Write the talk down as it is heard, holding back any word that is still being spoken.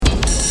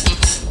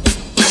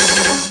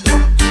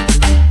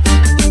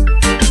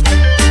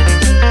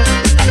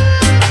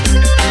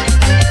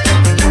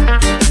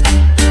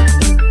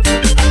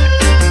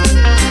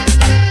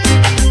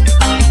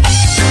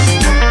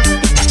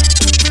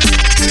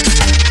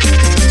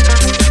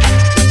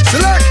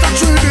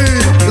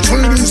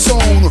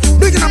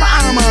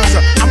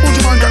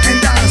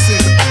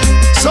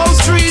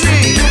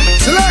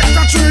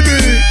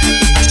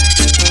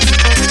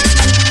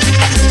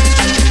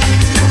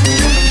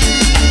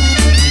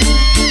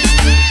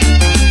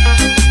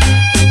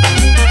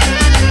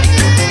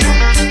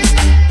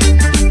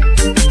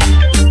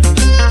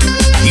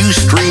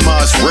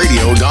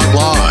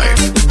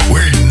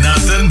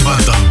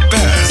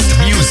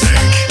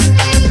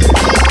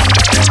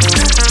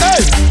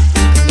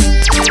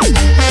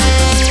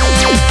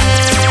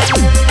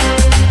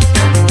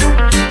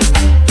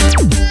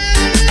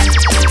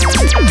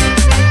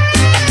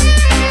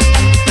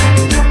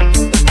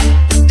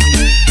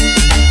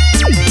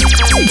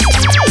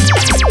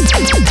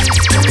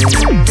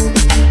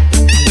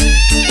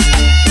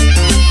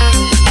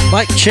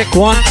Mic check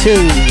 1, 2.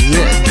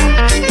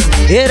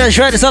 Yeah, that's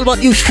right. It's all about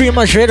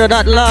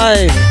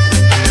UStreamersRadio.live.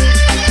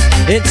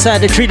 Inside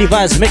the 3D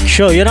Vibes Mix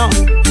Show, you know.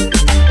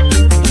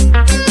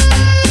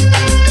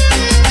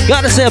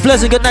 Gotta say a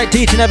pleasant good night to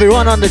each and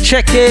everyone on the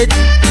check-in.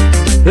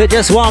 We're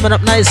just warming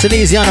up nice and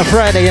easy on a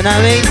Friday, you know what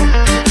I mean?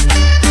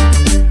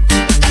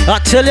 I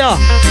tell ya.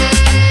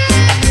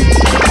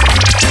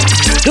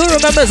 Do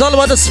remember it's all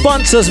about the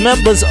sponsors,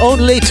 members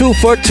only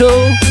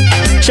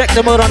 242. Check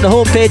them out on the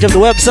homepage of the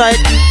website.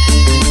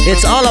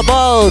 It's all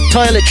about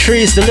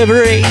toiletries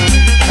delivery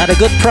at a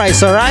good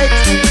price, alright?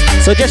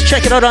 So just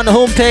check it out on the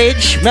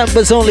homepage.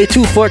 Members only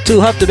 242.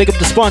 Have to pick up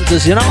the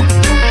sponsors, you know?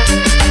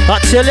 I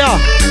tell ya.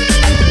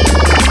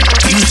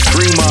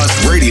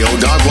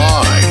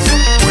 UStreamersRadio.live.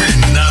 We're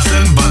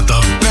nothing but the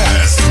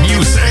best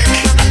music.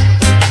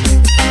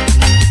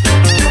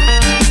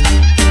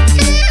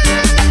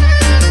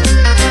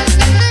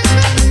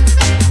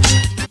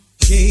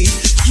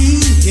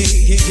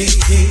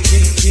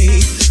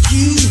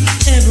 You,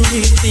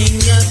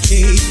 everything I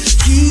hate.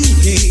 You,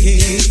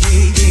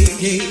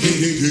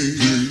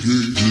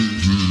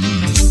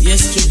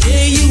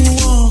 yesterday you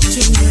walked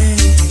away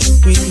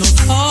with no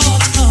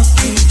thought of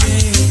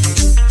today,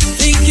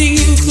 thinking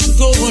you could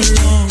go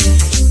along,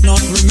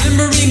 not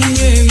remembering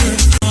where you're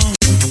from.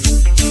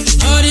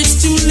 But it's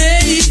too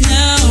late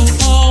now,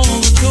 all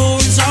the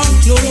doors are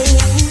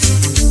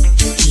closed.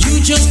 You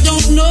just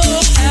don't know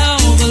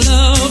how the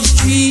love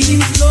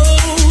stream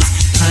flows.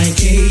 I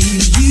gave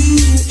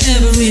you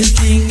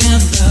everything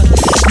I've got.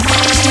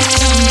 Now you're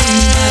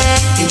coming back.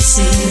 It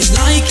seems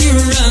like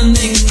you're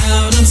running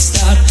out of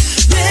stock,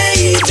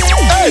 baby.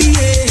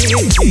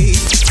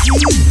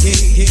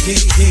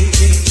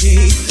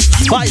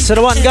 Fights to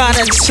the one gun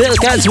and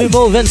silk as we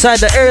move inside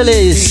the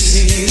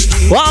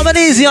earlies. Warm and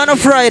easy on a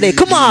Friday.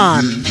 Come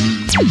on. Yesterday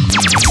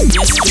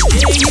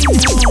you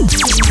walked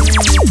away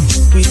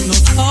with no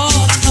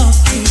thought of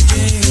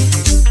today,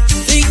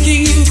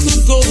 thinking you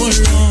could go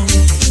along,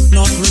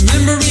 not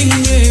remembering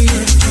where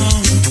you're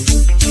from.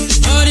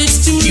 But it's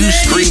too late.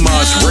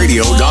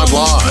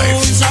 UStreamersRadio.live.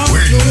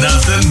 We're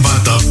nothing but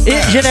the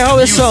best. Engineer, how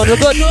it sound? We're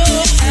good.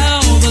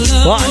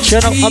 Watch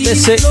it up, I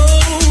miss it.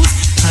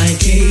 I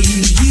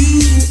gave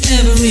you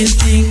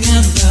everything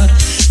I've got.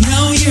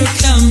 Now you're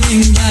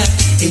coming back.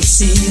 It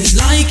seems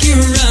like you're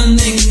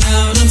running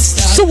out of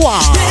stock. So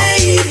wow.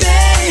 Baby,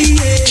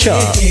 Sure.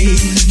 I gave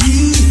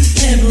you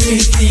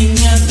everything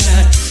I've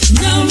got.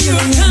 Now you're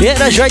coming. Yeah,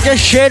 that's right.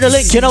 Just share the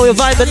link. You know, we're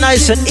vibing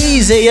nice and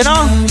easy, you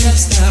know.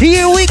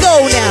 Here we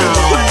go now.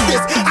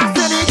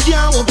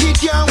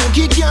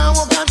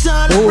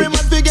 Every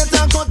man forget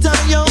a cut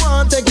and you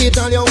want take it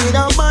all. You with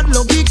a bad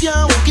luck, you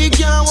can't walk at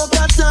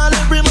all.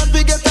 Every man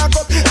forget a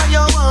cut and you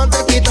want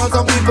take it all.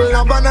 Some people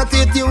have an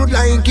attitude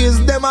like it's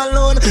them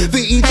alone.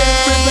 We eat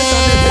every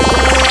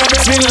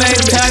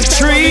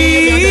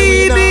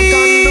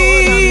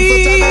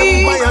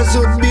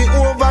should be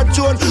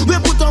overthrown. We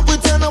put up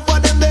with enough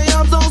of them. They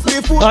have those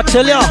before. I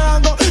tell ya.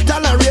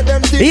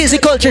 Easy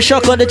Culture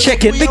Shock on the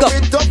check-in. Big up.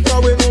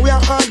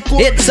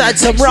 Inside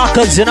some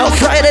rockers, you know,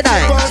 Friday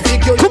night.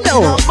 Come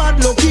down.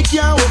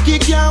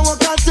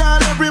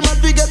 Every man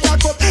forget a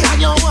cut and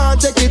you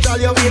want take it all.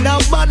 You in a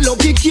bad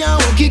luck, you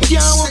can't walk at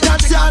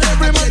all.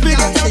 Every man forget a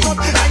cut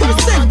and you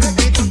want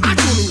take it all.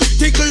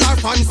 Tickle her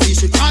fancy,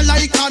 she call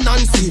like a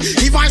Nancy.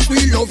 If I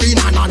feel loving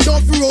and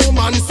enough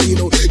romance, you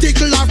know.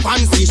 Tickle her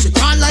fancy, she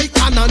call like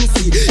a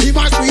Nancy. If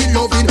I feel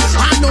loving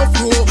and enough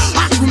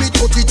I do me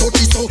touchy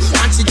so,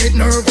 and she get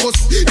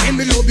nervous. Then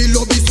me lobby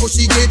so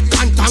she get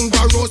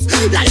cantankerous.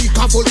 Like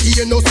a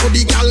volcano, so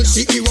the girl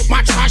she eat up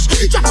my trash.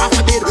 Drop off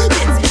a bed,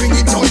 then bring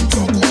it on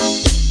top.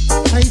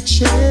 I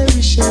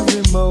cherish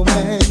every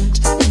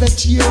moment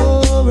that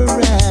you're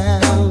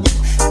around.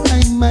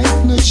 I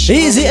might not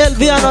Easy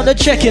LVN on the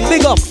check-in.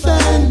 Big up.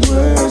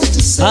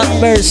 Have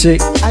mercy.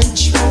 I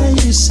try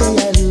to say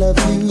I love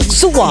you,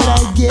 so what? But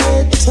I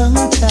get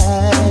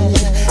tongue-tied.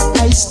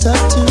 I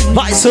start to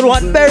Vice on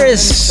one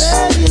berries.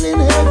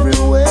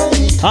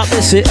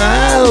 Obviously,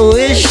 I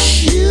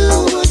wish you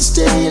would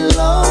stay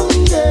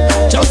longer.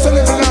 Just a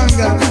little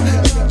longer.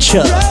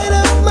 Sure. Right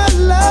up my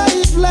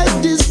life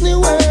like Disney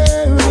World.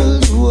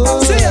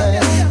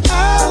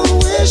 I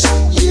wish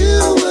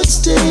you would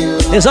stay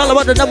longer. It's all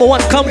about the number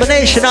one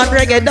combination on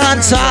reggae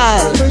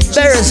dancehall.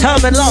 Berries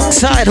Hammond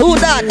alongside. Who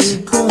that?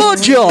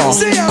 Mojo.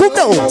 Come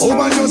down. Oh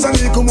man, just a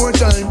little more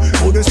time.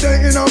 Put the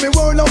stay in on me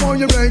world, I want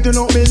you brighten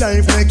up me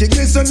life. Make it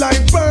glisten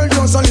like pearl,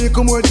 just a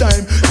little more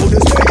time. Put the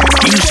stay in on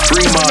me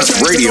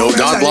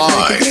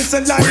UStreamersRadio.live.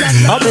 We're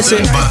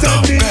nothing but the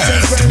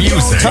best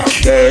music.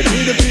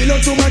 The pillow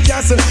to my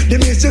castle, the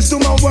mistress to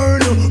my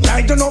world.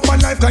 Brighten up my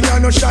life, can you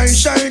no shine,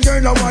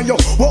 girl. I want you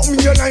open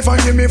your life and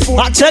give me food.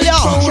 I tell ya.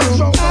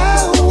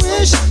 I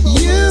wish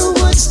you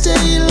would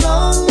stay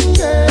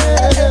longer.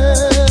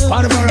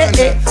 Bright up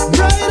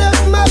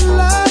my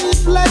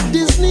life like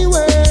Disney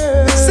World.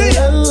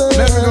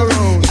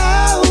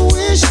 I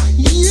wish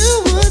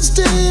you would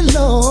stay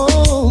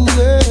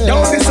longer.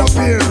 Don't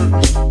disappear.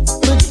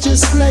 But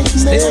just like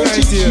Mary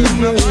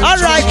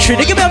Alright,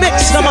 Trini, give me a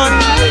mix, no man.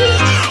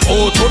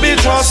 Oh, to be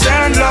trust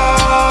and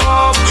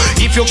love.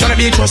 If you cannot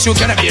be trust, you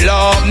cannot be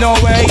loved. No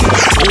way. Oh,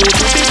 to be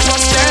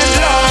trust and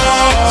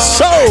love.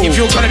 So, if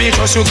you cannot be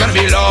trust, you cannot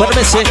be loved. What am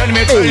I saying? Let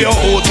me tell you,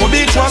 oh, to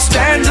be trust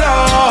and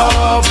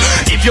love.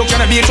 If you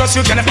cannot be trust,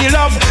 you cannot be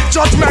loved.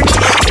 Judgment.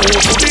 Oh,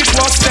 to be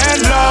trust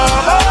and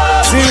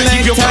love.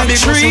 If you cannot be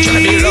trust, you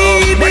cannot be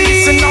loved. But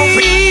listen now,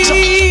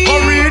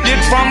 read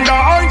it from the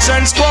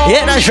ancient scroll.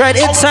 Yeah, that's right.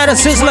 Inside of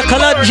Sizzler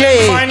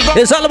Kalonji.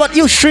 It's all about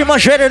you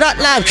streamers ready that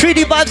live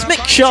 3D Vibes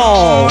Mix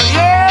Show.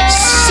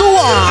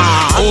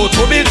 Oh,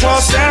 to be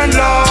trust and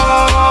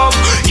love.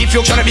 If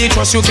you cannot be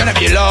trust, you cannot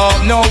be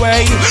loved. No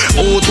way.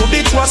 Oh, to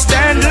be trust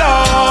and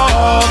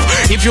love.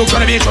 If you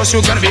cannot be trust, you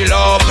cannot be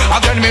loved.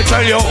 Again, me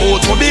tell you, oh,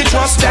 to be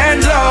trust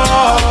and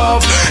love.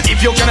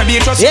 If you cannot be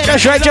trust, yeah,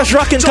 that's right. Just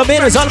rocking come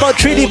in. It's all about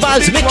 3D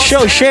Vibes Mix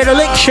Show. Share the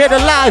link, share the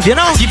live, you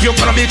know. If you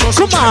cannot be trust,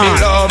 come you cannot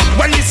be loved.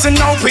 Well, listen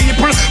now,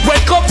 people.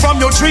 Wake up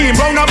from your dream.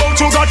 Round about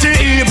you got the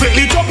evil.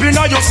 It up in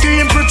your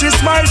scheme. Pretty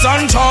smiles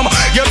and charm.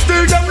 You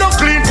still them not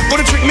clean.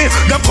 Gonna trick me.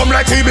 Them come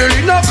like evil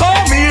in a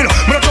meal.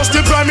 Me not trust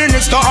the Prime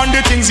Minister and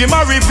the things he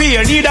ma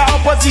reveal. Neither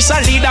opposition,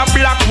 leader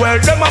black. Well,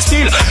 them a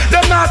steal.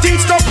 Them not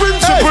teach the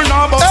principle.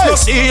 Now but no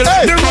seal.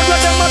 The road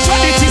where them a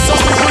tradity. Some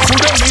people to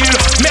the wheel.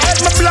 Me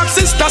help my black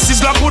sister.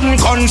 Sizzler couldn't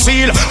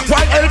conceal.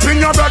 While helping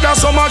your brother,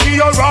 some a give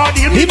your rod.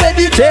 The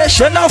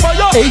meditation of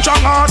your strong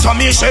heart of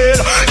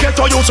Michelle. Get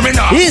to use me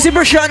now. Easy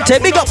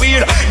Brashante, big up.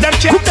 Them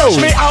can't push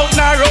me out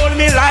now, roll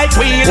me like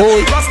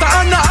wheel. Rasta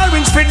and the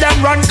orange fit them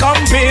run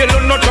compel.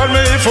 No tell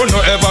me if you no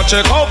ever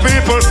check how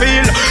people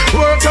feel.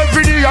 Work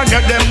every day and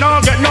get them now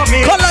get no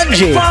meal.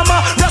 Kalonji. Farmer,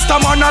 Rasta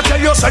man I tell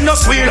you send no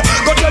squeal.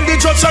 Go tell the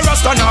judge say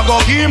Rasta now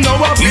go give him no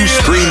appeal.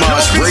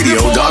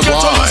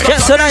 UStreamUsRadio.live.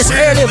 Get a nice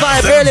early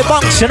vibe, early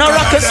box. You know,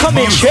 rock and come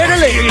in, share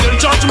the link.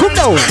 Come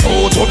down.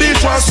 Oh, to be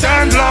trust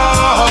and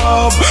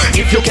love.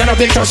 If you cannot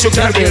be trust, you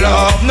cannot be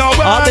loved. No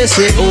way.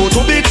 Oh,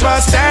 to be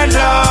trust and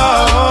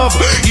love.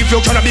 If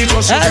you cannot be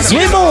trust, you cannot as be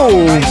we loved.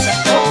 move.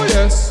 Oh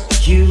yes.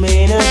 You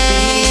may not be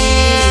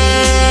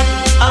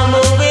a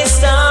movie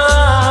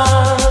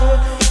star.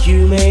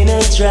 You may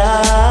not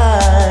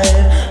drive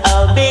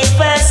a big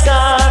fast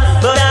car,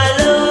 but I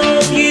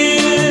love you.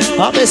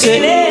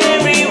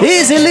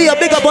 Easily a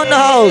big up on the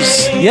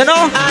house, you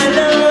know. I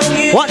love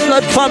you. One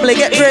blood family,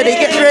 get ready,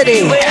 get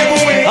ready.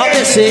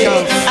 Obviously.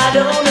 I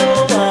don't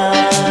know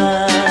why.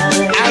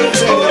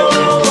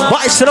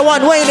 Vice to the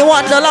one Wayne, the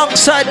one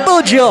alongside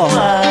Bujo.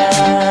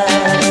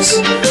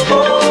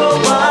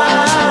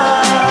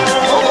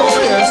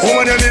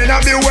 Woman, you may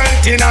not be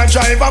wealthy and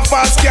drive a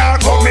fast car.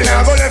 Come in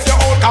and go left your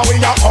out and we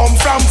you come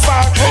from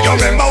far. You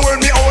remember when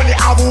me only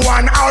have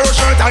one arrow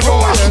shirt and you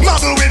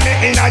muggle with me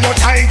in your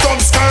tight up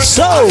skirt.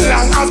 So as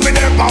long as me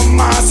there from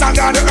Mars and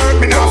God the earth,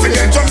 me not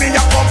forget where me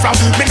you come from.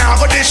 Me not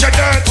go dish your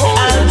dirt.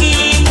 I'll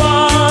keep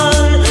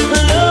on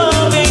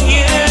loving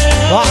you.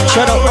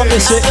 Shut up,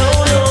 obviously. I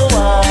don't know why.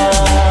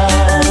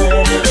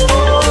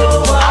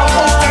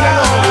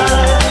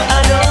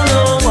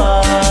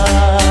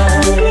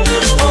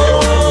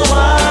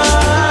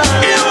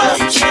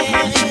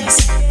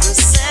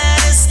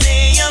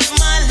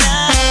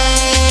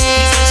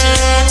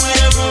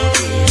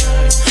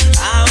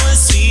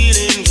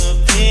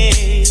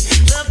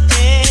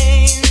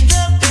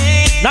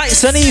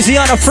 Nice and easy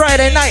on a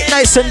Friday night,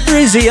 nice and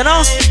breezy, you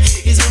know.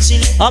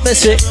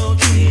 Obviously,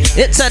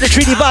 inside the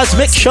 3D Vibes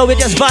Mix Show, we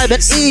just vibing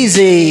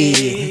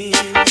easy.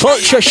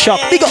 Culture Shock,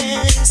 big up.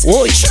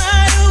 Whoa.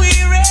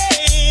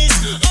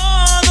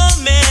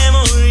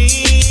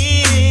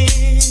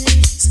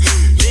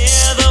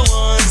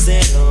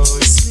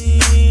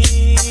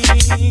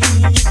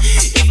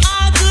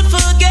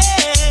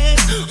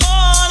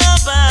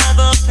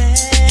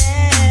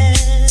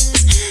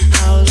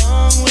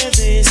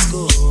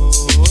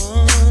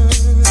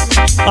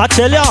 I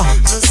tell ya.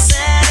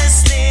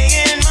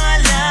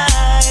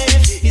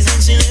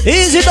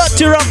 Easy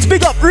Dirty Rocks,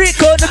 big up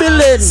Rico in the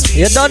building.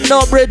 You don't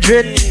know,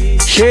 brethren.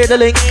 Share the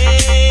link.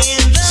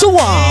 So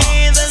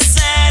The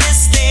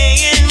saddest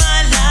day in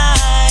my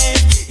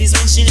life is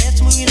when she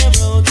left me with a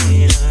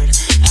broken heart.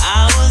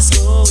 I was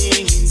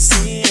going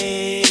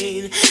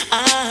insane.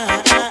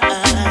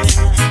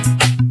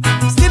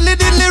 Stiddly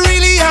diddly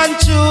really and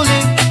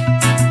truly.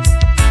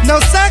 No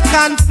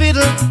second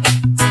fiddle.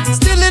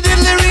 Stiddly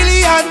diddly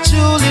really and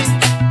truly.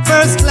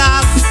 First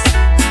class.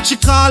 She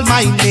called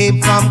my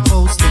name from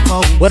coast to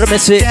coast. What am I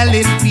saying?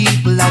 Telling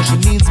people how she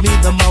means me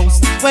the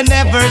most.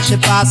 Whenever she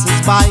passes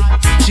by,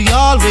 she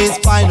always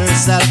find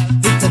herself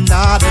with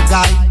another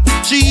guy.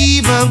 She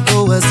even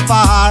go as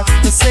far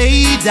to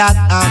say that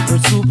I'm her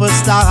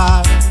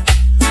superstar.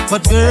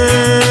 But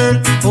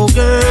girl, oh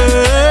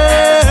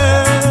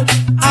girl,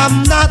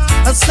 I'm not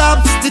a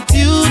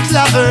substitute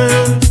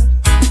lover.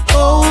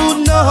 Oh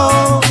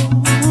no.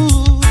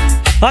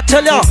 I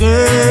tell ya.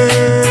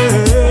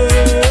 Girl,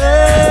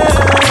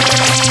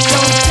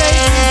 don't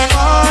take me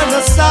for a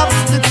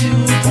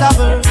substitute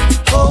lover.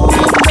 Oh no.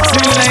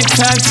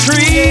 Selector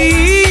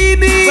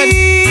 3D.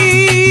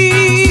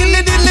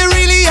 Dilly diddly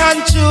really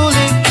and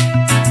truly.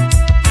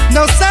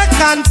 No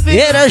confess.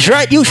 Yeah, that's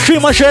right. You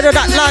stream or share that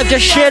live.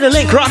 Just share the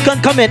link. Rock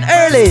and come in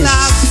early.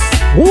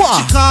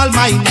 Wow. She called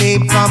my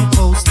name from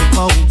coast to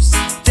coast,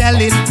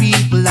 telling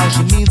people how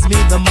she means me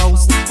the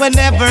most.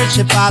 Whenever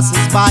she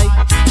passes by,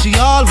 she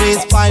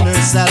always find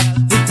herself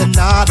with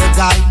another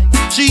guy.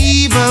 She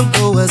even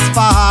go as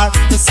far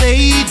to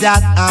say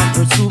that I'm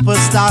her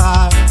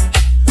superstar.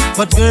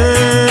 But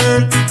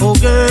girl, oh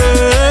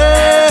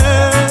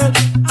girl,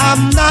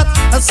 I'm not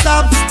a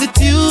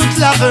substitute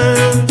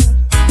lover.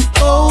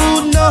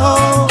 Oh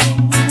no.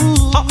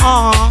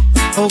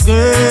 Oh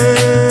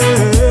girl,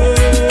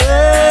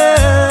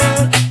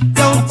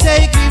 don't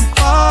take me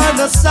for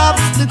the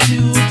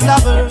substitute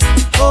lover.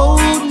 Oh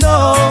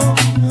no.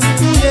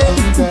 Yeah.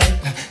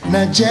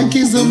 Now Jack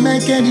is a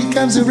Mac and he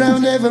comes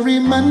around every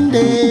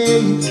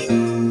Monday.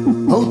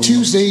 Oh,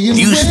 Tuesday and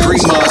You stream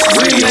us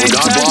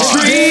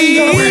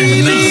radio.live.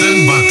 We're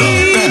nothing but the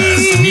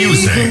best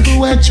music.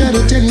 I try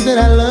to tell you that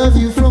I love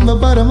you from the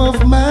bottom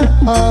of my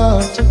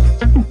heart.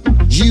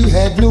 You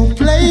had no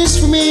place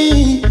for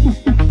me.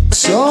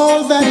 It's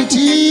all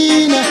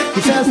vanity. Now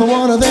you fell for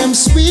one of them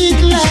sweet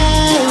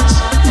lies,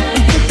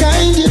 the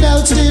kind you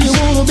doubt still you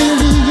wanna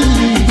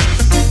believe.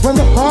 When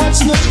the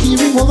heart's not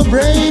hearing what the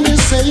brain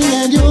is saying,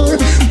 and you're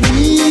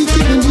weak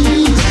in the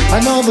knees.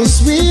 Another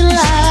sweet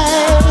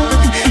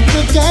lie,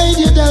 the kind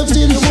you doubt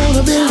still you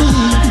wanna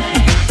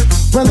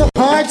believe. When the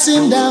heart's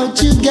in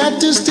doubt, you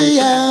got to stay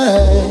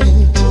out.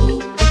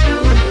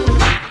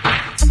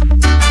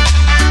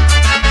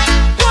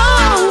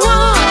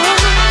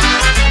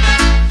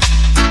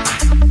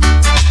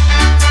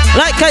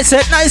 Like I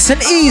said, nice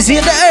and easy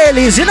in the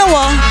earlies. You know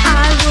what?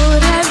 I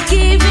would have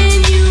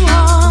given you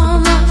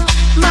all of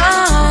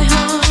my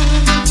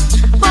heart,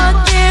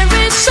 but there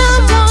is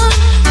someone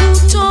who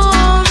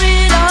tore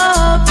it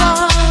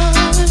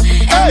apart,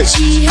 and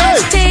she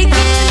has taken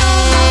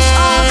almost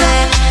all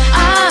that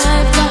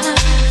I've got.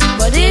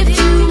 But if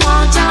you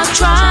want, I'll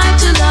try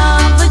to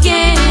love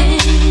again.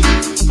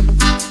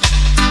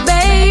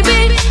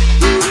 Baby,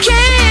 you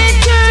can't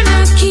turn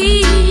a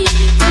key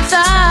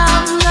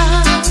without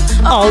love.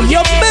 Oh,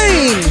 you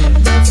mean?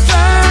 The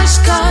first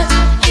cut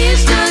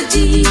is the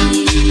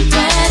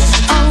deepest.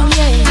 Oh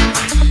yeah.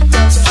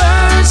 The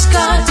first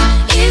cut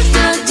is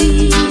the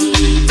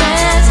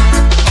deepest.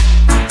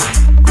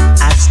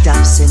 I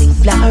stopped sending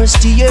flowers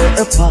to your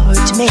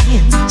apartment.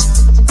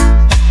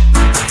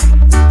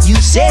 You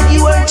said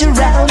you weren't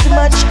around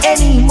much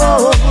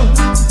anymore.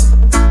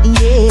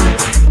 Yeah.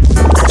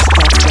 I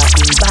stopped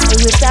dropping by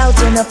without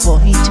an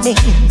appointment,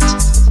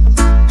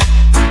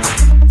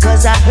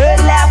 'cause I heard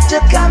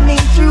laughter coming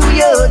through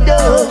your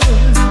door.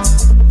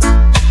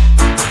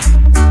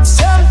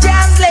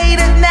 Sometimes late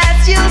at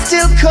night you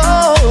still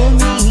call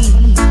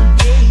me,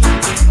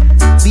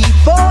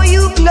 before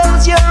you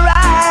close your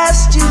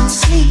eyes to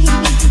sleep.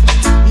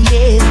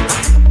 Yeah,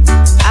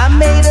 I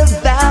made a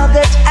vow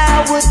that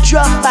I would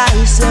drop by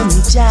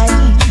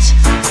sometimes,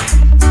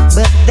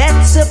 but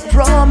that's a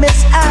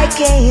promise I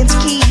can't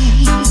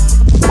keep.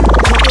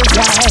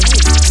 'Cause I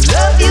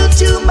love you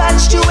too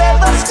much to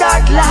ever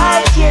start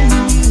liking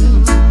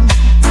you.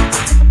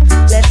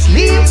 Let's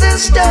leave the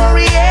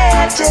story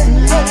at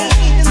an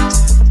end.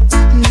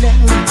 No,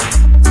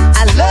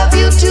 I love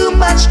you too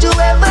much to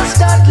ever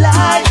start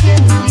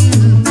liking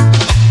you.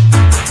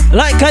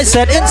 Like I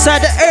said,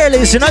 inside the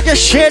earlies, you know,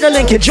 just share the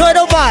link. Enjoy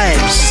the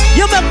vibes.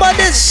 You remember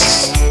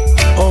this?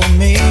 Oh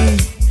me,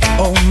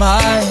 oh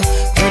my,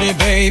 pretty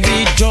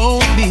baby,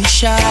 don't be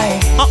shy.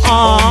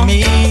 Oh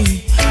me,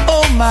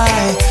 oh my,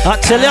 I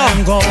tell ya.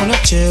 I'm gonna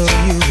tell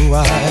you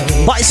why.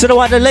 Vice to the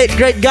one, the late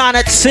great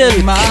Garnet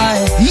Silk. My,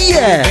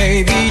 Yeah.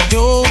 baby,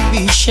 don't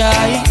be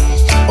shy.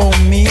 Oh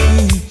me,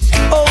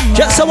 oh my,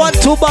 Just a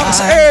 1-2 box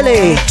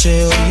early.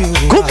 tell you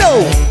Come why.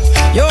 now.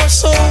 You're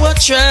so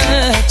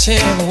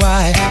attractive,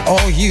 why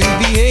are you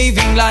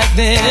behaving like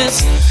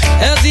this?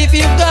 As if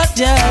you've got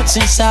doubts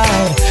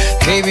inside.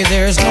 Baby,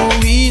 there's no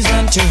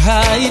reason to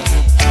hide.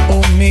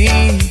 Oh me,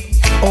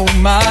 oh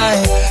my,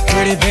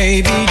 pretty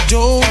baby,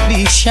 don't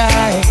be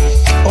shy.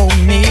 Oh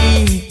me,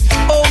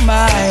 oh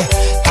my,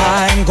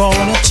 I'm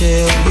gonna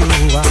tell you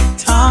why.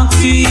 Talk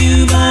to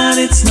you, but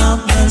it's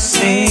not the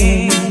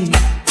same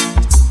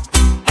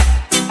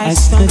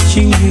as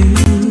touching you.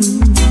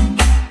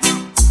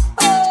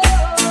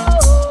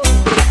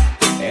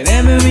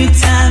 Every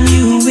time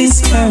you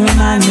whisper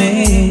my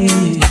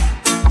name,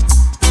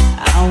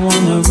 I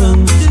wanna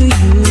run to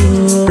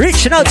you.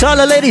 Reaching out to all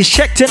the ladies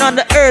checked in on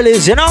the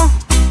earlies, you know?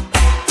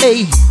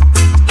 Hey.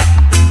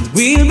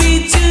 We'll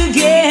be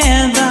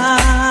together,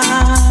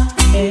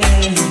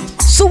 yeah.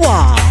 So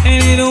what?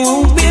 And it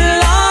won't be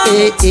long.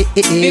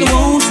 It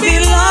won't be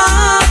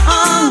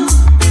long,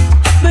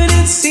 but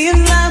it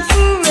seems like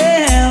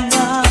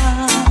forever.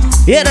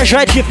 Yeah, that's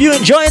right. If you're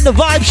enjoying the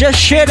vibes, just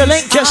share the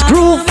link, just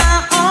groove.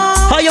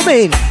 How you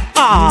mean?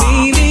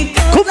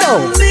 Come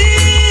on.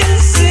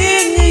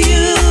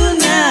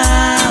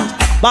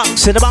 Bang,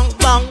 sit bang,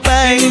 bang,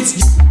 bang.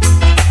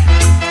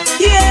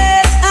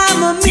 Yes,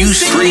 I'm a You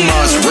stream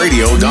us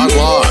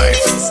radio.live.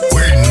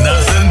 We're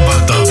nothing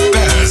but the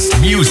best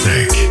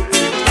music.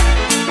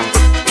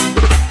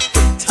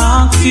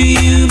 to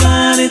you,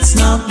 but it's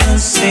not the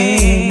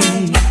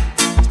same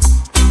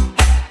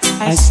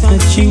as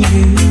touching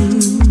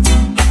you.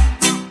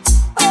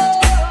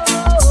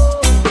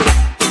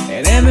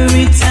 And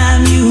every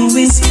time you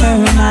whisper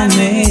my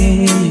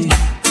name,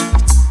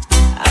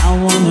 I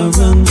wanna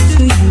run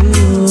to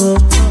you.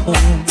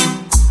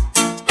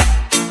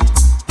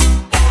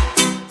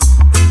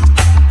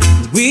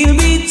 We'll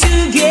be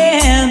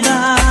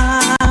together,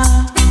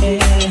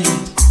 yeah.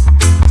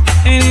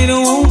 And it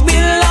won't be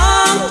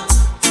long,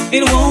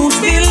 it won't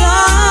be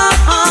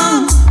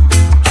long,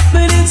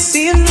 but it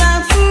seems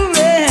like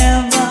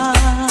forever,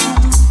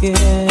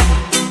 yeah.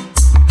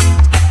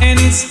 And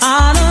it's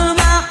hard on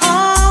my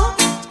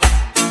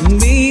own,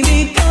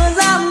 baby, 'cause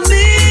I'm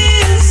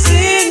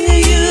missing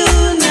you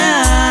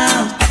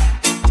now.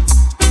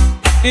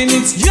 And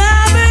it's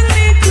driving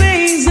me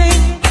crazy,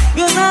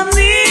 'cause I'm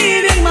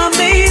needing my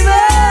baby.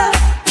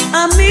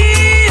 I'm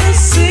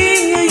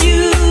missing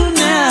you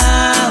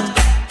now.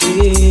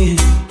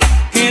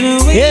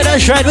 Yeah,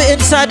 that's right. We're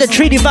inside the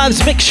 3D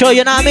Vibes Mix Show,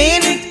 you know what I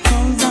mean?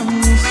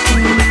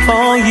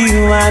 For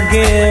you, I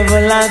give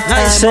a lifetime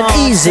nice and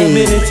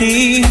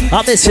easy.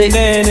 Obviously,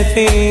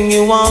 anything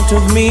you want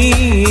of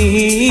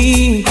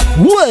me.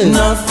 What?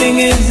 Nothing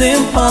is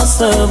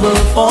impossible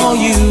for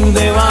you.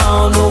 There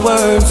are no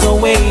words or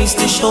ways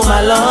to show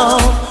my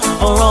love,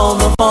 or all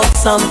the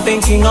thoughts I'm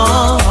thinking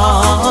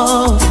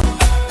of.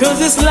 'Cause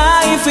this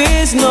life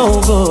is no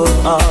good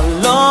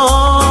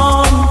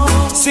alone.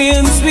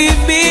 Since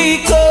we've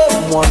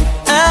become one,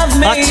 I've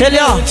made I tell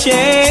ya,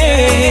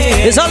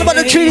 it's all about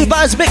the 3D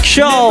Vibes Mix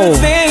Show.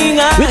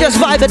 We just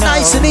vibe it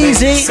nice and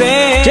easy.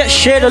 Just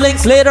share the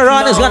link later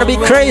on. It's gonna be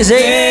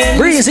crazy.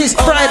 Breezy's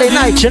Friday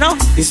night, you know?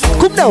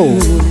 Come now.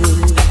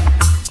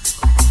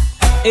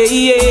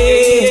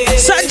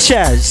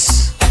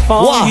 Sanchez.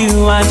 For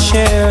you, I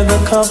share the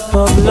cup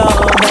of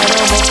love that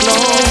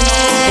overflows.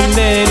 And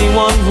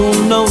anyone who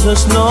knows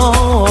us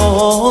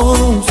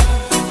knows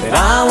that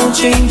I won't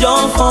change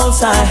all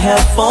faults I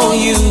have for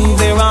you.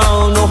 There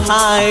are no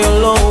high or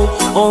low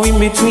or in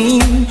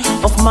between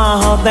of my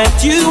heart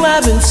that you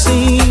haven't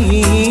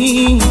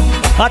seen.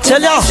 I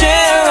tell you,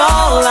 share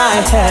all I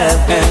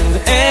have and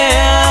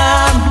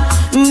am.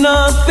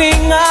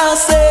 Nothing I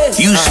say.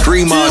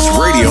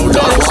 UStreamOsRadio.com.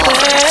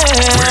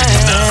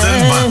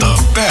 Nothing but the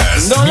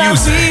best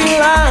music.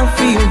 I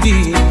feel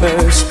deeper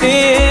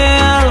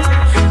still,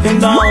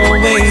 and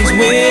always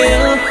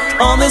will.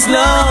 All this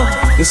love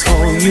is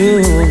for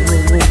you.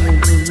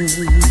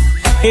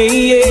 Hey,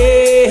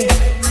 yeah.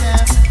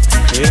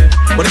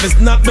 But if it's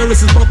not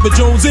Paris, it's Papa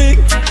Jonesy.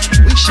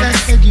 Wish I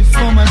had you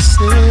for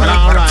myself. But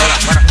alright.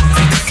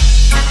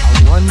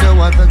 I wonder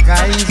what the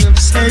guys have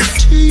said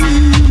to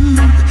you.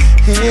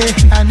 Hey,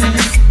 honey,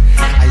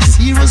 I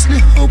seriously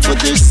hope what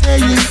they're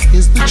saying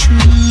is the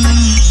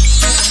truth.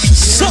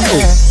 So,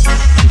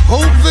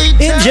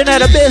 Engine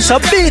at a base, a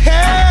bit.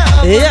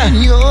 Yeah.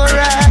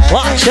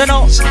 Watch, you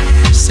know.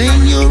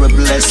 Saying you're a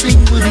blessing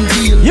wouldn't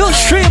be You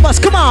streamers,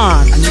 come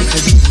on.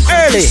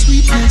 Early.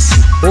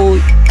 Oh.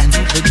 And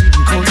you could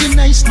even call you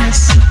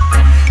niceness.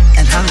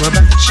 And how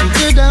about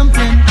sugar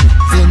dumpling?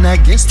 Then I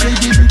guess they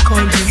didn't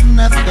call you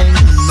nothing.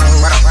 No.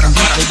 And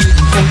you could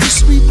even call you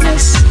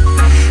sweetness.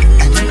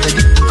 And you could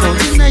even call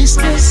you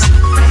niceness.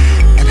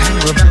 And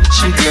how about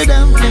sugar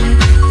dumpling?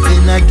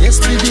 Then I guess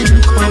they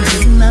didn't call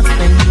you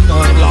nothing. No.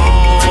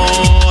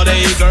 Lord,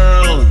 hey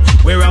girl,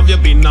 where have you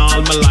been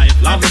all my life?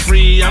 Love me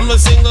free, I'm a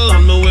single,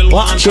 and me will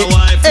want a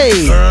wife.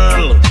 Hey.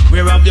 Girl,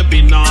 where have you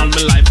been all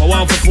my life? I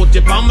want to put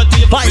you on my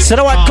table. Vice,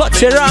 I want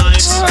cut your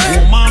ranks.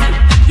 Woman,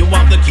 you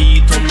have the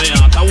key to me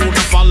heart. I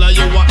wanna follow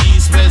you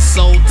east, west,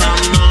 south,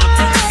 and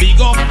north. Big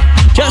up.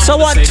 Just I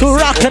want to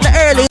rock in the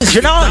earlies,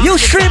 you know? You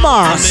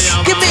streamers,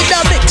 give me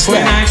the mix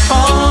there. When I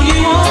call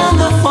you on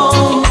the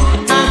phone,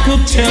 I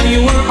could tell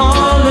you were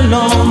all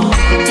alone.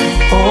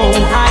 Oh,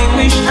 I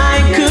wish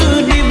I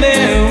could be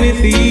there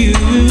with you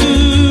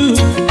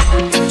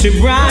to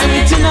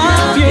brighten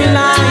up your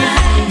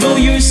life. Though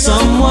you're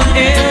someone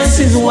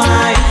else's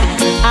wife,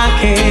 I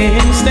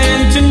can't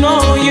stand to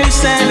know you're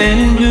sad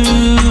and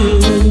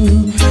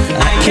blue.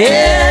 I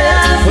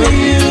care for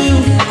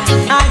you,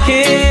 I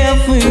care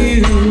for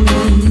you.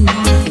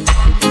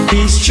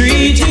 He's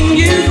treating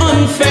you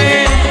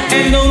unfair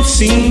and don't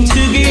seem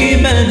to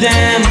give a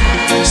damn.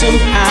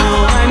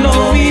 Somehow I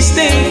know he's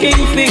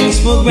taking things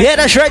for granted. Yeah,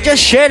 that's right.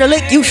 Just share the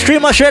link. You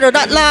streamer, share the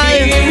that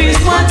live. Here is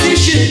what you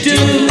should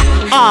do.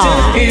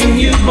 Tell him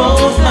you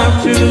both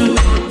are through.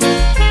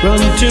 Run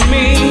to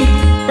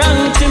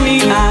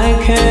me, I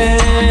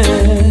care.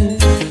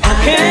 I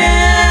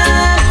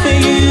care for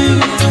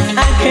you,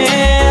 I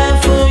care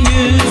for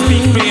you.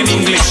 Speak plain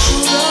English.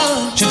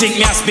 She think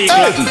me a speak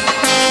Latin.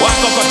 What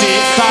cockatoo?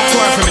 Talk to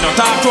her for me now.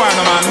 Talk to her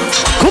no man.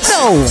 Come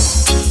now.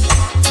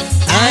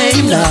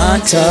 I'm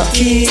not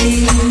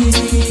talking.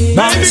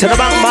 Bang, to the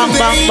bang, bang,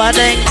 bang, bang,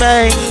 bang,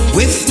 bang.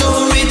 With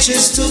no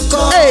riches to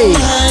call hey.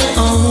 my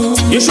own.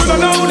 You should have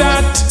known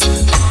that.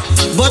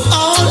 But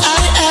all I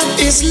have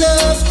is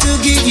love to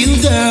give you,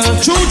 girl.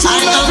 True,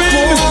 I am loving.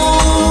 poor.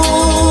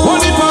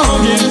 What it for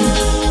again?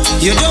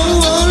 You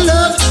don't want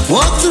love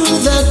walk through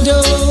the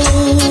door.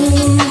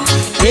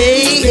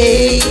 Hey,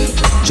 hey.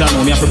 John,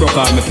 me have to broke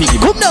out my piggy.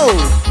 Come now.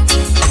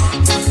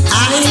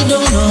 I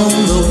don't know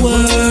the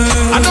word.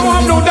 I don't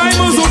have no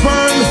diamonds to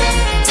burn.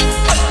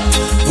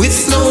 With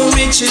no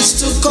riches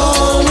to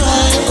call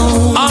my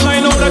own. All I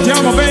know that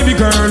you're my baby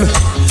girl.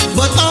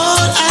 But all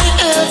I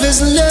have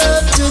is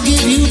love to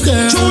give you,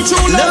 girl. True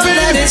love loving.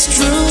 that is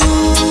true.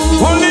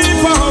 Only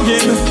for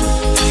hugging.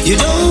 You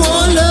don't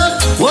want love,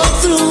 walk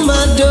through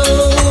my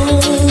door.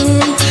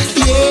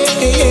 Yeah.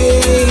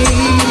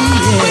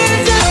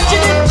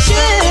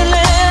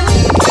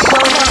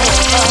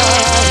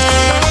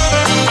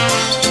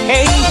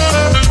 Hey,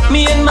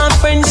 me and my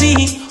friend Z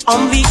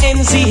on the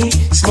NZ,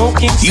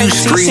 smoking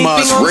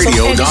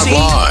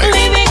UStreamUsRadio.live.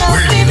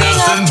 We're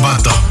nothing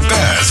but the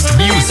best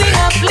music.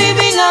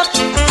 Living up.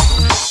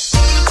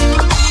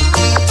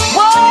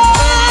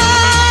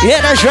 Yeah,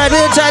 that's right.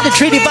 We're inside the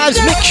Treaty Vibes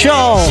Mix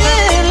Show.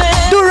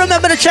 Do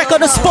remember to check out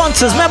the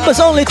sponsors. Members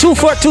only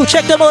 242.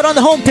 Check them out on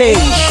the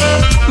homepage.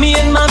 Me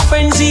and my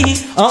friend Z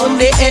on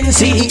the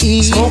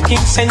NCE, smoking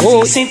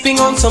Sensi, sipping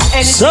on some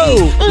energy. So,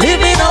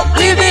 living up,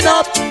 living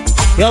up.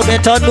 You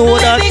better know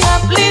that.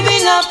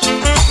 Living up.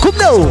 Come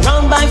now.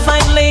 Surrounded by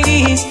fine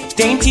ladies,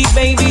 dainty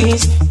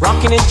babies,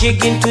 rocking and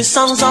jigging to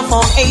songs of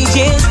all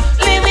ages.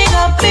 Living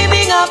up,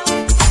 living up.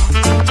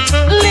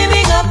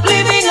 Living up,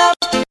 living up.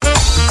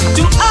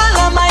 To all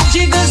of my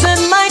jiggers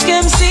and my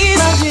MCs,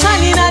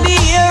 turning at the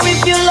air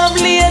if you love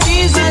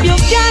ladies. If you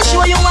can't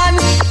show you one,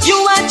 you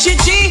are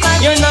chichi.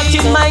 You're not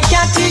in my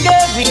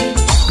category.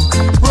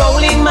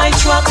 Rolling my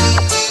truck,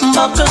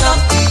 buckle up.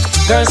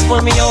 Girls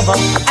pull me over,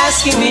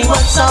 asking me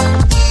what's up.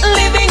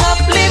 Living up,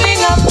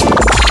 living up.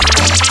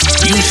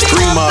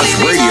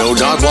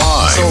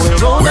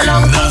 UStreamUsRadio.live. We're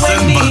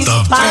nothing but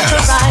the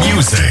best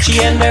music.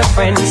 She and her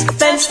friends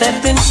then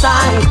stepped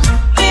inside.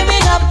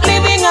 Living up,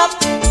 living up.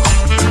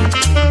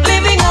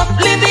 Living up,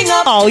 living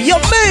up. Oh, you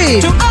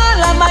mean? To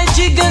all of my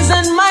jiggers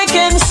and my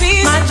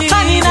MCs,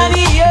 turning at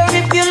the air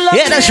if you love.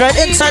 Yeah, that's right.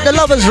 Inside the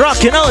Lovers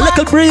Rock, you know, a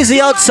little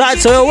breezy outside,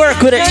 so you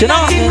work with it, you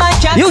know.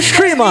 You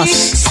stream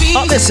us.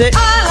 Oh, this it.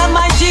 All of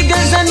my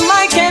jiggers and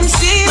my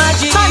MCs,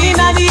 turning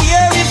at the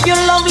air if you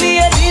love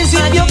ladies.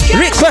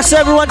 Request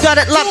everyone got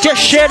it locked.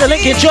 Just share the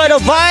link. Enjoy the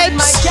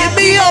vibes. Give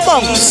me your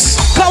bumps.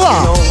 Come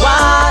on. No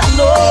one,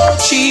 no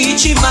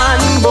chichi man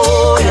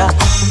boy.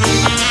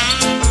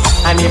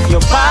 And if you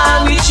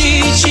buy me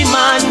chichi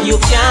man, you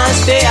can't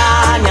stay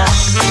on ya.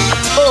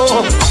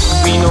 Oh,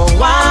 we no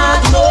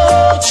want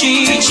no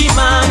chichi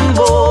man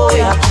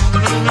boy.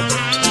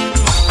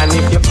 And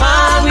if you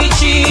buy me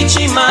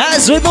chichi man,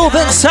 as we move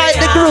inside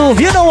the groove,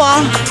 you know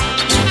what?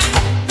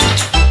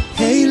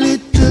 Hey,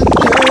 little girl,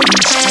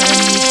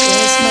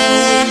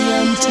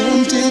 I'm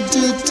tempted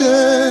to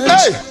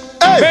touch.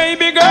 Hey,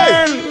 baby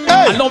girl,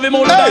 I love him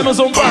all the diamonds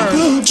on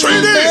burn.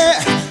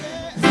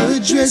 The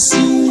dress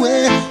you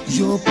wear,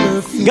 your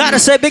perfume. Gotta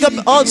say big up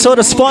also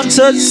the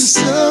sponsors.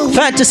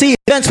 Fantasy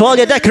events for all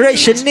your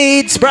decoration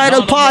needs,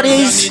 bridal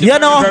parties, you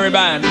know.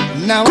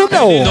 Now, come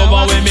now.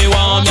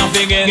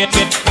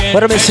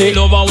 What am I saying?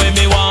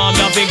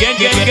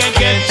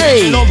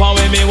 Hey.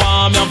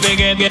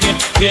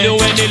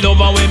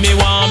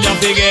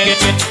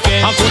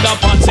 I could have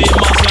party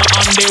master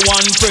and the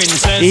one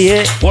princess.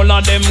 Yeah. All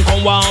of them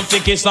come want to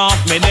kiss off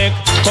me neck.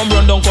 Come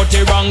run down cut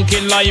the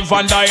ranking live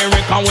and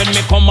direct. And when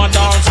me come a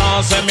dance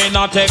and say me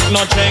not take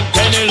no check.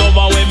 Any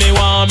lover when me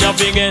want me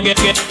forget get.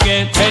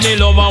 Any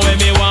lover when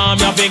me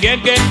want me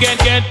forget get.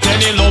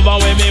 Any lover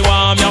when me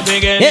want me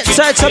forget.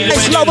 Inside some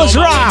nice Lovers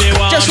Rock.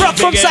 Just rock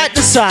from side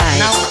to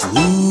side.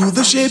 Ooh,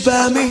 the shape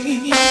of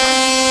me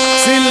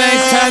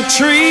select a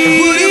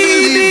tree. Would you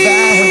believe I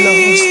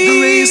lost the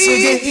race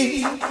again?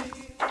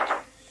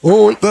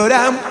 Oh, but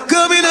I'm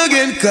coming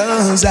again,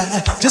 cause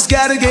I just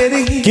gotta get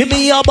in. Give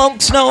me your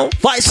bumps now.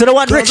 Vice to the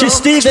one, Richard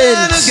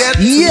Stevens.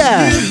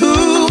 Yeah.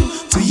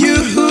 To you.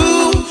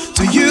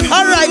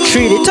 Alright,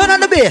 Treaty, turn on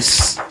the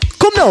bass.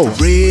 Come now.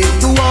 Break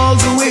the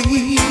walls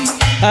away.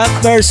 Have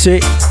mercy.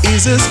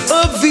 Is as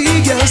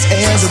obvious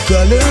as the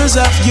colors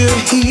of your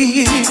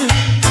hair.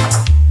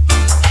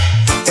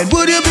 And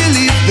would you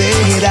believe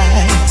that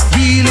I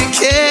really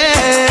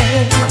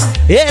care?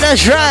 Yeah,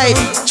 that's right.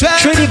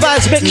 Treaty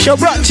Vibes Mix Show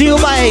brought to you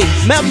by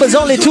Members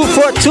Only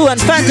 242 and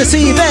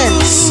Fantasy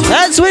Events.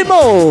 As we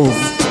move.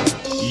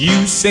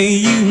 You say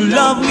you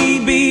love me,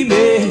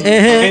 baby,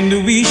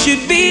 and we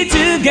should be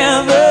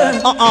together.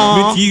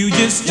 But you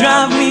just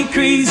drive me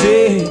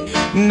crazy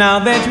now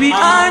that we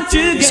are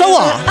together. So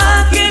what?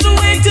 I can't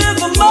wait till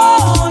the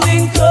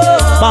morning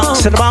comes.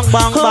 Bounce and bang,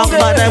 bang, bang,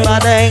 bang,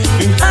 bang.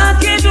 I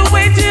can't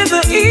wait till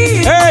the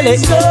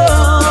evening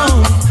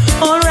comes.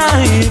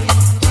 Alright.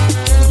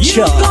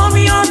 You call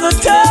me on the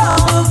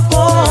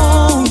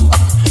telephone,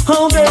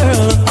 oh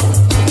girl,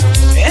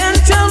 and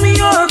tell me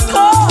you're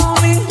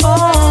coming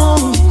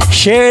home.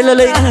 Share the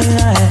link.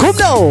 Come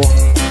now.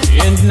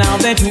 And now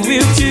that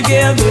we're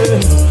together,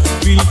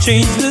 we'll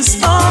change the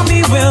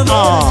stormy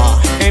weather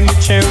and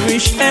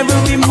cherish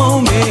every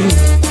moment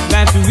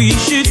that we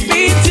should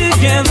be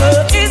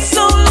together. It's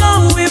so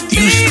long we've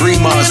been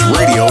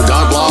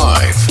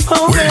UStreamUsRadio.live.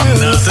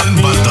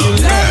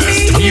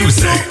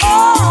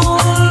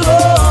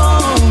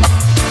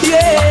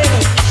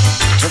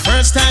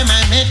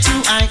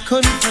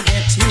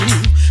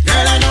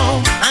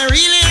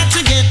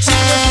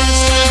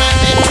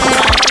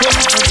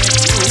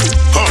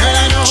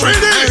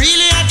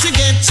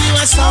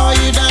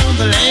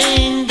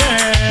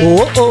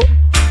 Oh, oh.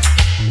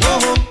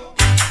 Whoa,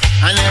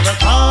 I never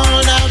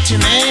called out your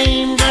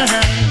name, girl.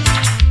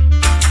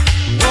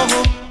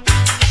 Whoa,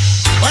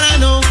 but I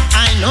know,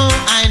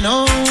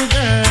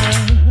 girl.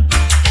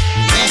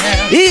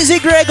 Yeah. Easy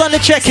Greg on the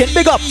check-in.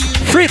 Big up.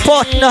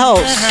 Freeport in the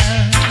house.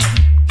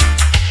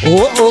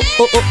 Oh, oh,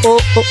 oh, oh, oh,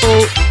 oh,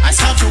 oh. I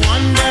start to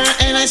wonder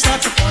and I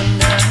start to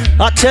ponder.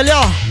 I tell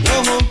ya.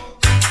 Whoa,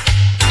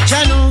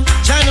 Jano,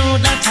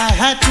 that I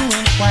had to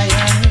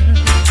inquire.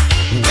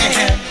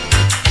 Well,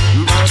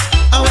 but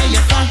away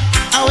you from,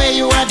 away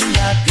you are the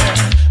yard girl.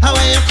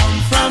 Away you come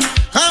from,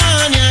 come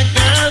on yard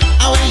girl.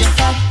 Away you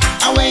from,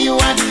 away you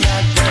are the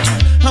yard girl.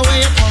 Away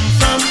you come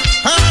from,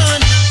 come on.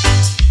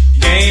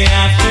 Day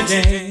after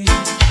day, I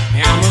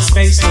must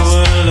face the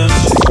world of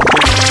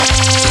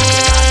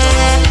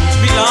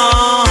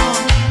belong,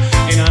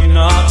 and I'm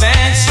not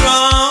that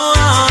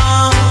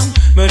strong,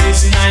 but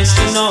it's nice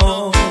to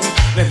know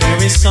that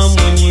there is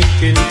someone you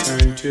can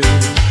turn to,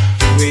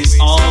 who is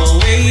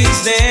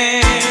always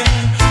there,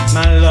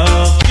 my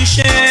love to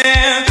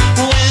share.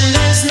 When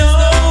there's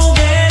no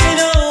getting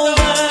over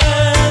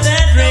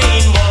that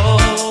rainbow,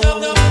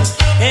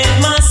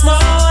 and my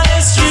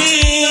smallest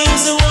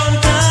dreams won't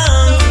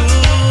come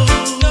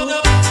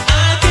true, I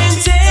can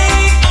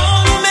take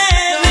all the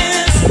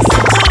madness the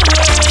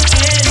world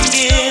can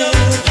give,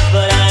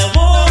 but I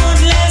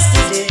won't last a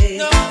day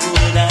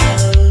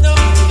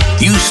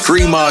without you.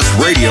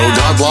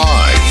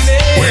 UStreamUsRadio.live,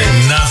 where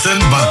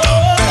nothing but the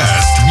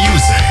best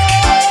music.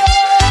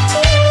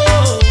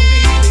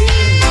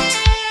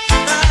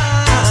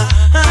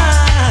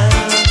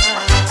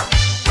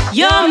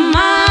 You're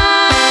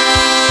mine.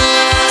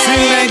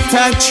 Select a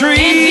And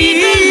tree. we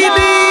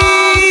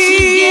belong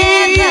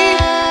together.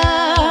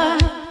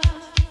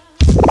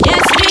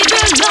 Yes, we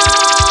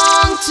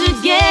belong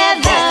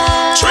together.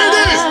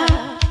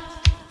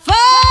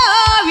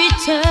 For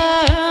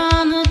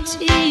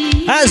eternity.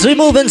 As we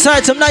move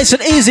inside some nice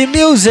and easy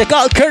music,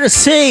 all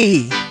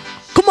courtesy.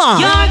 Come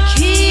on. Your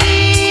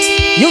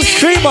key. You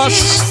stream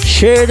us.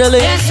 Share the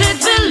link. Yes,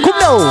 it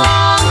Come on.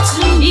 belongs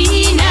to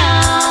me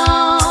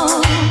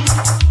now.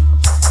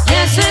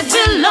 Yes, it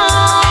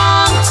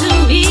belongs to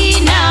me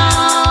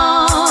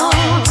now.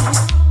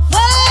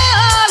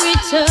 For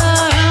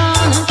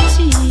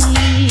eternity.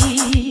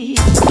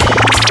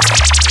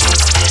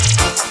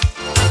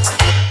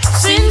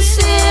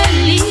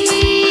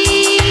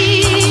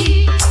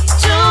 Sincerely,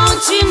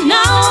 don't you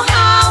know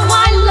how I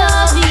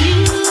love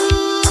you?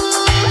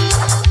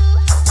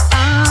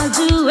 I'll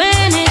do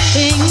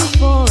anything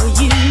for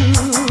you.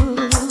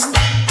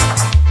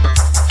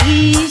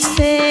 Please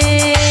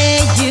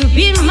say you'll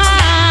be mine.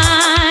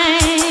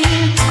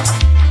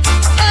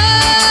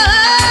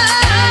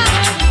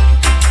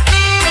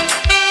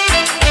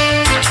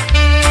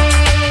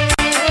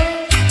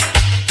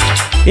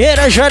 Yeah,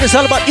 that's right. It's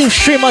all about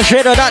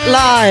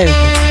UStreamUsRadio.live.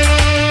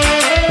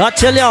 I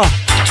tell ya,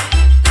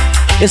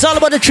 it's all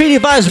about the Treaty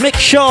Vibes Mix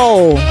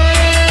Show.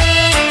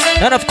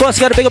 And of course,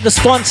 gotta big up the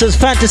sponsors,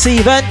 Fantasy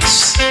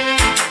Events.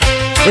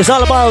 It's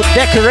all about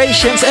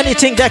decorations,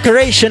 anything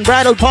decoration,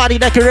 bridal party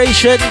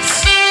decorations,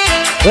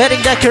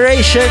 wedding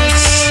decorations,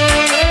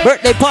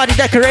 birthday party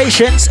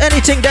decorations,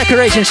 anything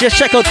decorations. Just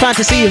check out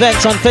Fantasy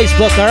Events on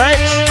Facebook, alright?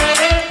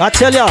 I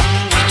tell ya.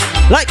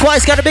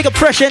 Likewise, gotta big up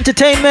Fresh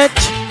Entertainment.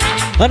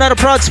 Another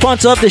proud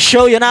sponsor of the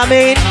show, you know what I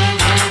mean?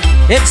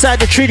 Inside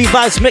the Treaty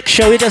Vibes Mix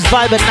Show, we just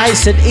vibing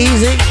nice and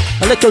easy.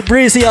 A little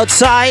breezy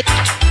outside.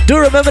 Do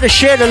remember to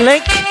share the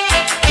link.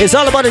 It's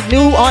all about a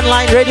new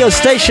online radio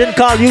station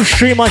called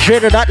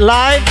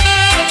UStreamUsRadio.live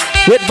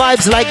with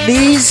vibes like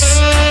these.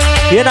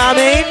 You know what I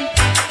mean?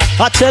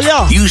 I tell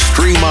ya.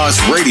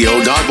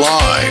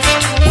 UStreamUsRadio.live,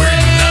 where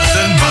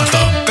nothing but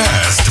the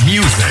best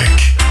music.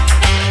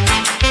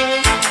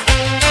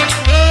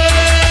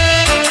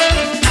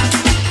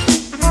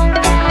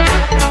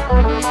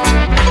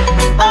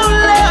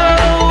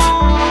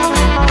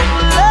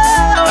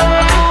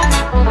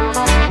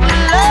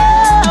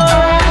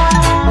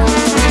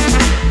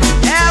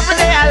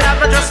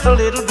 A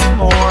little bit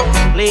more,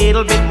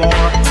 little bit more,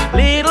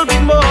 little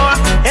bit more.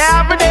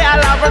 Every day I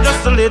love her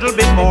just a little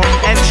bit more,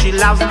 and she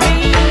loves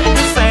me the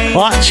same.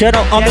 Watch it,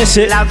 I miss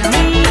it. She loves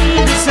me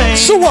the same.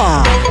 So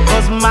what?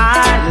 Cause my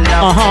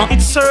love,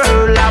 it's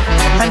her love,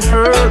 and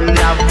her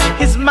love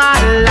is my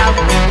love.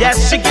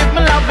 Yes, she gives me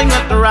loving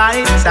at the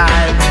right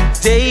time,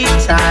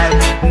 daytime,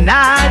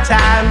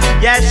 nighttime.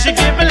 Yes, she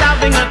gives me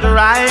loving at the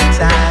right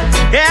time.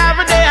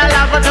 Every day I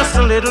love her just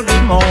a little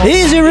bit more.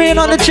 Easy rain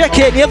on the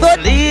check-in, you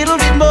good? Little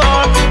bit more.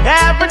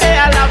 Every day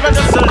I love her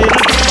just a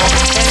little bit more,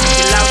 and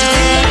she loves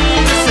me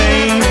the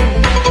same.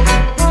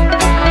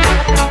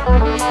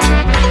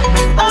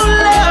 Oh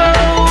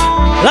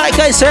Lord. Like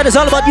I said, it's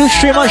all about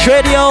UStreamUs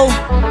Radio.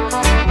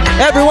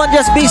 Everyone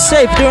just be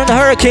safe during the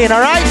hurricane,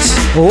 alright?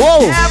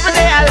 Whoa. Every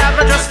day I love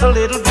her just a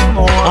little bit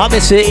more. I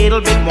miss it.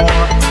 Little bit more.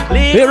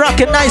 We're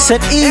rocking nice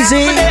and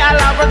easy. Every day I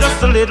love her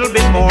just a little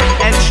bit more.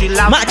 And she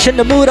loves matching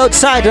the mood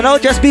outside, you know,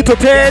 just be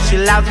prepared. She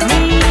loves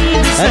me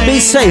and be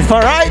safe,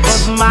 alright?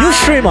 You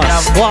streamers.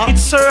 What?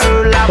 It's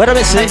her love. What do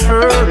I say?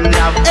 Her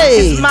love.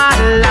 Hey. It's my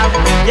love.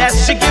 Yes,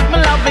 she gives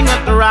me loving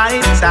at the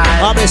right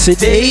time. I miss it.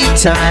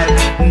 Daytime,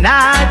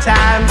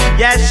 nighttime.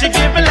 Yes, she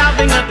gives me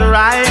loving at the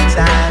right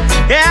time.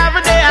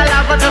 Every day I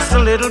love her just a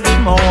little bit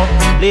more.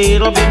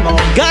 Little bit more.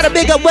 Got a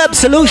big up Web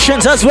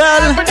Solutions as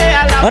well.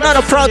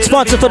 Another proud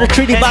sponsor for the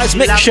 3D Vibes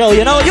Mix Show,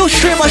 you know. You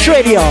Streamers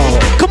Radio.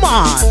 Come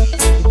on.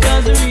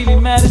 Doesn't really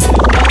matter to me.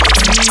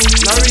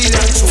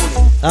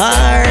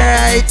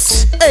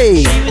 Alright.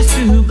 Hey. She was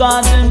too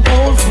goddamn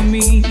old for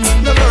me.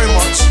 Not very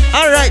much.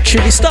 Alright,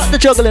 Trudy, start the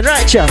juggling,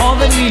 right, yeah? All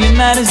that really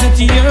matters is that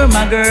you're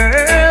my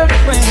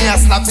girlfriend. Yeah,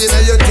 snap it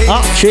on your thing.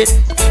 Oh, shit.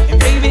 And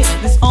baby,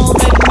 that's all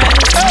that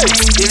matters. Hey,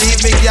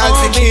 believe me, girl,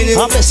 bikini.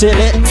 I'm missing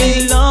it. Let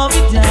me love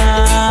you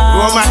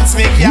down. Romance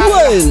me, girl.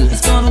 Well.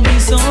 It's gonna be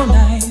so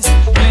nice.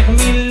 Let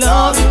me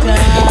love you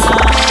down.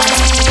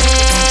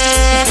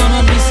 It's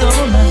gonna be so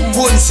nice.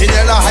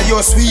 Puncinella, how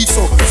you're sweet,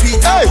 so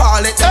sweet. Hey,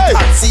 Paulette, hey.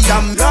 Patsy,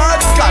 I'm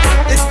Lord God.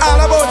 It's all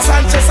about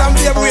Sanchez and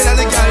Gabriel and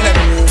the girl.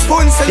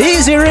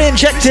 Easy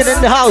re-injected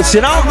in the house, you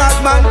know.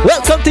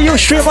 Welcome to you,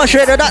 Streamers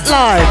Radio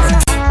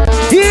Live.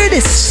 Hear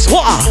this.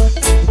 What?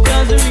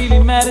 Doesn't really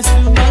matter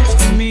too much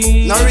to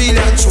me. Not really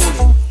and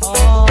truly.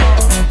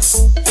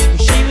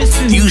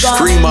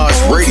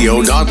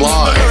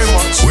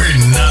 UStreamusRadio.live. We're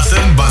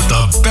nothing but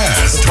the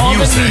best all music. All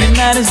that really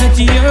matters is that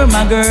you're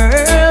my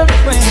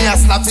girlfriend. Yeah,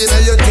 snap it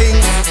on your thing.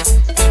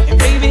 And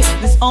baby,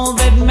 that's all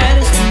that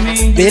matters to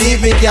me.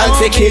 Believe me, girl,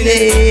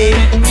 bikini.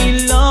 Let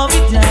me love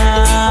you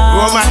down.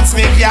 Romance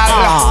me,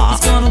 girl.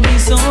 It's gonna be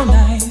so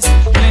nice.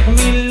 Let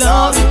me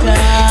love you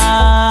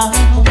down.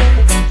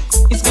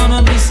 It's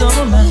gonna be so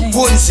nice.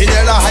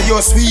 Puncinella, how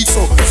you're sweet,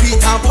 so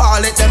sweet and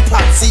Paulette, them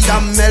Patsy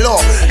and Mellow.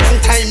 Long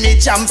time me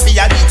jam for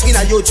your beating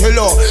and you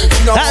jello.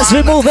 As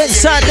we move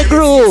inside the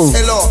groove.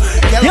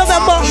 You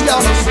remember?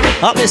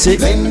 I miss it.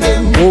 Blend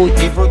them,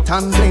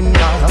 Everton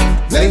blender.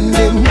 Blend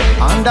them,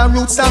 under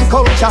roots and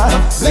culture.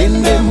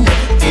 Blend them,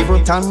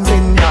 Everton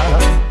blender.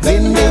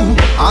 Blend them,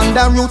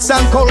 under roots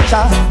and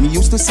culture. Me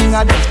used to sing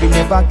a dance, we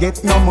never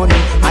get no money.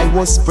 I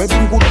was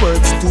spreading good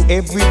words to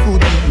every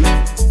goodie.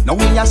 Now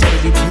we are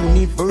spreading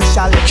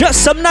universal.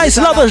 Just some nice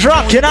lovers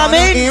rock, you know what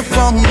I mean?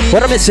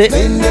 What am I saying?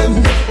 Blend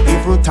them,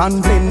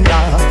 Everton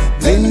blender.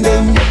 Blend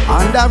them,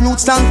 under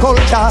roots and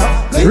culture.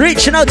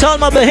 Reaching out to all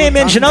my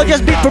Bahamians, you know,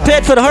 just be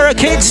prepared for the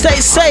hurricane, stay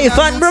safe,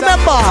 and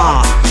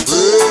remember.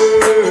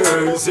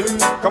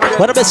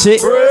 What am I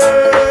saying?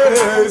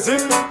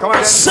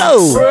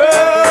 So,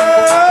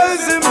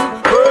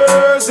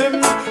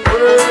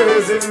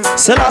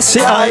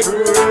 Selassie I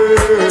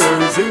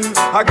praise him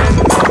again,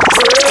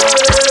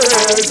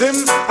 praise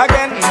him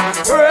again,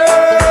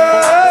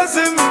 praise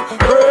him,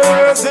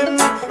 praise him,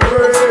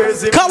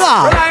 praise him. Come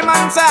on. Well, I'm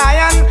on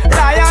Zion,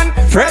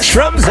 fresh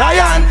from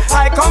Zion.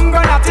 I come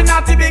go natty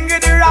bingy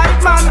the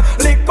right man.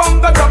 Lick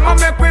bongo drum and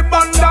make we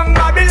bun down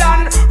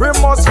Babylon. We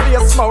must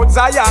face Mount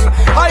Zion.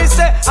 I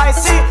say, I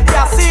see,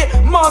 yeah see,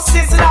 must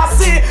is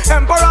Selassie.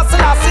 Emperor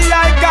Selassie,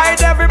 I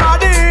guide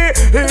everybody.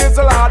 He is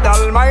the Lord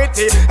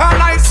Almighty,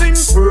 and I sing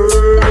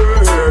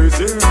praise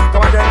him.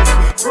 Come again,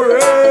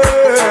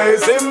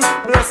 praise him,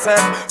 bless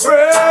him,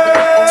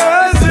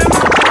 praise him,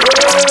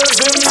 praise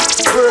him,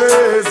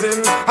 praise him,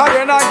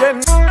 again,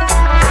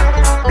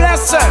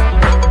 bless him,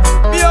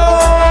 yo,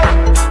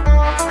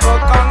 the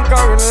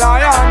conquering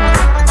lion.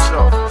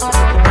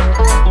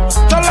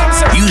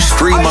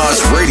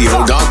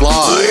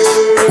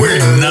 UStreamusRadio.live.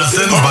 We're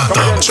nothing but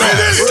the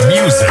best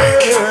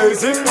music.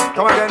 Praise him,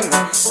 come again,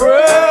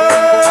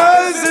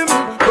 praise him,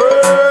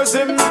 praise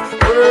him,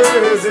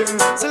 praise him.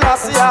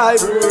 Selassie, I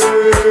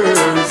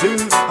praise him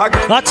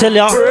again. I tell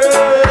ya.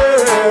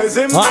 Praise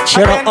him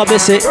again.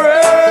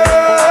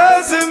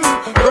 Praise him,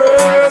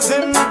 praise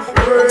him,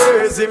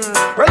 praise him.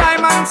 Well,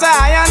 I'm on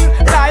Zion,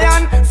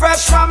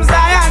 fresh from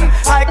Zion.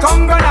 I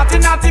come go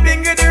natty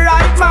bingy the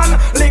right man.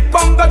 Lick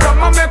bongo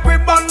drum and make we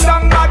bun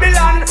down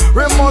Babylon.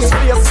 We must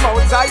face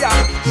Mount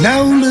Zion.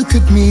 Now look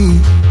at me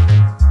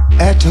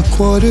at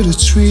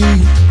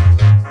 2:45.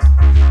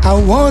 I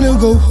wanna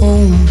go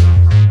home.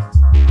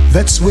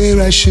 That's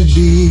where I should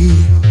be.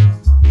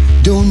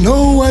 Don't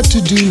know what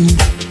to do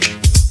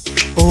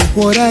or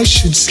what I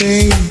should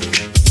say.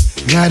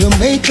 Gotta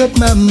make up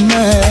my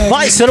mind.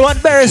 Vice and one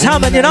Bears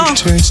Hammond, you know.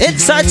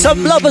 Inside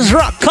some lovers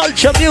rock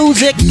culture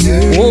music.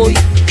 Oh,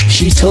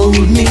 she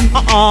told me,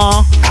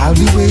 I'll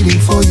be waiting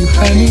for you,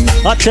 honey.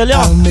 I tell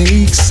ya, I'll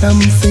make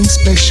something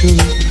special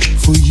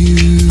for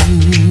you.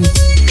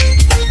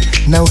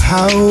 Now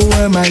how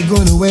am I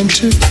gonna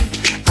enter?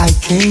 I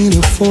can't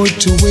afford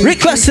to wait.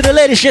 Request to the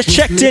ladies just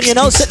checked in, you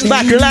know, sitting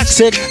back,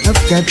 relaxing,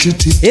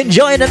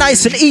 enjoying the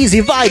nice and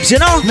easy vibes, you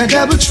know. My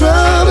double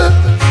trouble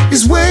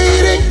is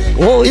waiting.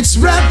 Oh, it's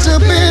wrapped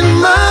up in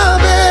my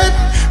bed.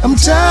 I'm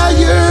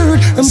tired,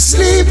 I'm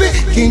sleepy,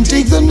 can't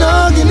take the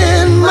noggin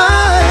in my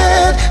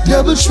head.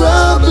 Double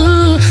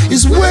trouble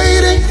is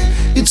waiting,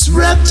 it's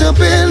wrapped up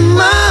in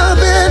my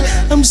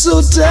bed. I'm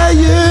so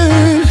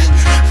tired,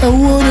 I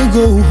wanna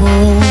go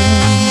home.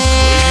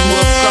 You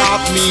have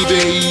caught me,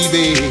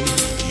 baby.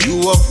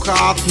 You have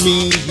caught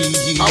me,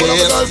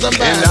 yes,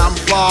 and I'm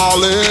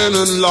falling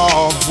in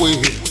love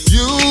with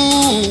you.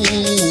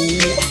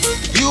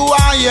 You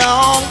are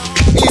young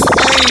in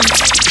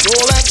age, so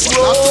let's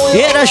roll.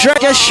 Yeah, that's right.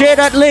 Just share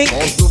that link.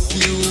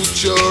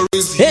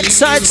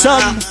 Inside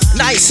some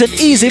nice and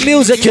easy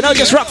music, you know,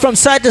 just rock from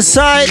side to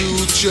side.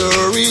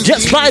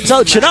 Just vibes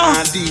out, you know.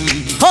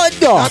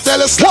 Hold on.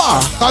 Tell us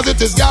cause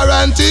it is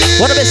guaranteed.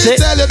 What do they say?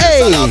 Tell you this,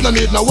 Hey. I no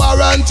need no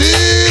warranty.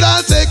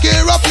 I'll take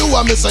care of you,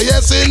 and me say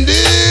yes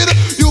indeed.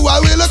 You I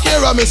will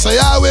care, and me say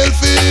I will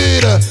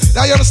feed.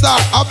 Now you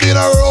understand, I've been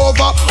a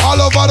rover all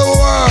over the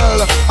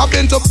world. I've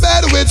been to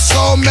bed with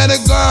so many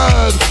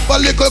girls, but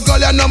little girl,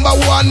 you're number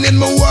one in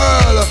my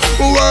world.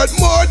 Worth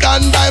more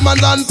than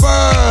diamond and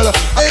pearl.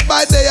 Day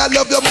by day I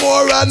love you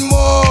more and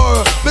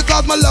more,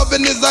 because my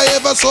loving is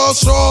ever so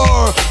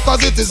sure.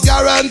 Cause it is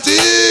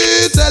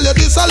guaranteed. Tell you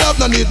this, I love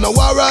no need no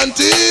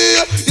warranty.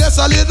 Yes,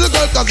 a little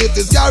girl, cause it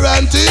is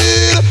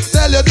guaranteed.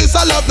 Tell you this,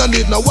 I love no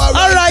need no warranty.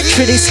 Alright,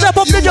 Trinity, step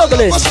up the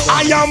juggling.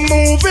 I am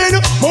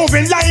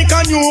moving like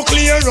a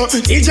nuclear.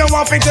 If you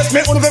want to test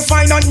me, only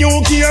find a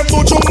new gear.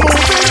 But you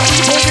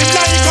moving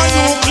like a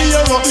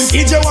nuclear.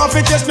 If you want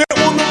to test me,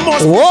 only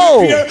must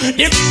Whoa.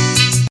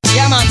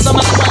 Yeah, man, some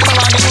of the ones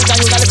around the hood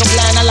and you got a couple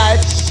line of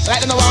life.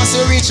 Right now, I want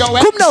to reach out.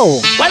 Come now.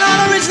 Well,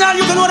 all original,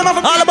 you can know them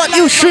off. All about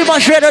you, streamer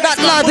shredder, that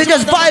live. We're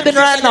just vibing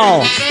right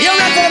now. You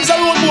reckon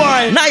them road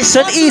boy? Nice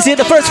and easy in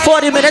the first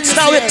 40 minutes.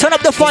 Now we turn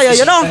up the fire,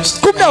 you know.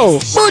 Come now.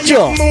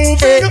 Mojo.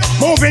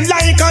 Moving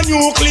like a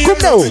nuclear.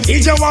 Come now.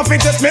 If you want to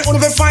test me,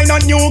 only find a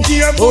new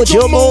gear.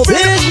 Mojo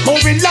moving.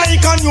 Moving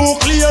like a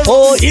nuclear.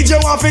 Oh, if you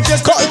want to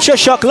test me, Culture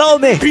Shock,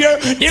 love me.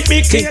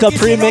 Think of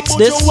premix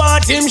this. You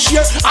want him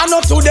share. I know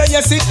today,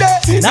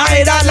 yesterday.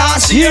 Neither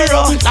last year.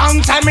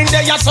 Long time in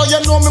there, so you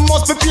know me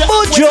must prepare.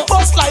 Mojo.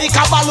 Bust like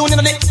a balloon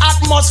in the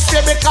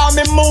atmosphere because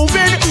me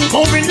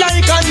moving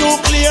like a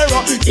nuclear.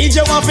 If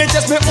you want to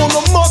test me,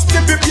 must be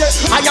prepared.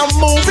 I am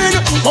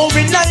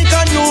moving like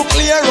a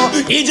nuclear.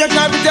 If you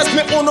try to test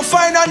me,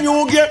 find a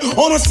new gear.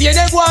 Stay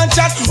there, go and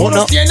chat.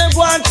 Stay there,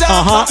 go and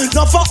talk.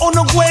 Not for go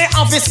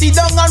and sit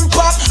down and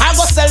pack. I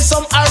go sell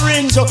some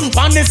orange.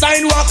 On the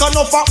sidewalk,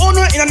 not for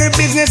in the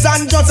business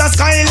and just a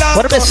skyline.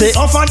 What do they say?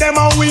 Not for them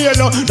a wheel,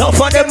 not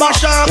for them a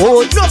shark.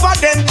 Not for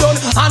them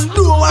done and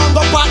do and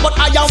go back. But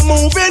I am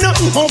moving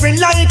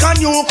like a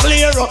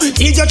nuclear. If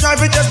you try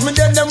to test me,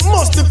 then they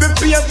must be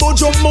prepared. But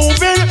you're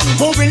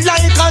moving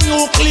like a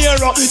nuclear.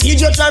 If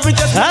you try to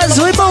test me, as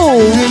we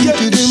move.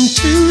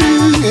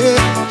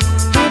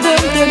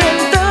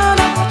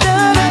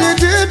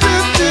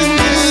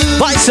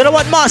 Vice to the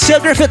one, Marcel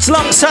Griffiths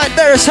alongside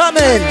Barris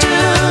Hammond.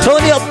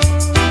 Tony up.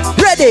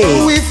 Ready.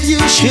 Oh, if you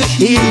should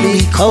hear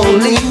me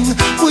calling,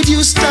 would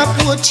you stop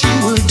what you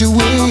were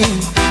doing?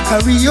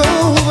 Hurry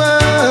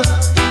over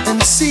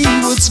and see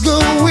what's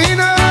going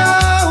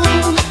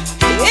on.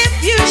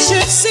 If you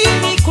should see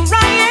me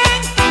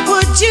crying,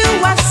 would you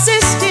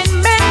assist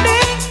in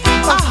mending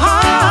a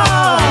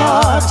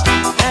heart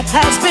that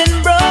has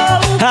been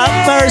broken?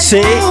 Have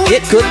mercy,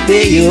 it could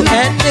be you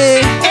and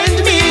me.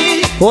 And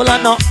me. Hold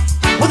on now.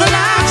 With a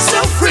life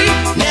so free,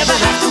 never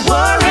have to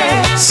worry.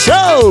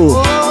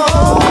 So,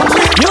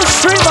 you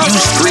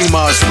stream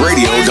us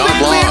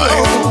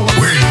radio.live.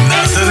 We're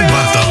nothing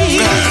but the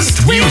best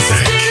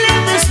music.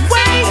 Live this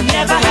way,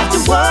 never have to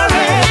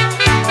worry.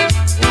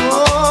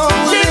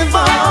 Live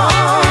on.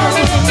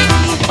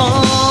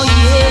 Oh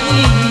yeah.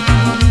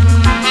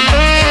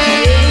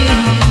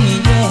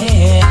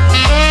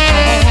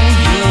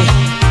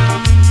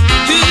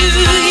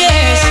 Ooh,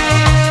 yes.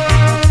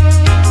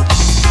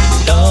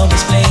 Love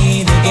has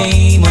played the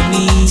game on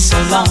me so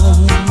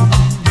long.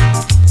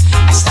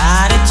 I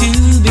started to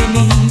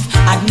believe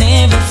I'd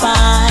never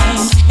find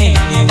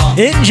anyone.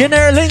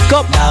 Engineer link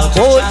up.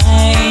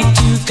 Tried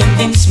to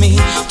convince me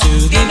to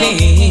give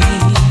in,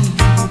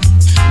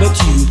 but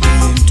you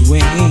didn't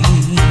win.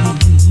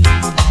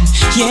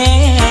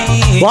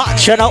 Yeah.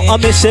 Watch it out, I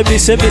miss it. The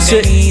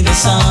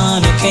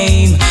sun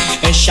came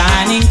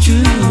shining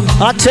through.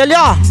 I tell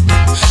ya.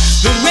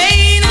 The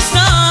rain is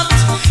stopped.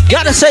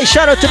 Gotta say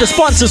shout out to the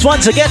sponsors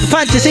once again.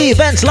 Fantasy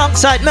Events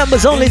alongside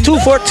Members Only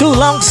 242,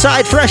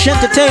 alongside Fresh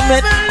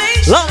Entertainment,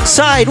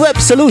 alongside Web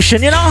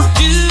Solution, you know.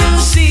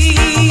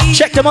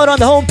 Check them out on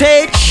the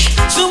homepage.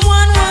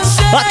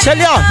 I tell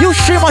ya, you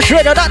stream us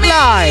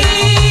radio.live.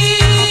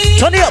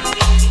 Turn it up.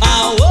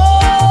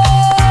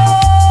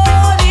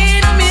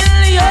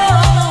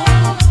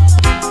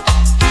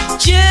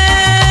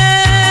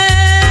 Chance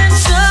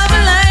of a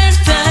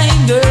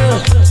lifetime,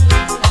 girl.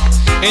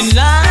 And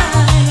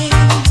life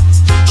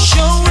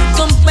showed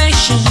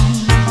compassion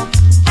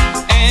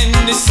and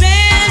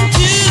sent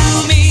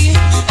to me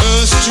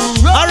a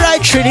strong.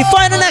 Alright, Trini,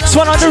 find the next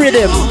one on the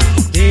rhythm.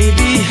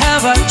 Baby,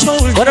 have I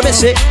told you what do I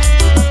say?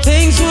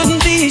 Things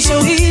wouldn't be so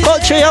easy.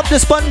 Culture up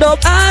this band up.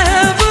 I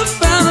have a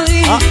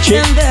family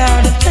and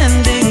they're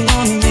depending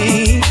on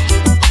me.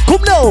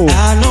 Come now.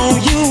 I know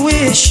you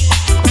wish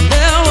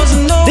there was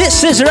no.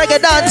 This is reggae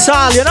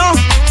dancehall, you know.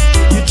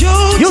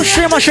 You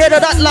stream a shred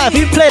of that life.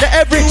 You play the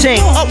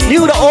everything. Up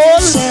new to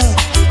old.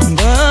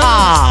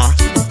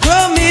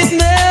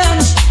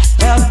 Commitments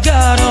have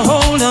got a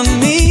hold on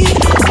me.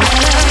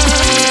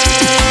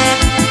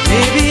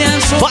 Baby,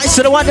 I'm so Voice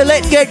of the one that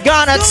let get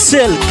gone at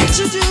Silk.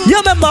 You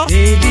remember?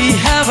 Baby,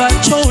 have I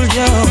told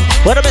you?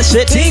 What am I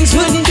saying? Things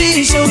wouldn't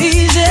be so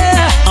easy.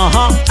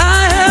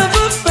 I have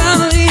a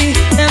family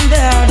and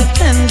they're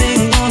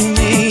depending on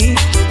me.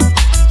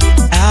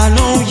 I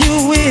know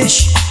you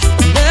wish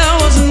there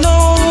was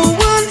no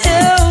one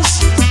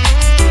else.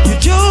 You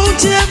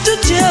don't have to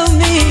tell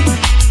me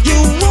you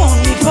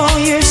want me for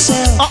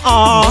yourself.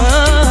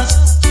 But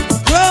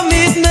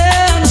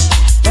commitments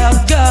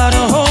have got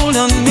a hold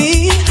on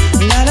me.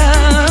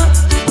 La-la.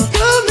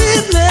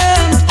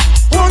 Commitment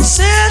won't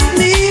set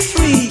me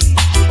free.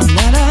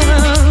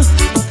 La-la.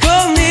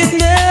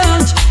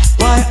 Commitment,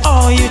 why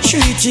are you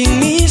treating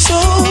me so?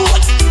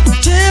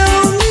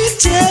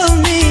 Tell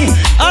me.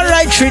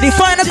 Alright, Treaty,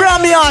 find a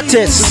Grammy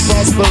artist.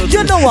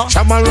 You know what?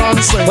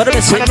 What am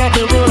I saying?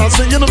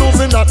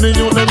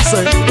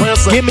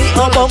 Give me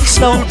a bounce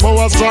now.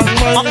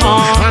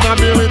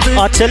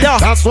 I tell ya.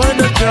 That's why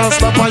they can't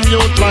stop a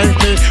youth like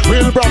me.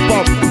 We'll wrap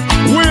up.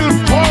 We'll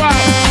pour out.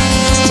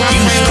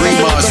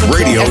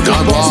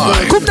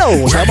 UStreamUsRadio.live. Come now.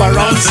 Where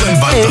nothing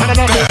but the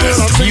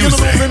best music.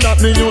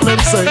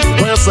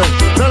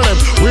 Tell them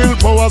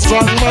willpower,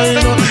 strong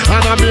mind,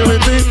 and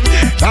ability.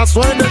 That's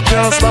why they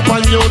can't stop a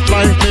youth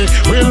like me.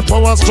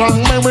 Willpower,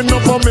 strong mind, with no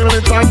for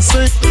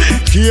militancy.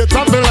 Create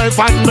up the life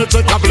and the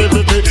check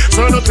ability.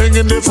 Certain thing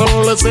in this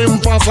world is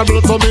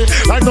impossible to me.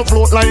 Like the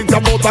float, like a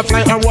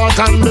butterfly, and walk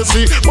on the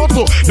sea. But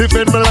to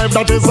defend my life,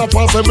 that is a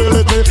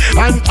possibility.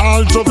 And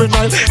all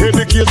juvenile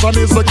education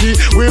is the key.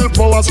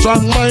 Willpower,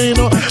 strong mind,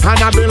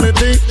 and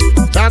ability.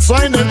 That's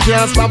why they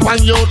can't stop a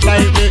youth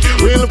like me.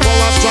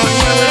 Willpower, strong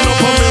mind, with no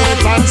for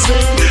militancy.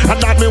 And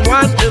that me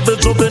want every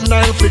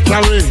juvenile to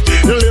carry.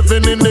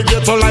 Living in the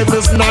ghetto life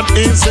is not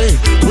easy.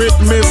 With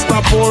Mr.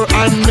 Poor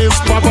and Miss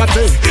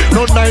Poverty.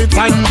 No night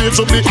and day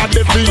to be a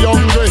dead be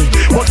hungry.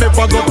 But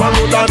never go on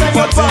road and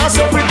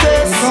fatigue every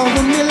day. All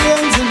the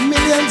millions and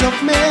millions of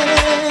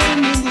men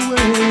in the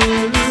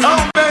world.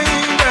 Oh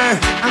baby,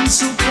 I'm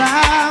so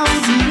proud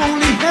you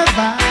only have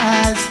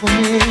eyes for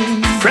me.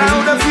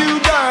 Proud of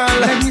you, girl.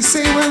 Let me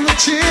say when the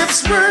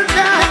chips were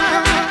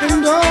down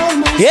and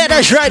almost. Yeah,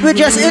 that's right. We're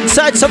just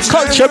inside some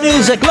culture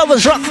music,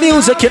 lovers rock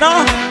music, you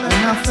know.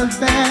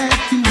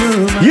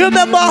 You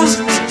remember?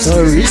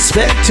 So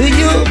respect to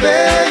you,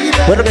 baby.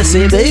 What am I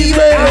saying, baby?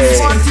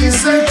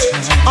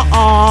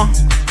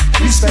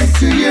 Respect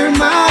to your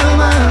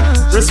mama.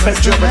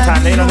 Respect you every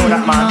time. They don't know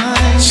that,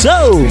 man.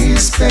 So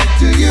respect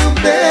to you,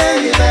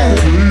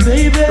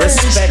 baby.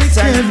 Respect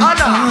and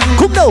honor.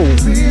 Come now.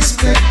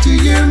 Respect to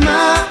your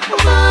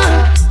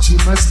mama. She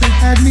must have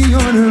had me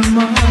on her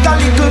mind. That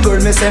little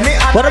girl, me say me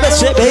honor. What am I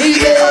saying,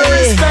 baby?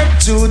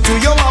 Respect you to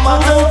your mama.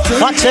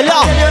 I tell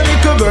ya. Your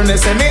little girl, me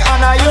say me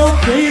honor you.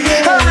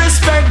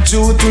 Respect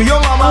you to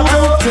your mama.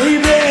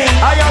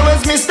 I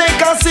always mistake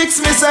a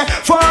 6, me say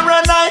for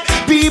a night.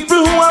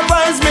 People who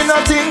advise me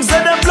nothing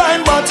say them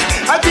blind, but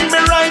I think me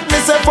right, me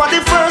say for the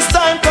first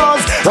time.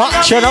 Cause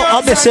watch it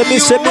out, me say.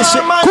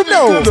 Come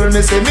now.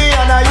 Me say me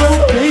honor you.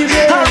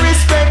 I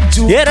respect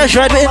you. Yeah, that's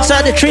right. We're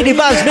inside the 3D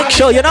Vibes Mix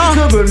Show, you know.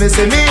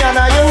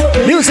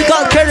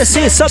 Musical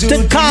courtesy is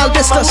something called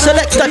Mr.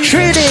 Selector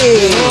 3D.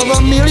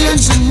 Over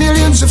millions and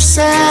millions of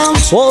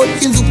sounds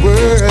in the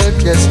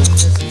world, yes.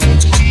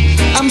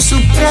 I'm so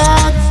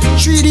proud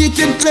 3D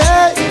can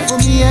play for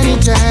me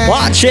anytime.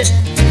 Watch it.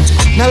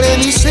 Now let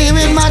me say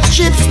when my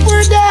chips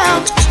were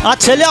down, I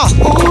tell ya.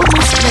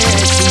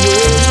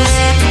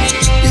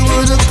 You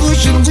were the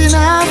cushion when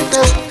I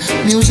felt.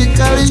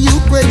 Musically you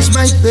quench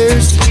my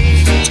thirst.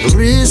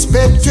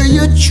 Respect to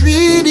your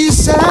 3D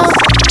sound.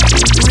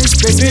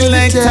 Respect to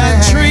the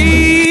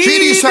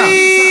 3D sound.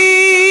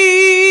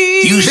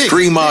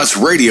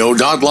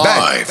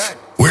 UStreamUsRadio.live.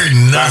 We're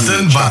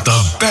nothing but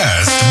the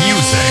best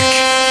music.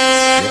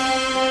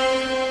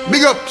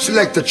 Big up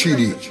Selector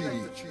 3D.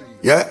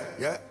 Yeah?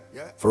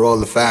 For all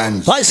the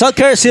fans. Voice of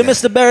courtesy of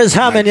Mr. Beres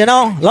Hammond, you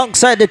know,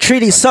 alongside the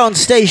 3D Sound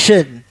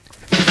Station.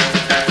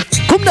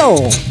 Come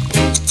now.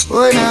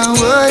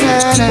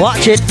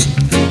 Watch it.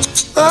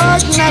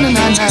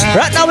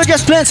 Right now we're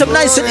just playing some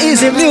nice and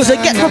easy music.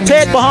 Get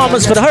prepared,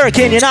 Bahamas, for the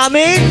hurricane, you know what I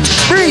mean?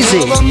 Breezy.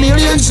 Over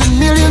millions and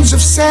millions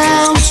of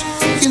sounds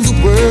in the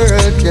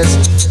world,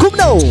 yes. Come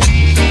now.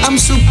 I'm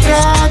so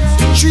proud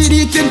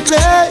 3D can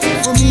play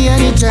for me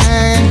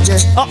anytime,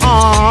 yeah.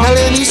 Now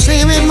let me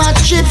say when my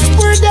chips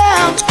were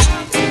down,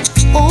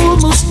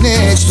 almost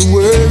next to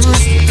worst.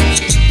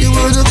 You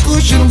were the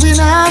cushion when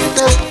I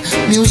felt.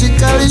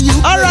 Musically you.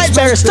 Alright,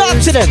 Beres, talk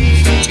to them.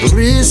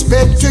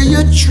 Respect to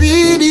your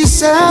 3D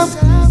sound.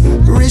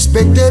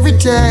 Respect every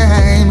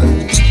time.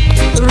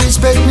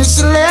 Respect me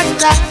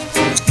Selector.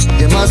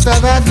 You must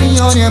have had me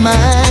on your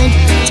mind.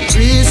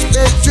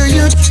 Respect to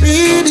your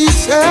treaty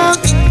sound.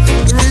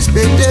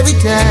 Respect every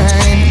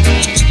time.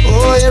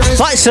 Oh, you respect.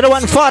 Vice to the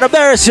one for the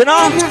bears, you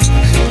know.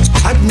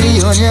 Had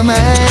me on your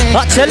mind.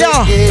 I tell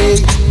ya.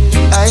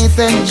 I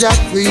thank Jack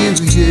for you,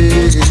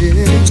 yeah.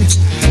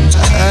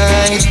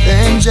 I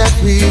thank Jack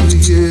for you,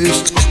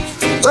 yes.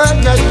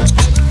 But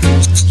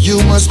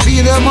you must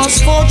be the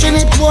most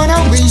fortunate one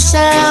of these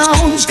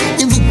sounds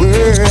in the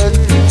world.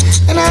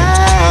 And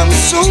I'm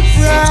so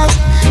proud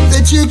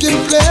that you can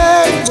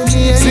play for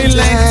me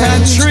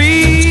anytime.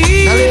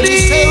 Now let me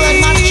say when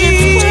my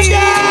chips were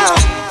down,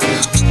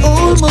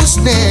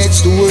 almost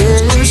next to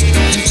worst,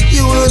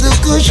 you were the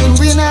cushion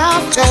when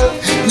I fell.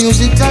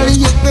 Musically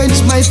you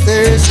quenched my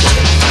thirst.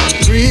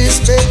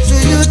 Respect to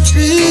your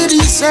treaty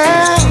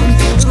sound.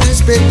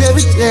 Respect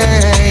every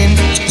time.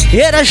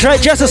 Yeah, that's right,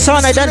 just a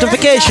sound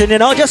identification, you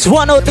know. Just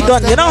one out the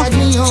gun, you know.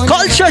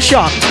 Culture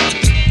shock.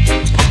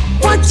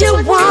 What you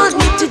want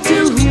me to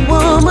do,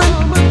 woman?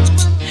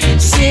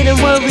 Sit and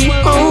worry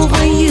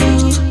over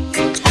you.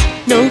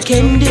 No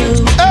can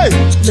do. Hey.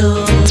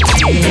 No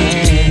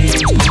can.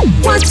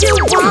 What you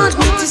want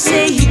me to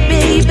say,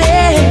 baby?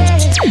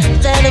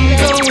 That I'm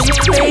going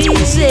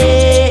crazy.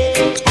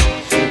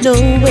 No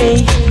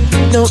way.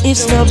 No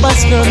ifs, no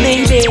buts, no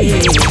maybe.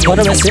 What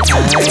do I say?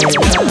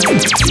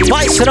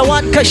 Vice to the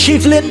one,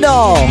 Kashif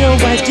Lindo. You know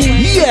I do.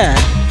 Yeah.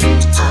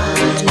 I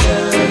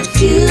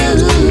love you.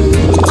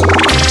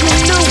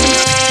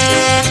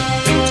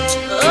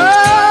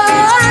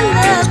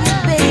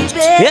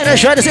 Yeah,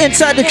 that's right, it's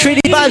inside the 3D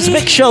Vibes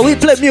Mix Show. We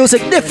play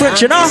music different,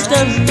 you know.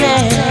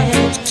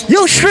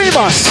 You stream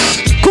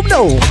us. Come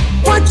now.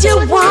 What you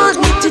want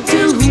me to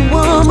do,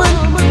 woman?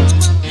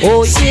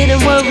 Oh, sit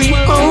and worry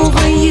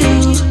over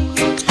you.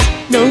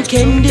 No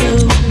can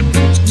do,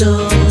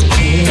 no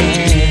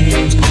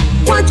can.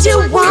 What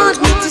you want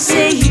me to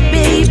say,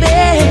 baby?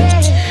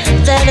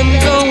 That I'm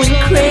going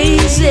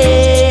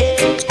crazy.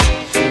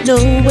 No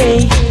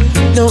way,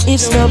 no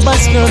ifs, no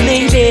buts, no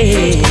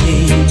maybe.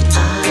 I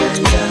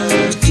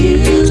love you.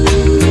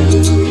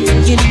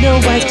 You know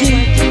I do.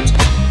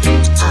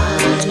 I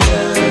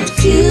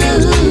love you.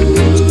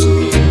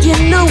 You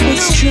know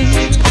it's true.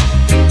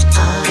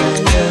 I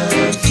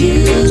love you.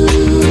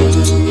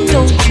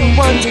 Don't you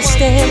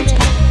understand?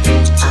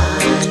 I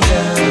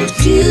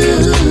love you.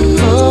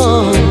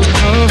 Oh.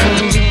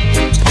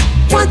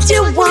 What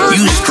you want?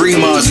 You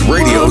stream us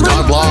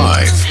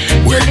radio.live.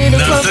 We're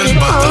nothing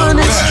but the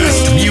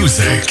best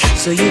music.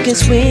 So you can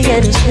swing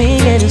and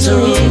swing and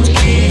swing.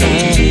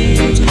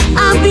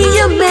 I'll be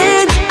your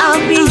man,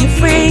 I'll be your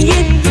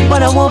friend,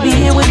 but I won't be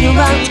here when you're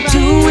out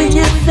doing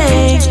your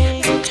thing.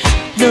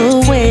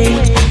 No way,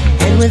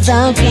 and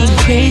without being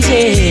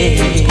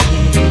crazy.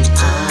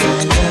 I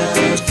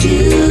love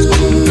you,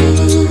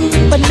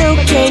 but no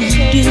can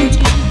you do.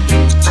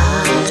 I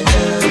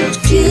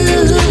love you,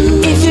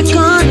 if you're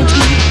gonna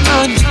be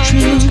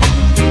untrue.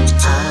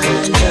 I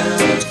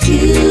love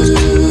you,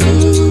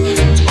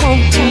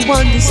 won't you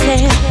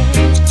understand?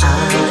 I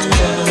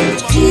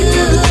love you.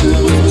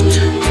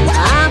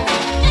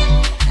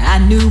 I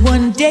knew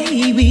one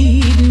day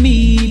we'd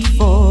meet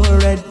for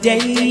a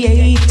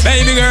date.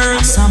 Baby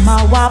girl,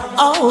 somehow I've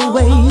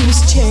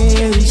always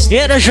cherished.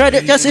 Yeah, that's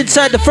right, just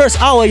inside the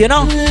first hour, you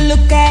know.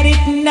 Look at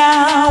it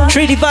now.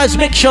 3D Vibes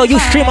Mix Show, you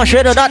stream us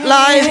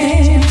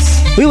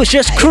radio.live. We was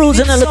just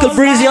cruising a little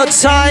breezy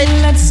outside.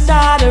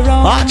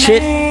 Watch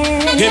it.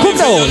 give me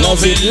for your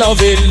loving,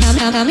 loving.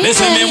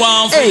 Listen me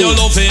want for your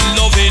loving,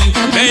 loving.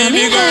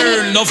 Baby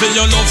girl, love for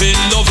your loving,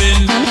 loving.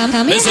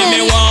 Listen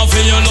me want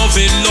for your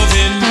loving,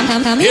 loving.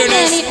 Hear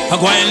this, I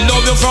go and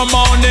love you from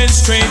morning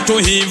straight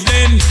to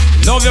evening.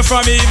 Love you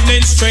from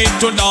evening straight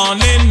to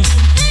dawning.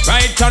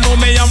 Right, I know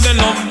me, I'm the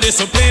love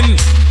discipline.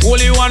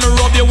 Only wanna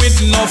rub you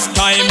with enough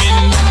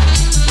timing.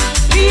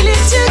 Really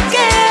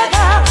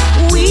together,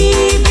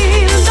 we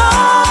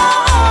belong.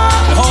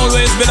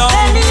 Always belong.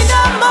 And in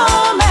a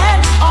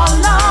moment, our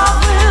love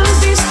will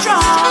be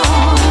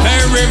strong.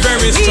 Very,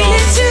 very strong.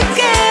 Really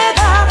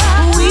together,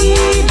 we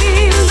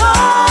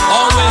belong.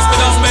 Always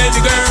belong,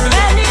 baby girl.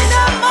 And in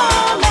a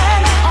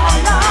moment, our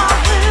love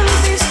will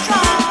be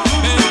strong.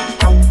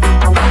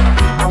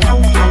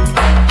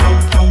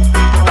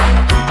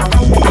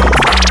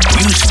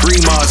 You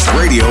stream us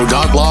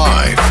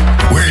radio.live.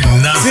 We're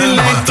nothing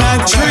but the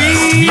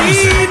best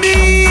music.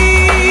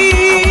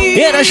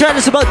 Yeah, that's right.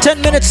 It's about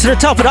 10 minutes to the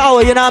top of the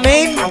hour, you know what I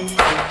mean?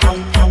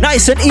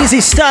 Nice and easy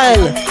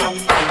style.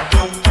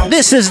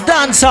 This is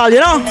dancehall,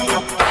 you know?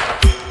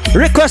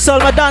 Request all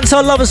my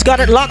dancehall lovers got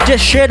it locked.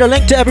 Just share the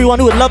link to everyone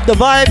who would love the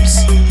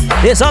vibes.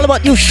 It's all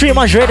about you stream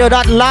us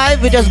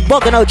radio.live. We're just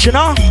bugging out, you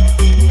know?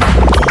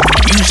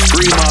 You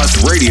stream us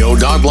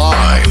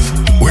radio.live.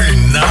 We're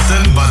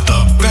nothing but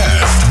the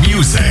best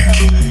music.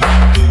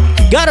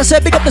 Gotta say,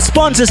 pick up the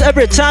sponsors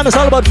every time. It's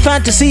all about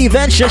fantasy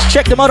events. Just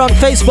check them out on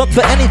Facebook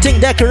for anything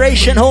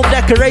decoration, home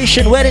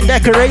decoration, wedding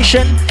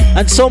decoration,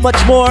 and so much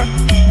more.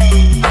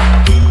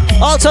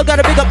 Also,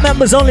 gotta pick up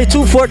members only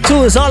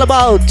 242. It's all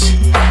about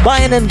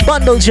buying in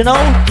bundles, you know.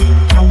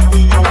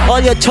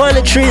 All your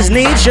toiletries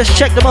needs, just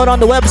check them out on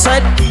the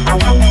website.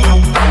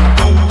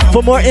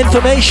 for more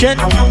information.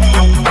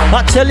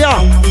 I tell ya.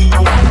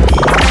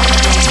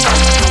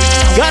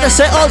 Gotta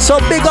say also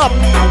big up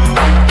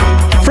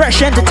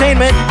Fresh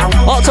Entertainment.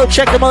 Also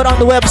check them out on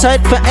the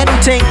website for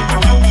anything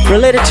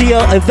related to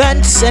your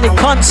events, any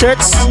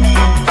concerts.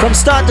 From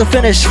start to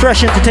finish,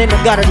 Fresh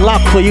Entertainment got it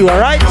locked for you,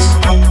 alright?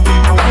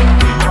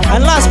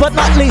 And last but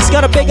not least,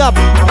 gotta big up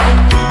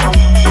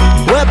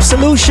Web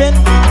Solution.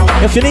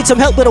 If you need some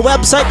help with a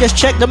website, just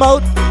check them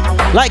out.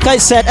 Like I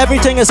said,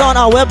 everything is on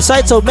our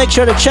website, so make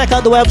sure to check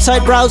out the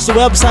website, browse the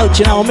website,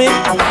 you know what I mean?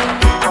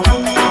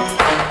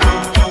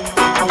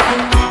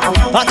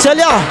 I tell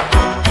ya.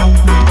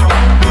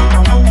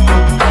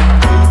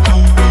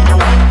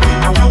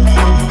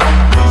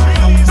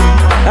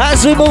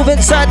 As we move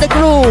inside the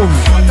groove.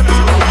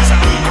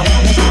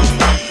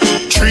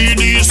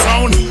 3D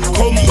sound,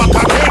 come back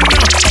again.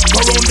 Go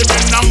round the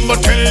bend number,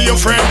 tell your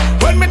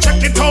friend. When me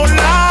check it out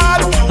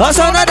loud. I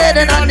saw that dead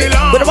and on the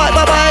lawn.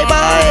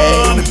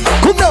 Bye.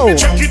 Come now.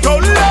 Check it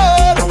out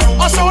loud.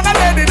 I saw that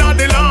dead and on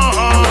the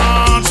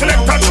lawn.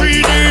 Select a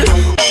 3D.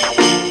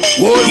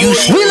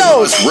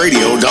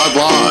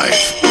 Radio.live.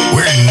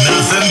 We're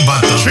nothing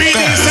but the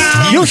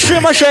best. You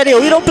stream us radio.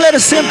 We don't play the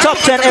same top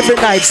 10 every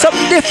night.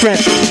 Something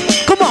different.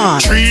 Come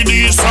on.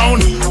 3D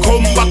sound,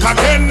 come back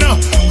again.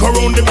 Go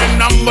round the bend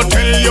number,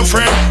 tell your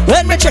friend.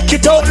 Let me check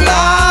it out,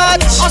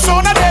 lad.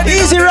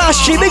 Easy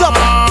Rashi, big up.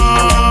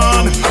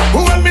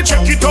 When me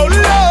check it out,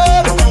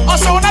 lad. I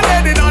saw that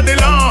lady on the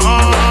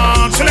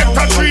lawn. Select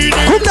a 3D.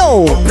 Come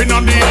now. Up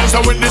on the hills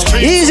with the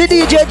street. Easy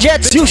DJ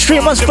Jets, you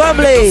streamers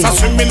family.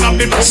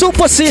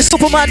 Super C,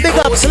 Superman, big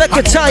up. Select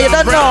your tie, you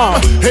don't know.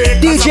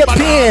 DJ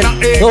Pin,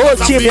 the whole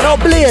team, you know,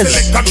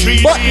 Blaze.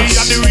 Buttons,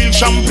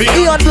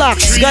 Eon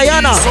Blacks,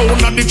 Guyana.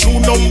 The true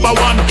number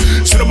one.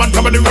 See the man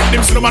top of the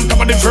rhythm, see the man top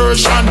of the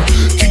version.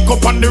 Kick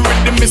up on the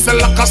rhythm, Mr.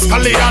 like a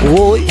stallion.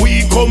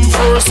 We come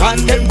first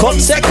and them come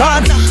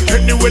second.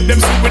 Anyway, them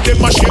see with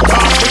them a shake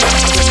off.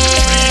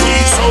 3D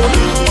sound,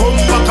 come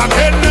back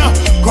again.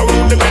 Go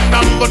round the bend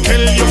and go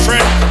tell your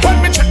friend. When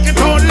me check it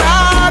out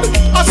loud,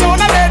 I saw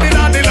the lady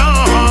on the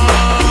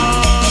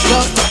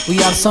lawn. We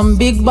have some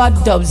big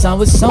bad dubs and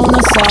we sound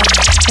assault.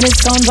 And it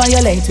sound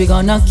violent, we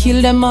gonna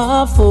kill them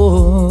off.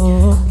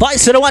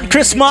 Vice to the one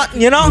Chris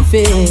Martin, you know?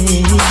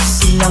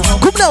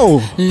 Come now.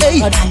 Hey.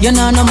 You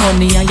know no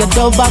money and your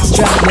dub box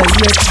drop.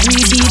 You're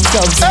 3D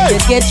dubs and you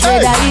get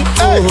rid of it.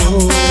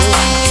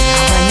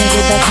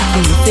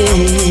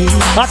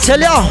 I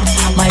tell ya,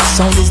 my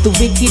sound is the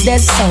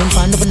wickedest sound.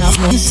 Find up enough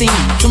no sing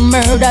to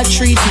murder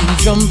treaty.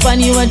 Jump on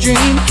you a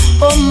dream.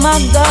 Oh my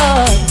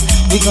God,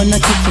 we gonna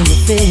kick in the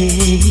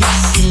face,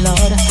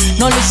 Lord.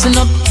 Now listen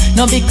up,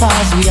 not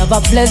because we have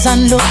a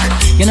pleasant look.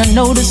 You don't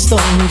know the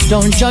story,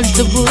 don't judge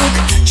the book.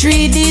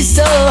 3D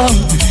song,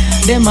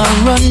 them a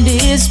run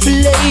this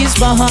place,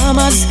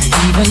 Bahamas.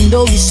 Even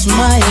though we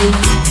smile,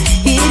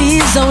 it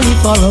is only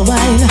for a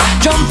while.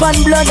 Jump on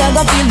blood, I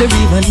gotta feel the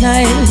river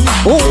Nile.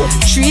 Oh,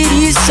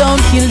 3D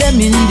sound kill them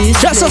in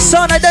this just place. A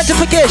sound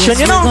identification,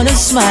 you know. We're gonna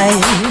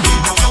smile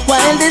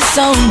while this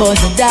sound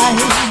boys die.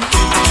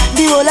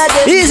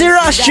 Easy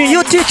Rashi,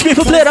 you teach me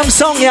to play them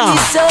song, yeah.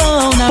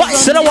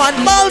 Vice to the one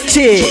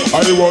multi.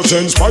 I was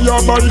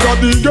inspired by God,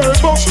 the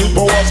gave us the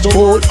powers to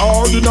work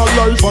hard in a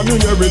life and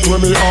inherit when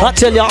we are. I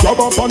tell ya.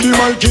 Grab up on the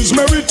mic is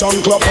merit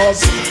and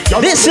clappers.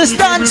 This is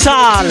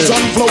dancehall.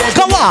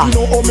 Come on.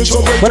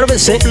 What do we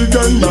say? To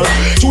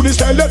this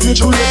style, let me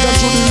create and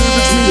to the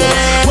lyrics me.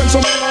 When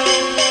some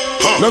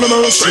no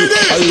mercy.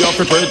 I have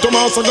to pray to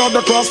Master God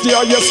across the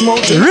highest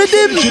mountain.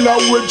 Rhythm. Killer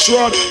with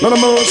shot. No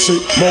mercy.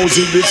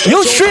 Moses did.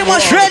 You stream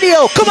us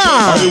radio. Come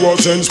on. I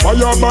was inspired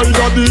by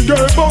God. He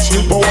gave us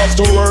the powers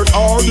to work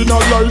hard in a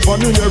life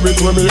and inherit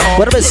when we are.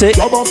 What do we say?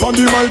 Grab up on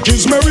the mic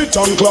is merit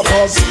and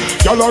clappers.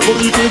 Y'all are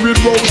gonna eat me with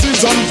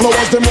roses and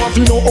flowers. Them want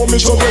to know how me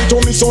so great,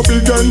 how me so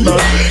big and bad.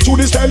 To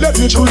this style, let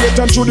me create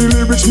and to the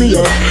lyrics me.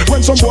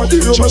 When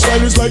somebody hear my style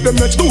is like them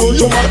next door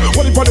to mad.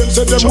 What if I them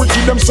say them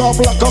wicked, them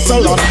soft like a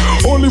salad?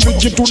 Only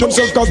wicked to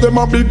themselves cause them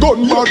a big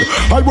gun mad.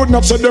 I wouldn't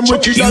have said them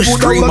wicked. I would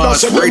have rather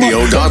said them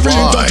mad.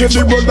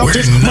 We're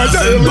nothing but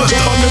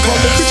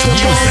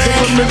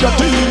the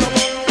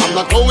best. I'm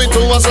not going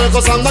to a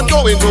circus, I'm not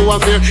going to a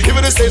fair.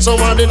 Even the stage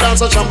someone they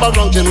dance a jump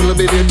around, you will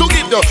be there to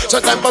give you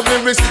some type of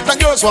lyrics that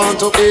girls want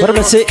to hear. What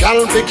am I saying?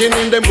 Girl picking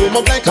in them boom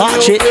up like a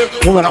watch it.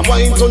 Woman a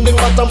wine on the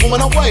bottom,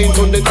 woman a wine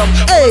on the top.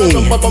 Hey.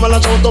 Jump up, woman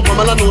a shout up,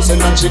 woman a nose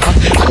and she cut.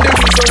 And the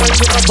reason when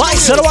she cut.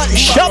 Vice to the one,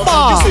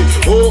 Shabba.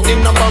 Oh, in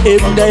the bamboo,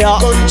 in the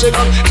country,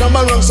 jump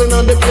around, sing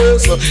on the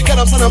place. Get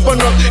up, stand up and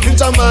rock.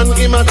 Into man,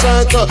 give my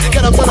title.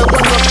 Get up, stand up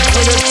and rock.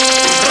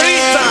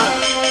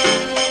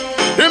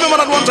 Remember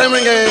that one time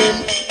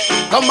game?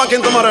 Come back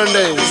into modern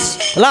days.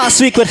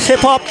 Last week with hip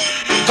hop,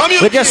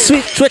 we just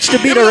switched the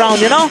beat around,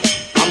 you know.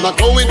 I'm not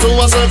going to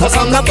a circus,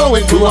 I'm not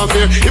going to a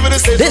fair.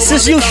 This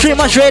is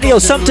Ustreamers Radio,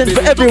 something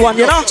for everyone,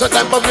 you know. What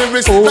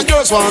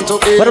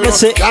am I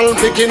say?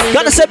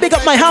 Gotta say big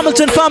up my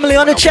Hamilton family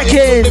on the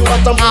check-in.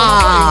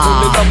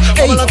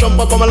 Hey.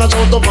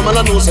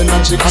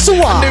 So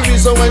what? The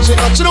reason why she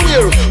actually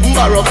wear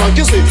Barra Frank,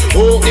 you see.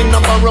 Oh, in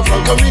a Barra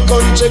Frank, we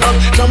come check up.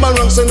 Jamba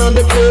Ranks on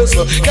the place.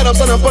 Get up,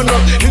 stand up and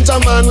rock.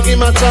 Interman, give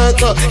my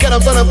title. Get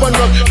up, stand up and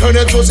rock. Turn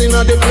your toes in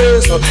the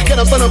place. Get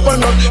up, stand up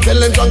and rock. Tell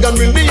them drunk and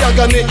bring the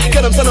agony.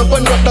 Get up, stand up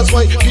and rock. That's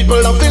why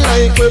people don't feel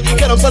like it.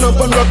 Get up, stand up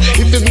and rock.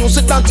 If it's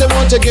music that they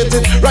want to get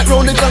it right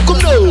round the clock, come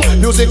down.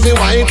 Music for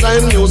white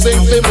and music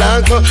for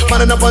black.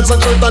 Man in a pants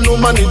and shirt and no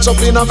man it's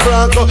up in a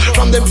frock.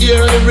 From them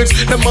ear lyrics,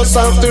 they must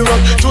have to rock.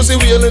 Choose the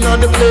wheeling on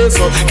the place.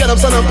 Get up,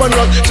 stand up and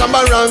rock.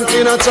 Jamba rank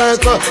in a chant.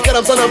 Get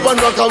up, stand up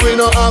and rock. We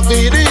know half the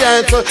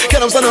idiot.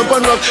 Get up, stand up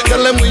and rock.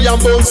 Tell them we are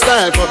both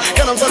stack.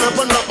 Get up, stand up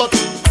and rock. But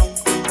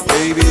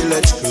baby,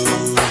 let's go.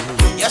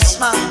 Yes,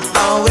 man.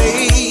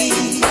 Away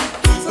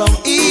from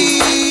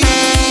Eve.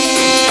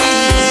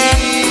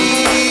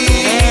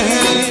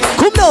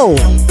 Come now.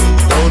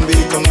 Don't be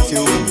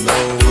confused.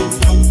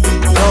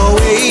 No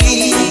way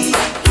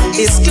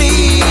is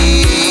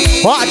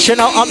clean. Watching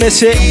out, I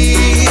miss it.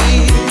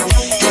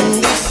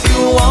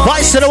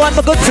 Vice to the one,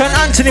 my good friend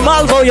Anthony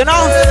Malvo, you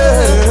know.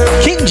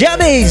 King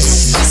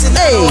Jammies.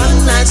 Hey,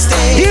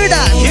 hear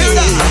that? Hear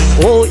that?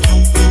 Oh,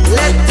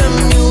 let the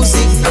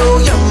music blow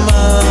your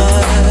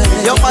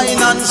mind, your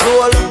mind and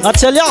soul. I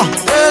tell ya,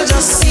 girl,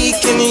 just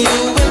seeking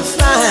you will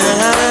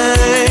find.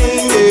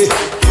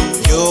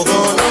 You're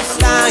gonna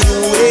fly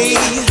away.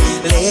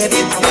 Let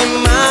it be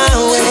my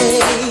way.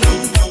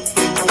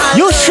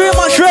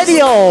 Ustreamers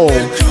Radio.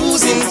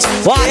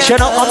 Watch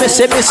out, I miss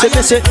it.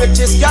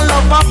 Purchase your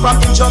lover from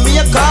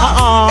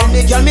Jamaica.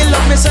 Any girl me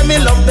love, me say me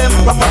love them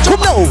proper. Come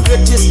now.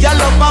 Purchase your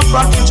lover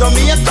from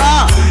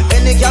Jamaica.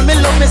 Any girl me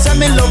love, me say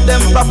me love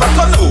them proper.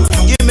 Come now.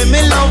 Give me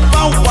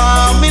lover,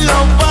 wow, me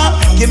lover.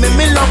 Give me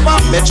lover,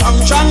 me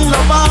chang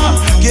lover.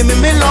 Give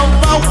me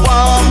lover,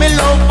 wow, me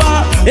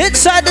lover.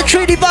 Inside the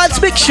Treaty Vibes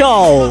Big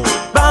Show.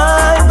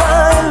 Bye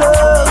bye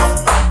love.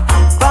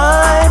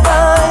 Bye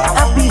bye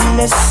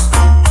happiness.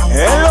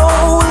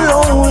 Hello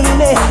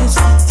loneliness.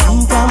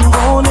 Think I'm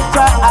gonna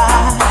cry.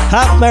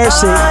 Have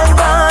mercy. Bye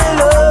bye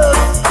love.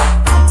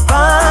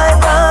 Bye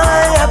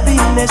bye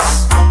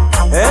happiness.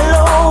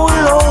 Hello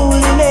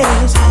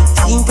loneliness.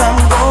 Think I'm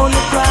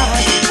gonna cry.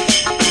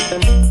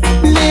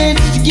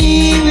 Let's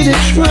give it a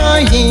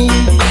try.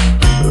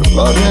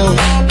 Oh no.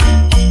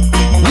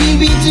 We'll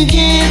be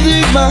together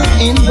by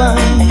and by.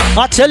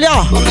 I tell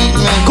ya.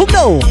 Come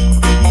now.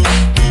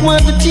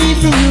 Wipe the tears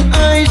from your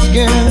eyes,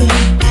 girl.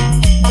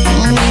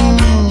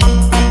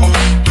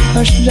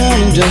 Hush,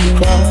 darling, don't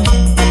cry.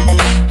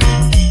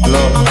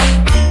 Lord,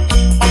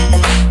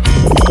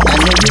 I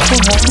know you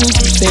don't have me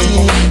to say,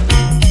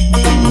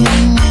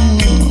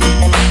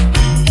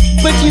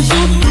 but you're so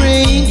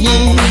afraid,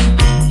 yeah.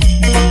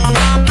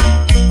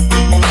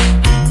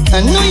 I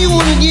know you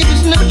wanna give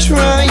us no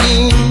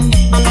trying.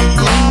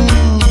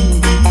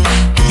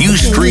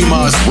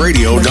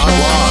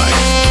 Ustreamersradio.live,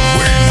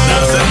 where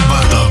nothing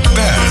but the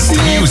best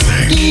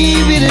music.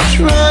 Give it a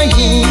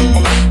trying.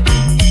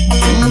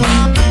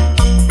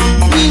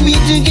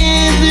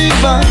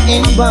 By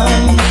and by.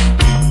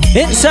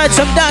 Inside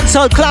some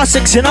dancehall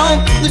classics, you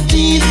know. The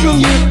tears from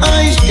your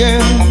eyes,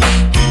 girl.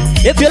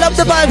 If you love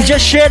the vibes,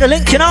 just share the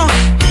link, you know.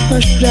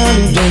 Hush,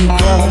 darling, don't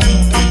cry.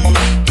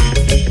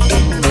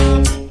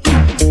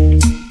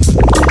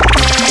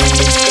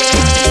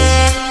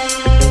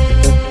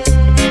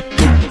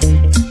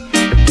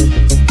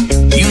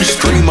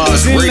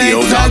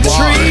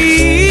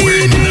 Ustreamersradio.live,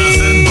 where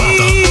nothing but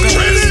the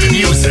best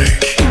music.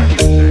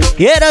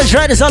 Yeah, that's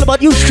right. It's all about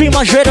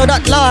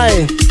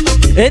Ustreamersradio.live.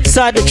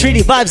 Inside the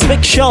Treaty Vibes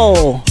Big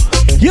Show.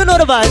 You know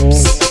the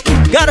vibes.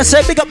 Gotta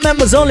say big up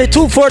members only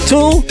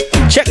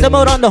 242. Check them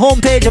out on the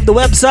homepage of the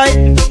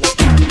website.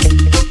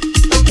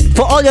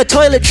 For all your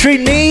toiletry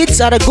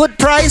needs at a good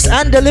price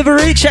and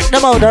delivery, check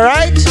them out,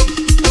 alright?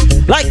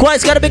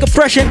 Likewise, gotta big up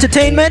Fresh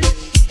Entertainment.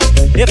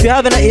 If you're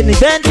having an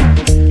event,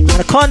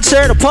 a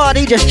concert, a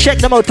party, just check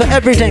them out for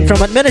everything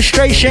from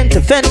administration to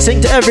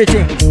fencing to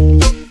everything.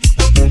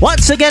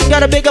 Once again,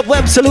 gotta big up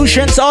Web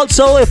Solutions.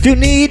 Also, if you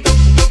need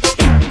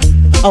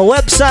a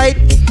website,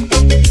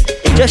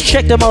 just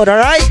check them out,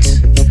 alright?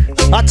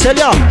 I tell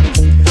ya.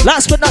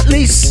 Last but not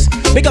least,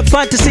 big up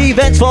Fantasy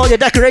Events for all your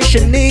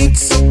decoration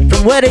needs,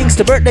 from weddings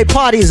to birthday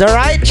parties,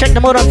 alright? Check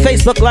them out on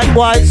Facebook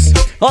likewise.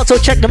 Also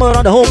check them out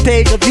on the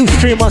homepage of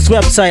Ustreamers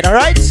website,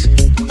 alright?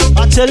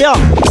 I tell ya.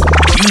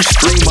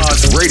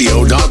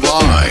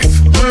 Ustreamersradio.live,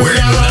 where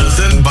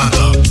nothing but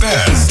the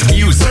best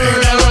music.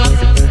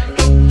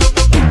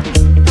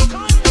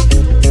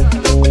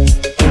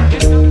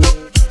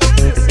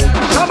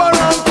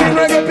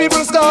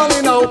 People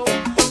calling out,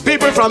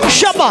 people from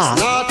Shabba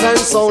North and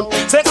South.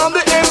 Say I'm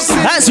the MC.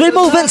 As we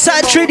move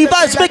inside Treaty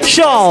Vibes Big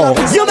Show,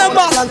 you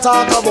remember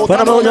when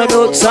I'm on the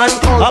notes and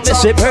I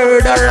miss it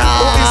murderer.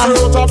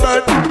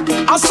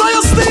 I saw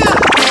you still.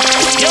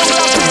 You're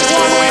not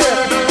one way,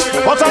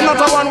 but I'm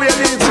not a one way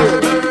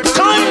DJ.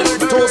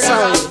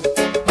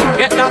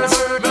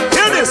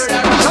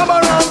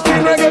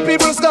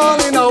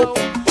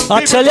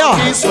 I tell ya.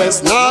 East,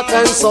 west, north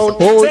and south.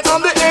 Say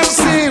I'm the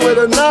MC with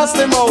a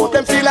nasty mouth.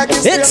 Them feel like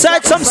it's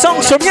inside some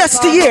songs from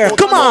yesteryear.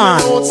 Come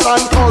on.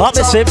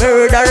 Opposite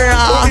murderer.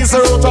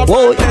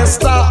 Whoa.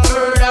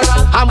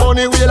 I'm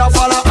only will I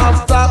follow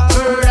after.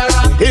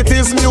 It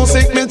is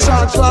music, me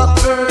charge for.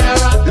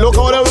 Look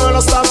how the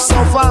world stop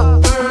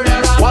suffer.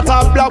 What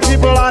are black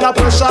people under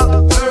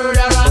pressure?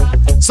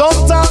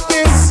 Some talk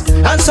this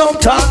and some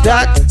talk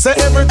that. Say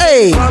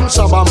everything from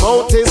Shabba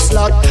mouth is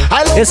locked.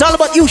 It's all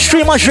about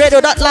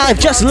YouStreamersRadio.live.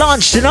 Just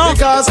launched, you know.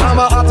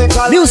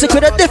 Music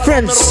with a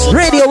difference.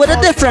 Radio with a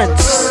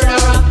difference.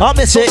 I'll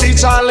miss it.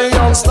 Teach all the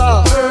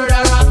youngster.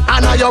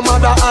 And now your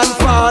mother and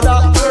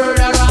father.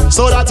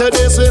 So that your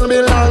days will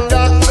be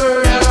longer.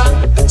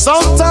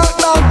 Some talk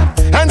that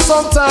and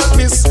some talk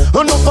this.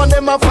 Enough of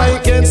them are fight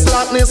against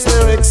slackness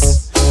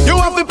lyrics. You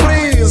have to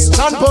praise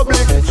and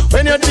public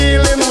when you're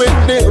dealing with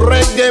the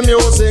reggae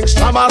music.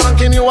 Shabba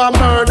ranking you a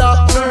murder.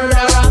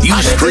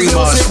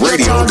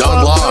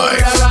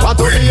 YouStreamersRadio.live.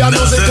 We're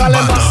nothing but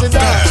the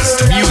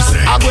best music.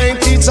 I'm going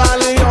to teach all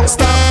the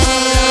youngsters.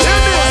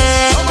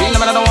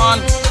 Another one.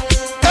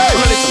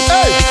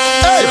 Hey,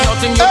 there's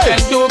nothing you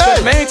can do but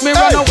make me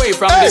run away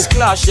from this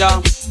clash,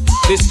 yeah.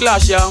 This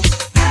clash, yeah.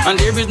 And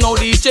there is no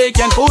DJ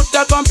can put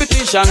the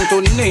competition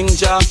to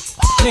Ninja.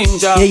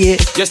 Ninja,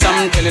 yes,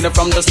 I'm telling you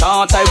from the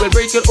start, I will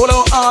break your whole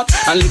heart.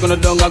 And you're gonna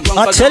dung a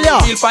grump, but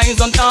you'll find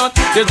on that.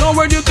 There's no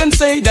word you can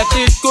say that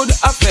it could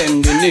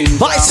offend the ninja.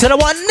 Voice of the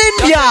one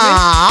ninja.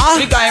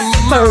 The guy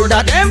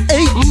murder them,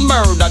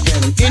 murder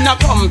them. In a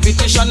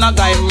competition, a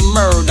guy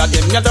murder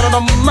them. You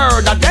gotta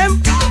murder them,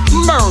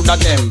 murder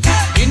them.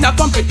 In a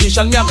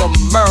competition, me a go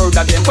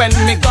murder them. When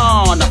me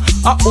gone,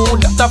 who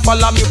that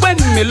follow me? When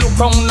me look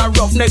round a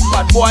roughneck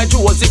bad boy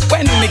Joseph.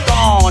 When me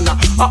gone,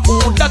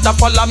 who that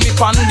follow me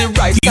on the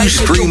right?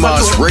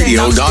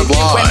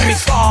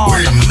 YouStreamersRadio.live.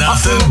 We're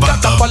nothing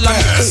but the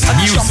best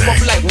music.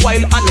 Like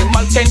wild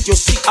animal, can't you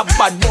see a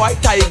bad boy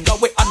tiger?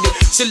 We are the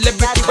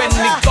celebrity when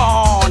we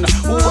gone.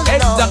 Who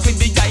exactly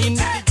the guy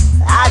in?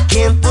 I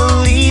can't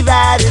believe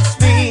that it's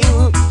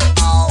real.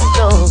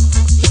 No,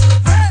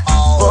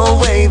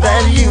 the way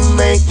that you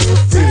make me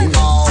feel.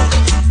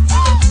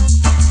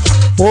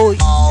 Boy,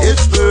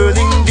 it's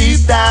burning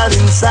deep down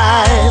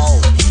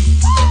inside.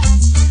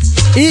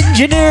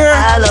 Engineer,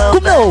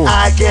 come on.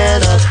 I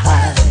cannot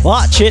hide.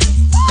 Watch it.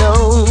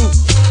 No,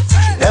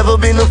 she never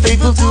been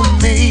faithful to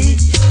me,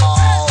 as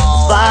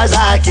far as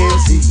I can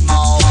see.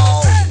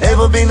 She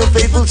never been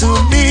faithful to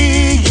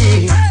me,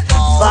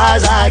 as far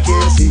as I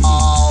can see.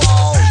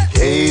 She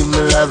gave me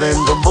love in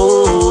the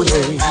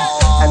morning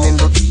and in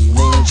the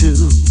evening too.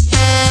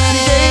 She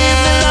gave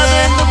me love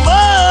in the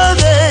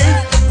morning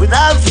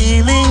without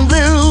feeling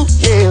blue.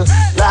 Yeah,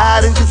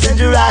 right into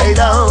center right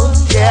on.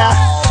 Yeah.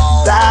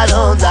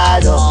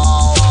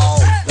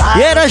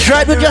 Yeah, that's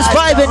right, we're just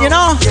vibing, you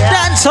know.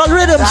 Dancehall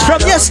rhythms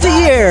from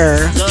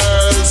yesteryear.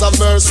 Girls of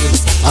mercy,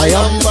 I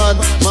am bad,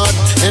 mad,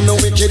 and no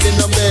wicked in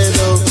the bed.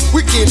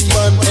 Wicked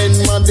man and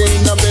mad in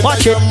the bed.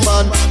 Watch it. I am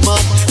bad, mad,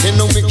 and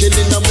no wicked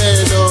in the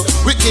bed.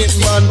 Wicked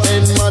man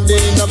and mad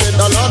in the bed.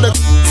 Along the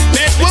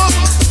network,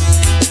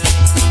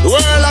 the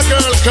world a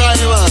girl cry,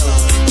 man.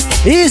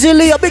 Easy,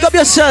 Leo, big up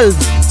yourself.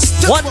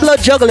 One blood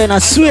juggling, I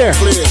swear.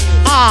 Girls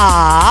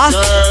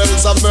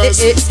of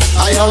mercy,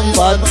 I am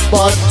bad,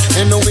 bad,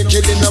 and no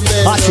wicked in the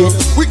bed.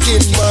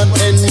 Wicked man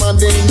and mad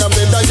in the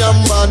bed. I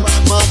am bad,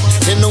 mad,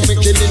 and no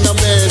wicked in the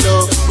bed.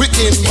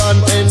 Wicked man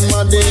and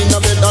mad in the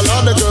bed. All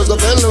of the girls of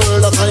the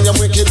world that I am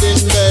wicked in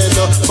bed.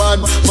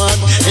 Bad, mad,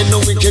 and no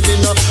wicked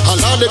in the.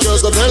 All of the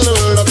girls of the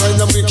world that I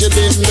am wicked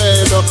in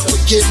bed.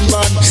 Wicked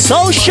man.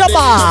 So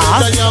Shabba.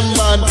 I am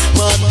bad,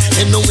 mad,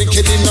 and no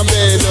wicked in the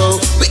bed.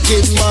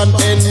 Wicked man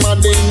and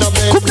mad in the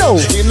bed.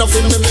 Enough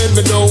in the bed,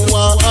 me don't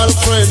want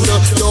Alfred,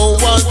 don't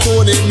want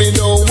Tony, me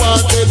don't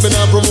want Ted, me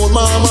not promote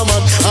Mama Man,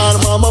 and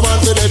Mama Man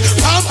to dead.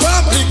 Pam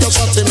pam, lick a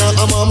shot in a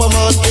Mama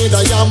Man, and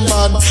I am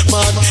man,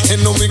 and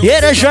no me. Yeah,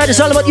 that's right,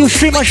 it's all about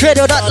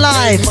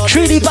YouStreamersRadio.live,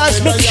 3D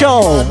Vibes Mix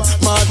Show,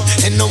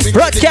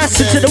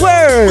 broadcasting to the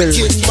world.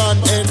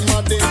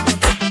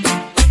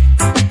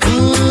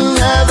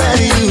 Now that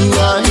you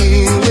are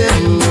here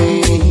with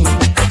me,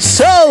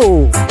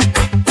 so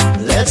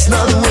let's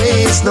not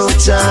waste no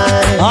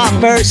time. Ah,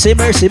 mercy,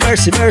 mercy,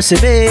 mercy, mercy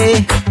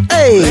me.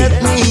 Hey.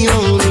 Let me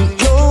only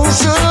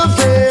closer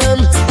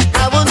then.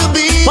 I wanna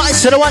be.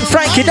 Vice to the one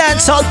Frankie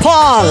Dancehall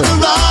Paul.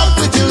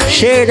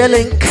 Share the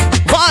link.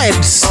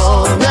 Vibes.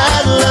 All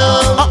night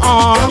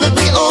long. Let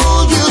me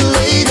hold you,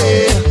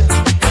 lady.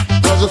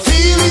 Cause the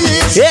feeling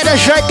is. Yeah,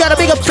 that's right. Gotta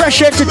big up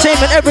Fresh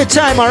Entertainment every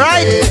time,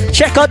 alright?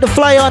 Check out the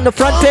flyer on the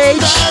front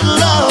page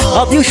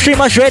of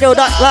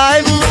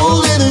YouStreamersRadio.live.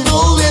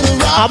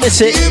 I'll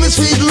miss it.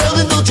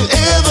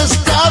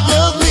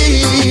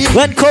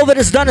 When COVID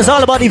is done, it's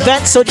all about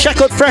events, so check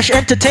out Fresh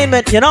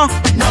Entertainment, you know?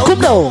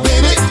 Come on.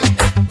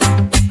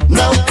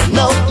 No,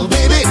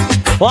 baby.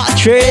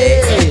 Watch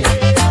it.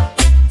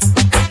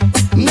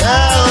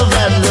 Now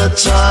that the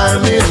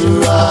time is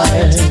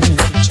right,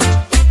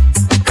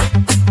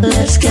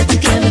 let's get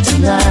together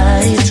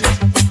tonight.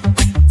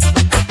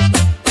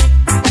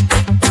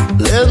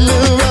 Let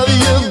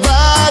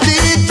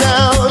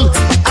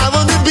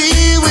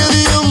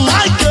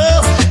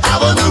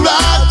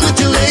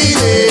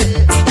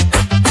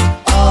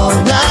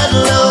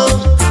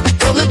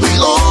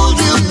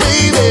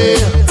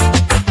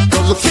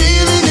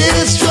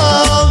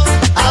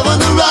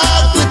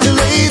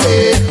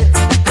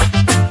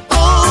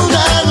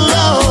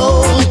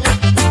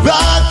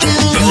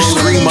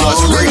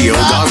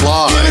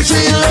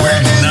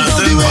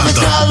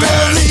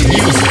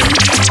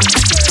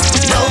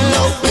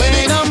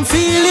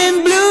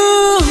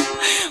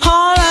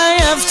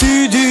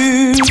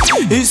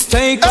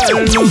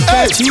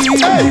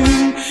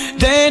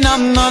then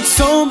I'm not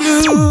so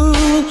blue.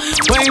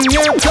 When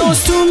you're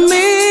close to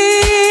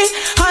me,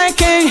 I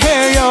can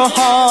hear your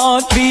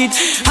heartbeat.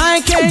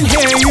 I can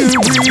hear you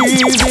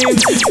breathing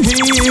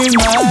in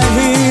my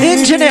ear.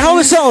 Engineer, how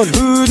it sound?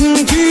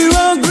 Wouldn't you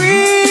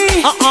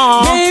agree?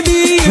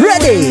 Maybe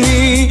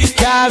ready.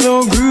 Got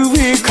a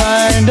groovy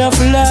kind of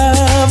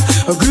love,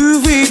 a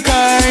groovy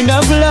kind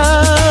of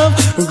love,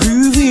 a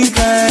groovy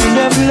kind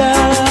of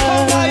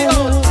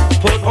love.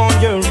 Put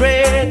on your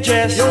red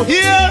dress, you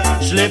hear?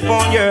 Slip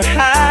on your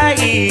high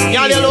heels,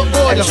 y'all look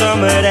good. And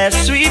some of that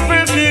sweet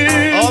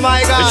perfume. Oh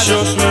my God, it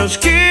sure smells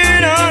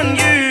good on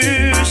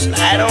you.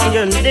 Slide on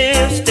your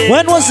lipstick.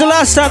 When was the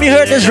last time you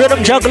heard this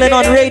rhythm juggling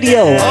on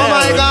radio? Oh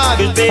my God,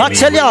 I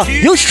tell ya,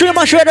 you stream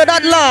a shredder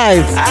that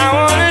live.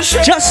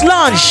 Just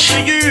launch.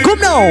 Come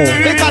now.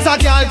 Because a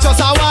girl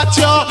just a watch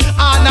you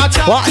and a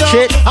chat watch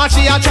you. It. And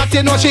she a chat,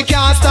 you know she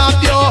can't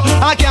stop you.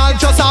 A girl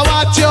just a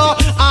watch you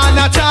and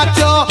a chat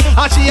you.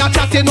 And she a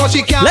chat, you know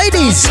she can't.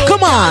 Ladies, stop you.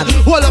 come on.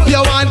 Hold up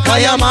your hand,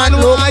 cause your man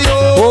want you.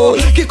 Oh.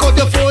 Kick out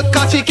your foot,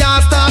 cause she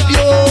can't stop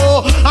you.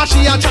 And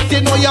she a chat,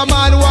 you know your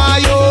man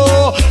want you.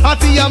 And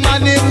see your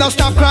man him no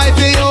stop cry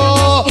for you.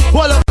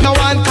 Hold up your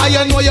hand, cause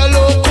you know you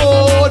look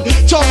good.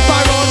 Jump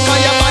around,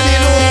 cause your body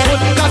look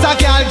good. Cause a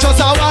girl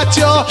just a watch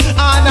you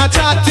and a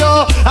chat you.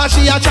 And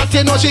she a chat,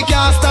 you know she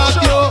can't stop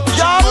you.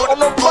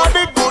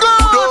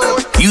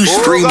 You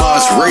stream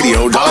us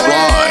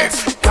radio.live.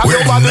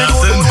 We're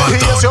nothing but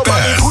the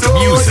best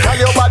music.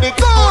 Your body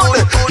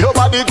good, your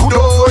body good,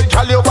 oh,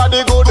 girl, your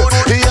body good.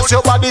 Yes,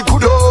 your body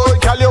good, oh,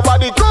 girl, your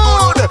body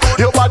good,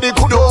 your body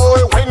good,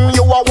 oh. When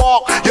you a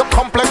walk, your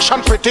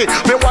complexion pretty.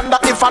 Me wonder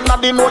if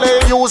another no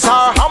lay use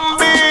her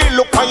humby.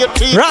 Look on your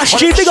teeth. Rash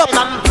G, big up.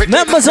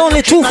 Members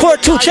only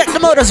 242. Check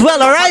them out as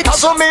well, alright?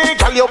 So me,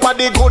 girl, your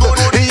body good.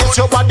 Yes,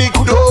 your body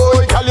good,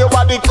 oh, girl, your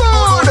body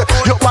good.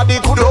 Your body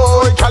good,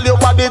 oh, girl, your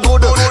body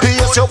good.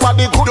 Yes, your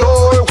body good,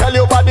 oh, girl,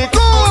 your body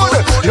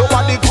good. Your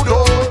body good,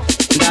 oh.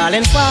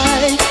 Darling,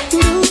 fly,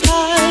 do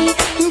high,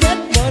 get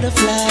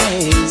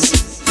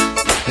butterflies.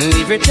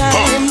 Every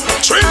time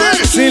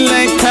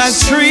select a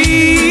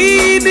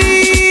 3D.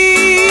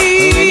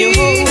 When you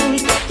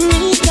hold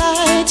me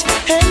tight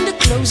and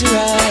close your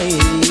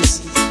eyes,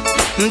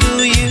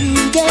 do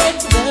you get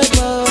the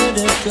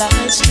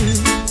butterflies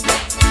too?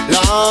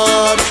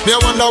 Lord, me I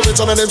wonder which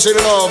one of them she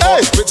love.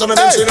 Which one of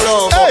them she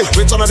love.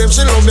 Which one of them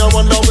she love. Me I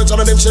wonder which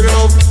one of them she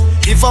love.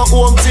 If a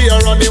home tea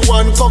or the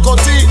one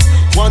cocoa-tea,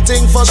 one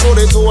thing for sure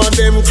the two of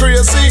them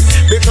crazy,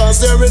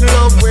 because they're in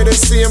love with the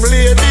same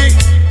lady.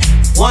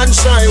 One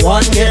shy,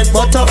 one get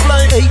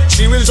butterfly.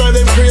 She will drive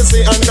them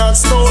crazy and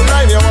that's no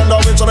lie. Me I wonder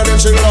which one of them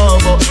she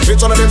love.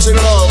 Which one of them she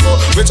love.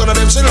 Which one of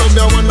them she love. Me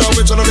I wonder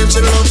which one of them she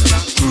love.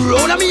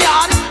 Roll on me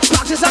yard,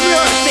 practice and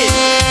rehearsing.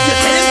 You're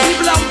telling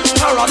people I'm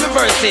around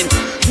reversing.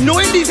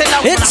 Knowing these and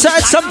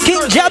inside some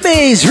King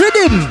Jabby's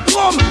rhythm.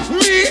 Come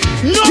me,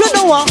 no. You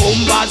know what?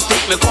 Bombastic,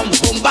 me come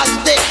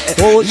bombastic.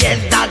 Oh. Yes,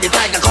 daddy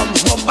tiger come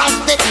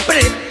bombastic.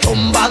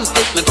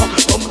 Bombastic, me come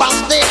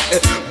bombastic.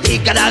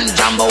 Bigger than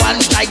Jumbo and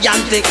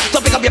gigantic.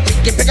 So pick up your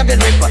picky, pick up your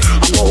drip.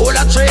 I'm go hold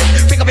a trip.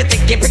 Pick up your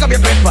ticky, pick up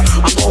your grip.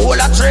 I'm go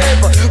hold a trip.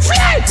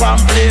 Fly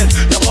plane,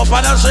 look up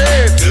on a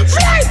ship.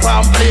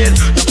 Fly plane,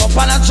 look up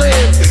on a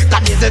trip.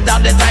 That is it,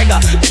 down the tiger.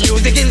 The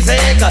music is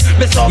sick.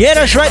 Yeah,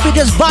 that's right. We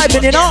just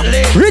vibing, you know.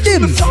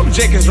 Rhythm. The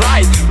subject is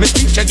right. My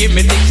teacher give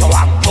me things, so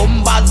I'm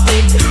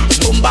bombastic,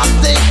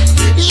 bombastic.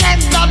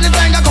 Yes, down the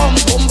tiger come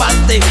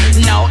bombastic.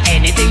 Now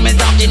anything me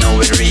talk, you know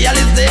it's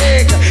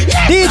realistic.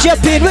 Yes, DJ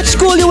Pin, which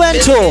school you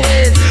went to?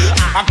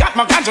 I got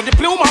my ganja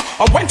diploma.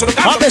 I went to the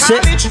ganja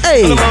college.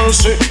 Hey,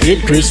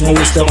 increase my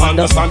wisdom,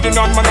 understanding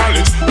on my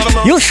knowledge.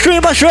 You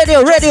stream us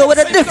radio with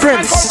a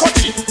difference.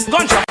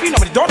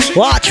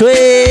 Watch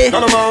way.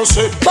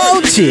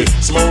 Bounty.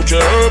 Smoke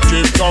your herb,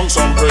 give thanks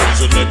and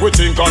praise. It make we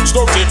think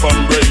constructive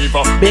and brave.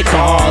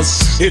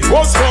 Because it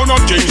was born of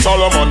King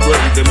Solomon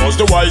brave. He was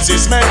the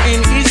wisest man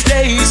in his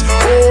days.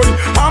 Oh,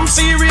 I'm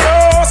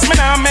serious,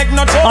 man, I make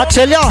no joke. I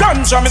tell ya.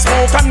 Ganja me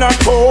smoke and not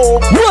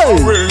coke. I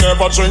will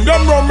never drink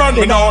them rum and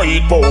me not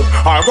eat pork.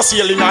 I'll go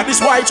sailing on this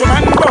white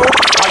man boat.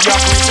 I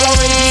just reach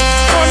already,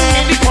 done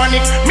me the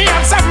chronic. Me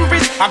have 7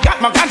 bricks, I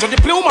got my ganja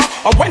diploma.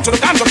 I went to the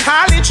ganja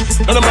college.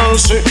 And the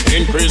mercy,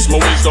 increase my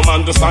wisdom,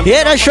 understanding.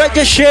 Yeah, that's right,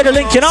 just share the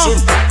link, you know.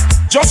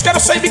 Just gotta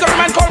say, big up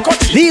man called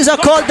Kochi. These are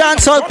called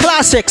dancehall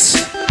classics.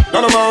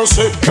 None of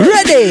mercy.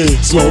 Ready.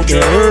 Smoke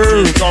your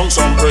herb, thanks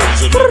and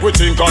praise. It make we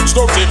think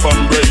constructive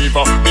and brave.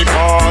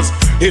 Because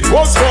it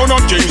was born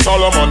of King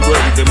Solomon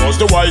brave. He was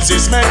the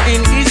wisest man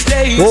in his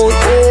days. Oh,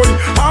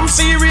 I'm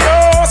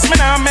serious, man,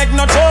 I make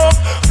no joke.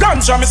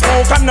 Ganja me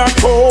smoke and not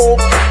coke.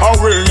 I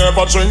will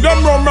never drink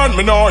them rum and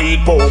me not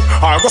eat pork.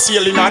 I'll go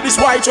sailing on this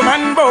white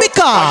man boat.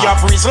 I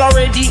have reason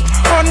already,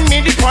 on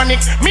me the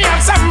chronic. Me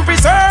have some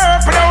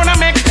preserve, but don't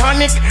make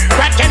tonic.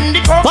 Crack and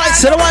the coke.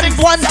 Vice the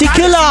one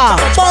tequila,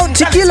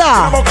 Bounty Killer.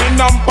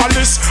 Buckingham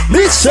Palace,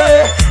 me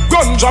say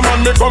Ganja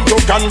man me come to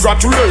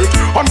congratulate.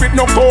 And with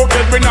no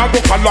cocaine we now go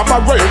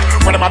collaborate.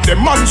 When them a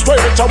demonstrate,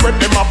 I when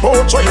them a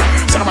portray.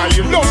 Say them a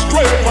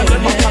illustrate, when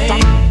them a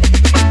pattern.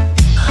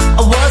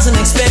 I wasn't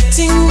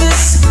expecting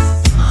this,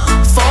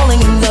 falling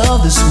in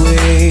love this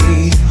way.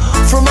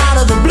 From out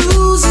of the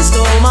blues, you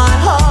stole my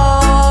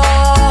heart.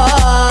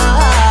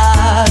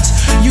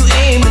 You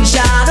aim and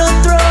shot a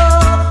throw.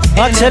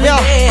 I tell ya,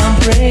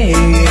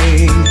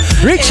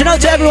 reaching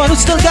out to everyone who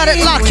still got it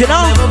locked, you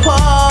know.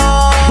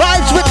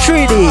 Vibes with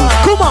 3D,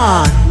 come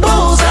on.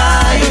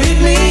 Bullseye, you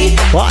hit me.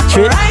 Watch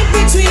it. Right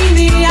between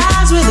the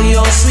eyes with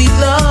your sweet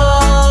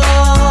love.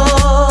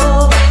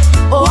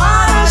 What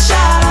a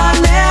shot, I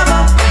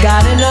never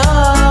got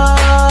enough.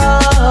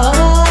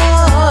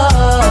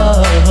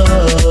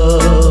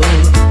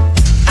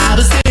 Out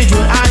of stage,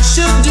 what I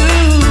should do.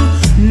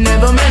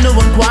 Never met no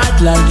one quite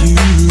like you.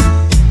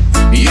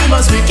 You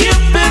must be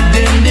Cupid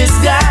in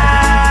disguise.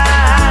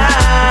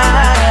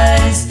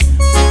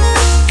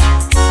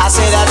 I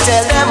said I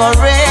tell them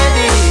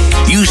already.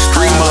 You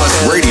stream us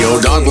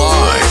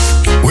radio.live.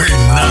 We're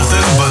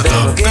nothing but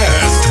the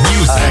best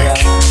music.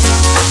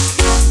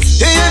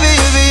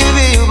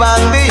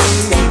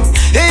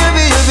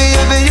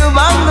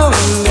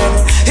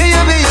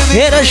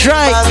 Yeah, that's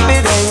right.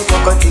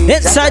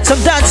 Inside some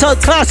dancehall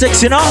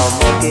classics, you know.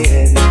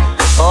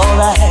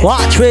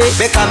 Watch me.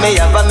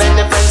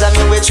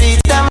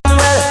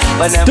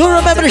 Do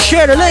remember to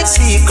share the link.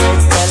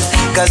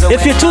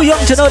 If you're too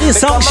young to know these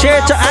songs, share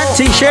it to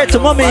auntie, share it to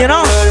mommy, you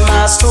know.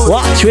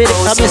 Watch with it.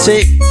 Let me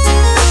see.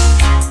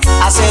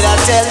 I said I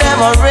tell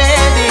them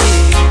already.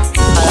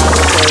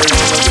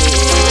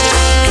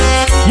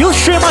 You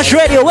stream us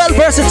radio, well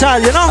versatile,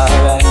 you know.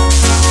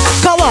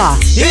 Come on.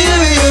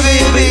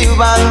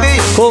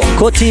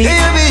 Cocotti.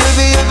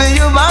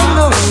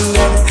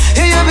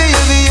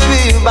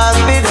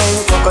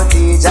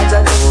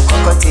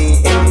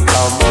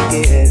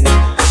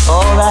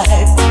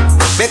 Alright.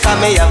 Because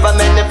me have a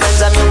many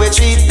friends and me we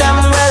treat them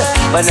well,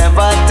 but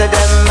never to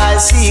them my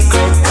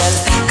secret tell.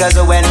 Cause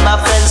when my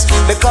friends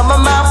become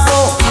my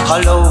foe,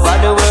 all over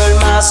the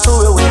world my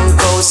story will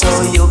go.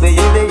 So you be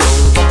young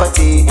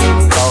Cocotti,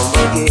 come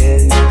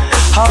again.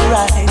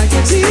 Alright. I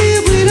can't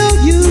live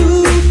without you.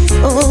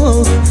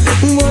 Oh,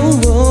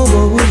 whoa, whoa,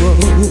 whoa,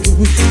 whoa.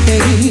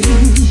 Hey,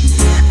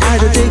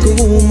 either take a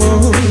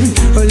woman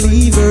or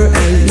leave her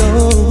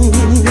alone.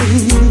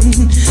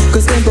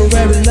 Cause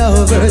temporary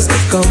lovers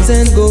comes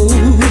and go.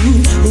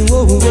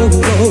 Whoa, whoa, whoa.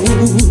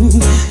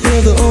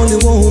 You're the only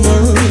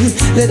woman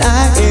that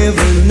I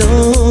ever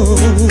known.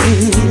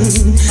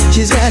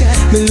 She's got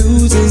me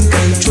losing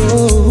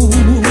control.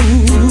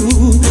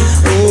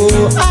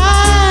 Oh,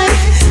 I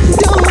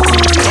don't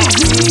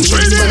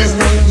wanna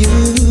be you.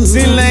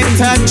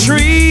 Selector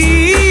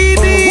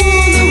 3D.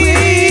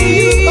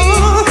 Oh,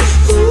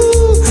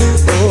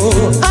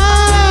 I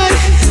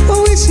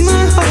wish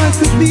my heart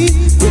could be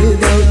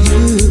without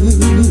you.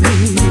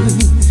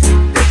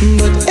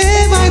 But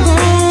if I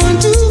gone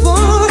too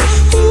far,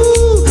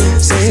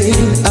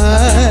 saying I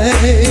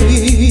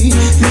need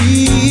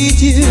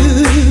you,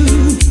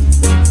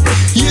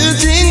 you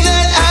think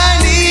that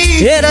I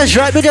need. Yeah, that's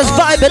right. We just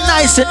vibing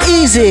nice and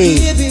easy.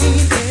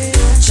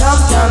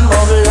 Champion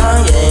bubble,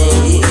 yeah.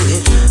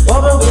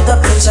 Bubble with the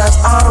pictures,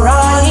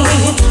 alright.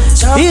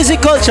 Easy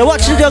culture,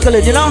 watch the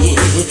juggling, you know.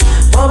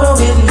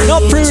 No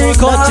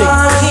pre-recording.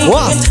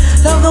 What?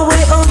 Love the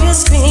way oh you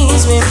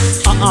squeeze me.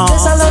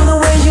 Yes, I love the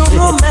way you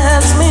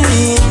romance me.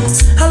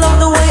 I love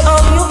the way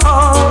oh you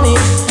own me.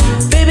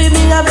 Baby,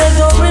 me I beg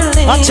don't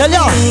release I tell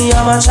ya. me.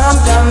 I'm a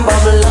champion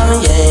bubble,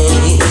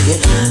 yeah.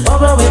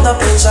 Bubble with the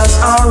pictures,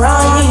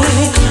 alright.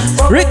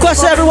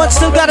 Request everyone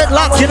still got it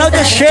locked, you know.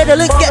 Just share the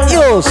link, get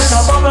yours.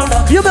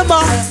 You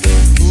remember?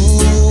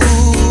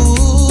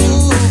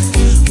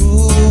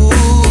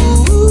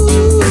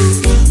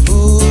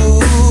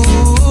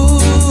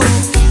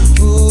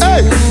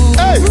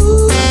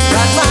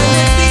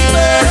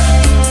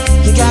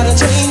 You gotta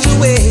change your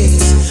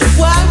ways.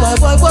 Why,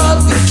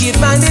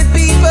 wicked-minded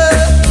people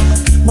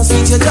must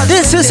meet your judgment.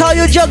 This is how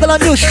you juggle on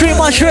New Stream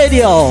Much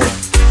Radio.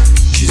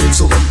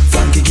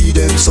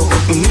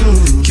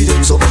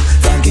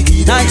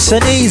 Nice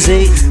and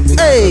easy.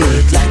 Hey.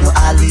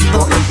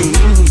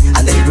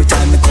 And every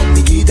time I come,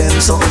 me give them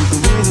some.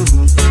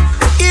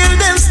 Hear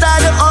them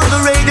started on the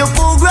radio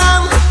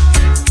program.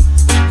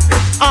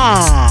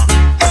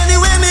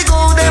 Anyway me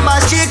go, them a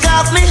shake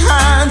off me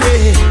hand.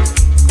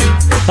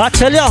 I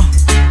tell ya.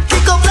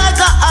 Kick up like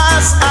a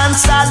ass and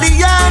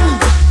stallion.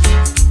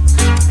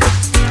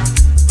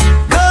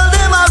 Girl,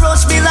 them a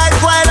rush me like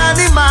wild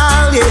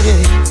animal,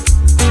 yeah.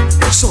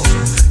 So,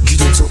 give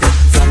them some,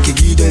 Frankie,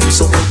 give them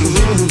some.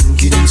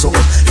 Give them some,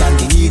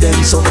 Frankie, give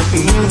them some.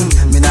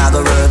 Me not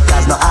go work,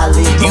 cause no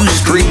alley. You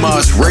stream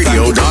us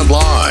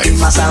radio.live.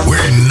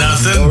 We're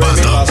nothing but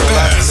the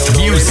best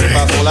music.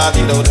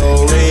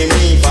 Do, re,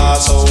 mi, fa,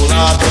 sol,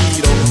 la,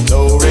 ti, do.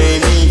 Do, re,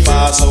 mi,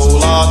 fa, sol,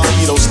 la,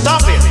 ti, do.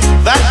 Stop it!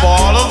 That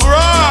ball of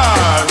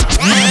rock!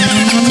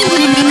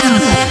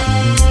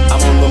 I'm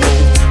on the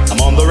move, I'm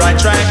on the right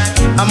track.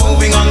 I'm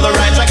moving on the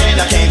right track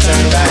and I can't turn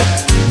back.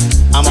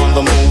 I'm on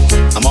the move,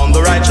 I'm on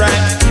the right track.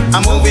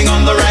 I'm moving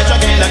on the right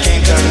track and I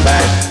can't turn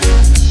back.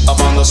 Up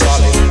on the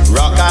solid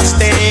rock I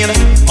stand.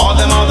 All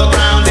them on the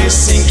ground is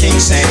sinking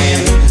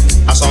sand.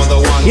 I saw the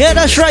Yeah,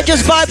 that's right.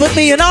 Just vibe with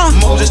me, you know.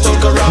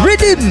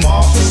 Rhythm.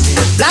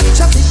 Black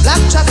traffic,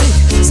 black traffic.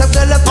 Some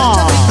girl up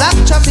black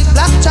traffic,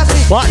 black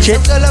traffic. Watch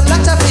it. Some girl up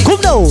black traffic. Come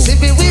now. See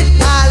me with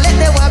let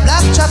they want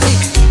black traffic.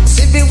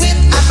 See me with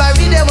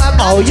Ivory, they want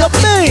black traffic. Oh, you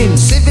mean?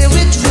 See me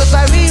with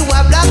Rosemary,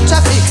 want black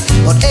traffic.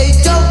 But hey,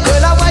 young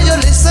girl, I want you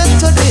listen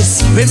to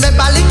this.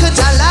 Remember, little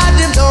Jalad,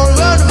 him don't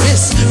run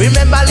risk.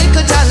 Remember,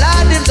 little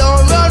Jalad, him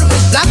don't run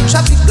risk. Black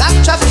traffic, black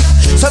traffic.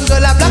 Some girl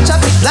have black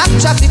traffic, black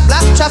traffic,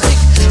 black traffic.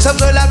 Some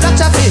girl have black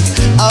traffic.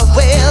 Oh,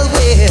 well,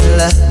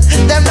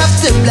 them have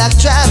the black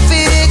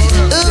traffic.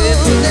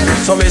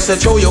 So me say,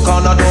 Joe, you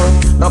call no door,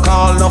 no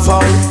call, no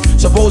foul.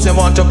 Suppose you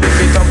want to pick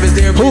it up, is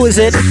there? Who is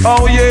it?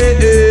 Oh,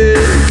 yeah.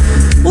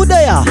 Who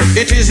they are?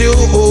 It is you,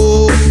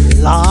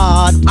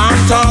 Lord.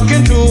 I'm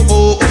talking to,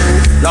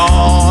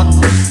 Lord.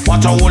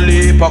 What a whole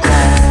heap of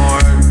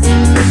corn.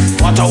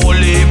 What a whole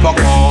heap of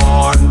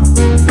corn.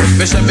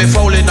 Me say me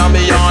fouling on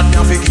me yard, me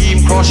have to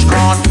keep crush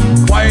corn.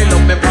 While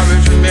up me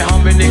porridge with me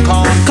having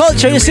corn.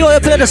 Culture, you see how you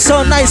play the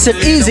song nice and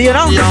easy, you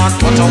know?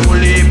 What a whole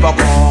heap of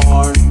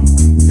corn.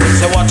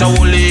 Say what a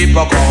whole heap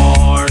of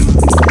corn.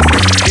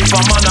 If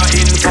a man a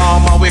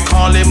informer, we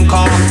call him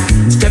corn.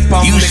 Step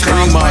on the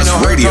class,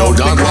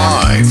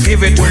 radio.live.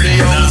 Give it to the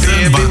young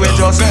baby, we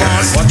just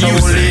want. What a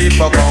whole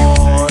heap of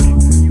corn.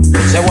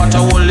 Say what a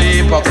whole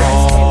heap of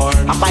corn.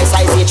 A five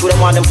size each with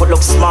them want them foot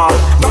look small.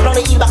 Knock down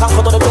the heel back and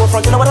cut on the door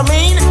front, you know what I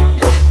mean?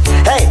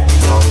 Hey,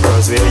 young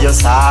girls wear your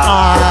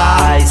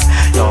size.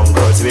 Young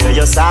girls wear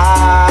your size.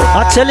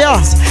 I tell ya.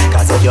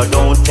 Cause if you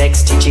don't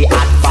text Chichi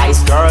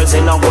advice, girls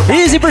in no good.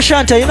 Easy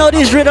Prashanta, you know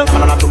this rhythm.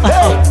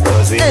 Hey,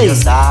 girls wear your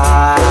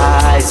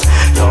size.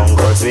 Young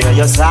girls wear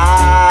your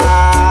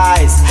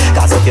size.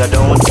 Cause if you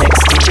don't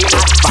text Chichi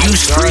advice, you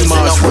stream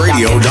us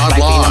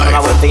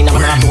radio.live.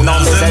 We're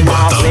nothing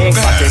but the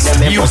best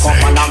music.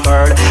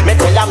 Me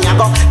tell them ya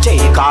go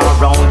take her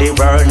around the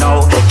world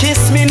now.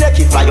 Kiss me neck,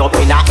 fly up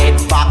in her head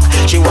back.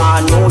 She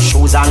want new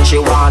shoes and she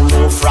want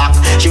new frock.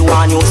 She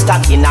want new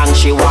stocking and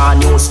she want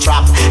new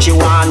strap. She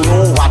want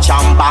new watch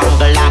and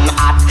bangle and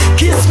hat.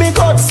 Kiss me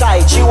good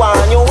side, she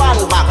want new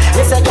one back.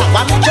 Me say yeah,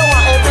 what make you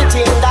want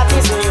everything that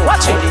is new?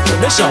 Watch it,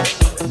 listen.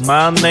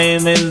 My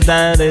name is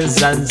Daddy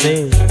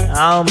Zanzi.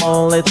 I'm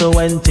only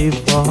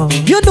 24.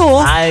 You know,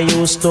 I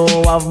used to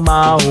have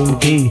my own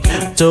key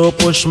to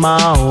push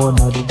my own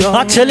door.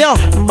 I tell you.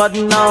 But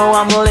now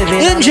I'm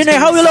living. Engineer,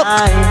 how you look?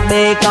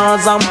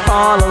 Because I'm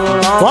all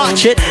alone.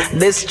 Watch it.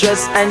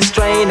 Distress and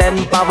strain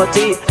and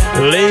poverty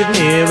leave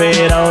me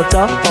without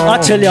a home. I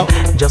tell you.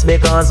 Just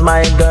because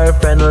my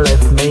girlfriend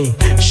left me,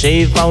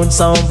 she found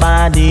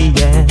somebody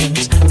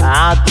else.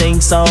 I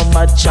think so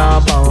much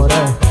about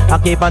her. I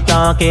keep on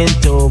talking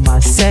to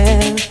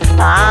myself.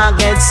 I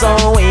get so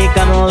weak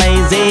and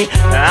lazy,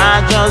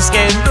 I just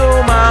can't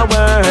do my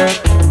work.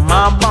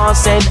 My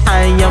boss said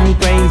I am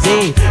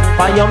crazy.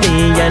 Fire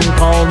me and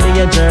call me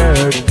a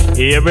jerk.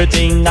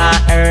 Everything I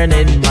earn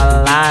in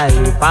my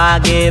life, I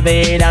give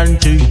it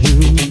unto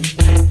you.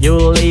 You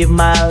live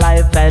my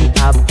life and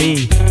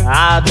happy.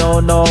 I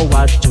don't know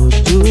what to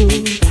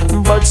do,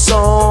 but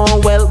so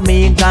help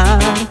me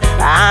God,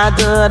 I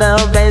do the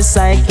best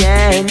I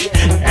can.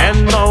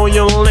 And though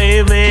you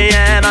leave me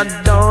and I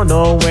don't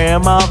know where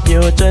my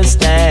future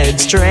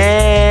stands.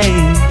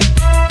 Strange.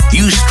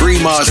 You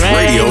stream us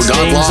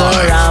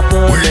radio.live.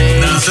 We're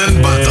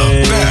nothing but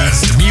the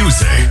best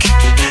music.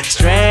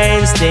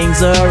 Strange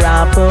things are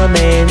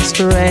happening.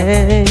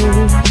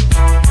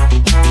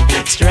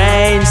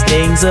 Strange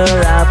things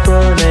are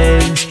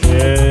happening.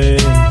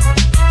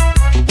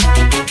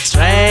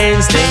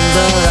 Strange things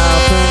are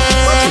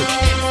happening.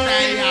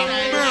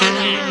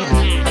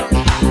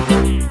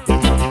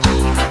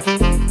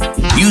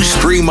 You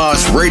stream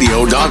us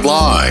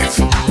radio.live.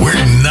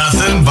 We're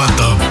nothing but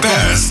the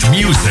best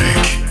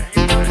music.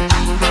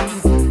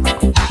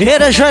 Yeah,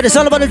 that's right. It's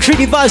all about the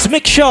Treaty Vibes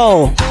Mix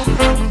Show.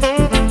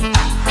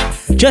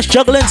 Just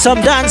juggling some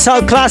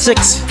dancehall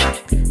classics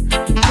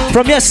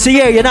from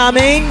yesteryear, you know what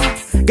I mean?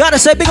 Gotta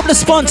say, big up the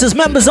sponsors,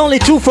 members only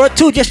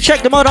 242. Just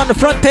check them out on the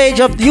front page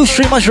of the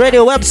Ustream Us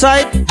Radio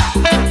website.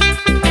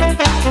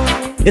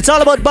 It's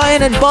all about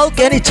buying in bulk,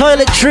 any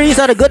toiletries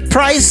at a good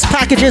price,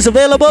 packages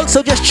available.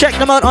 So just check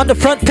them out on the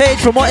front page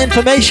for more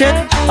information.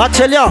 I'll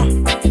tell ya.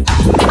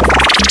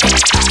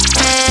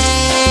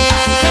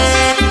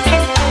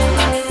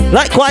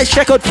 Likewise,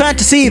 check out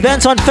Fantasy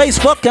Events on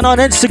Facebook and on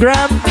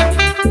Instagram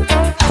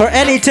for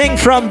anything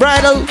from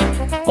bridal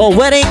or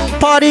wedding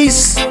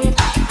parties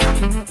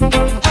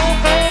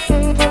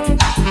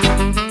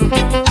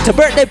to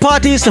birthday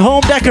parties to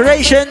home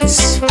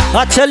decorations.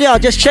 I tell y'all,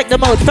 just check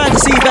them out,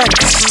 Fantasy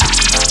Events.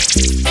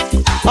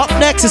 Up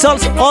next is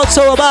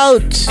also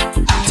about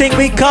thing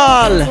we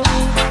call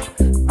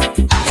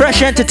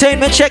Fresh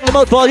Entertainment. Check them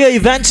out for all your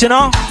events, you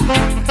know.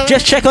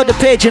 Just check out the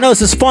page, you know, it's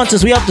the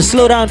sponsors. We have to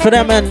slow down for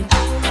them and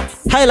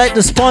highlight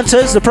the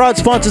sponsors, the proud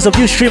sponsors of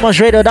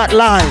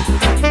UStreamUsRadio.live.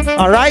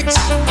 Alright?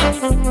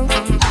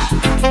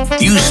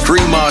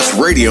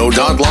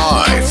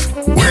 UStreamUsRadio.live.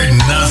 We're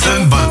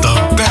nothing but the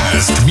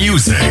best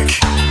music.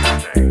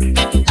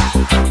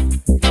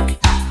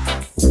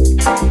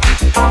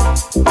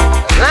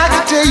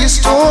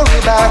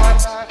 story back.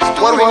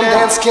 What one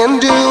dance can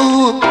do,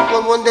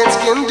 what one dance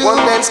can do,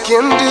 one dance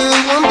can do,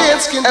 one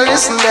dance can do. And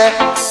listen there,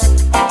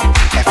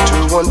 after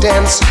one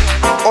dance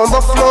on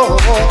the floor,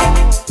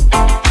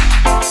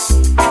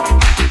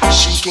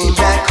 she came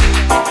back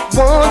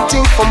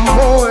wanting for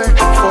more,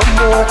 for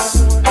more.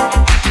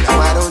 Now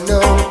I don't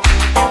know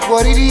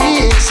what it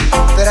is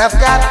that I've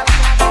got,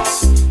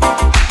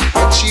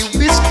 but she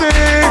whispered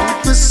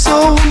it was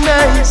so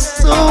nice,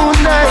 so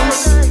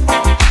nice.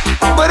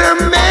 But her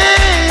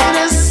man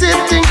is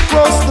sitting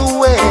across the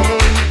way,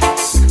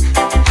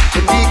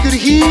 and he could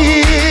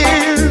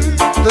hear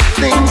the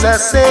things I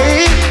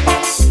say.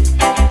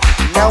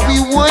 Now he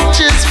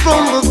watches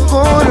from the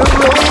corner of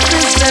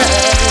his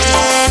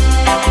eye.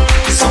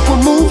 So a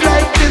move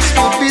like this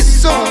would be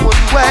so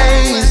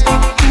unwise.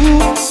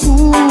 Ooh,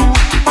 ooh,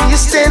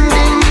 he's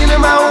standing in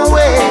my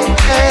way,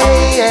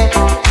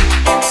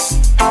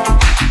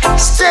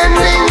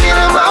 standing in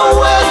my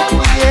way,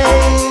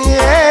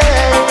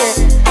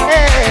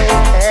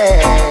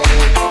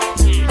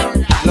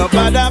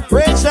 Nobody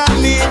pressure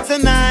me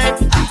tonight.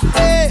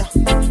 Hey,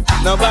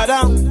 nobody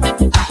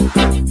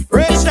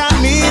pressure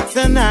me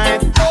tonight.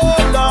 Oh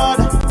Lord,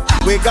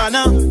 we're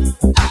gonna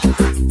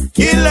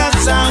kill a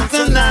song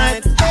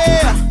tonight.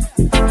 Hey,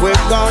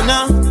 we're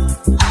gonna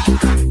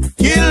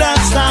kill a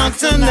song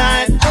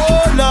tonight.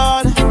 Oh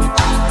Lord,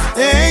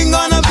 there ain't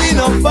gonna be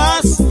no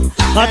fuss.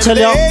 I tell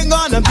you, there ain't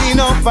gonna be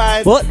no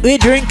fight. What we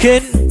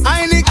drinking?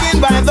 Heineken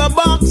by the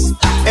box.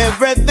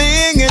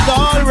 Everything is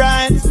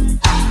alright.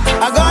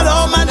 I got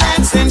all my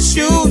dancing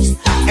shoes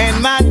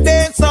and my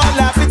dance all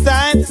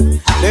appetite.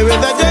 There is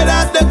a jet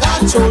at the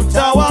control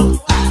tower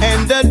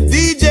and the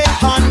DJ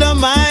on the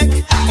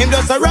mic. Him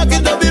just a rock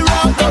it, dubby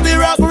rock,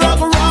 rock, rock,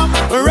 rock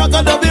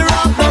a dubby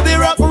rock,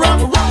 rock.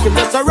 Him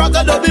just a rock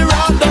a dubby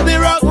rock,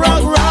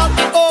 rock.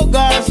 Oh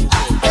gosh.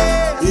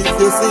 If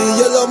you see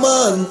yellow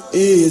man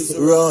is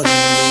running,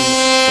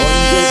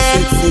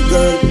 160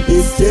 girl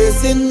is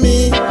chasing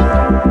me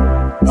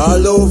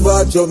all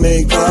over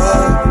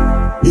Jamaica.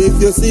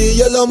 If you see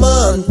yellow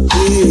man,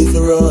 he's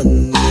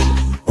running.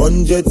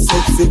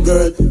 160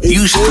 girl.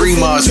 You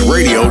stream us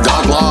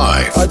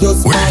radio.live.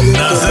 We're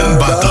nothing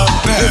but the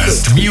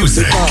best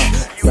music.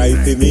 Cry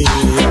for me,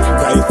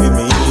 cry for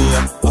me.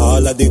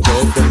 All of the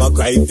girls, them a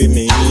cry for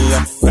me.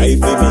 Cry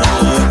for me,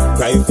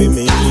 cry for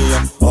me.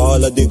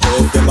 All of the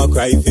girls, them a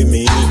cry for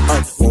me.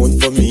 Moan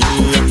for me,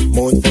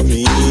 moan for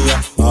me.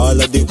 All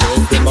of the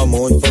girls, them a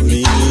moan for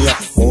me.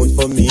 Moan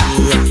for me,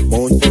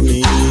 moan for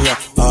me.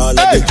 All of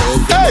the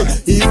girls, them a.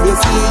 If you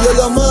see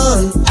yellow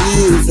man,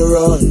 he's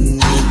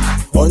running.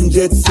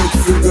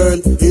 160 girl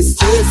is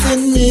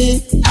chasing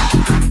me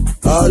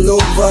all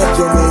over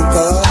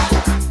Jamaica.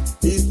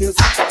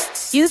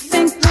 You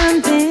think one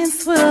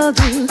dance will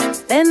do,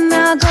 then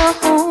I'll go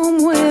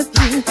home with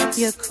you.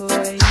 You're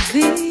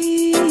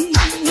crazy.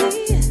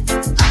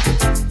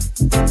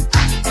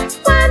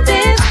 One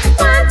dance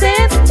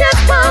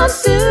just won't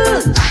do.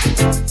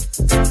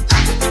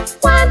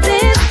 One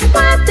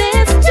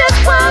dance just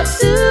won't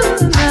do.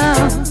 No,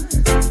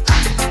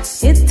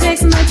 it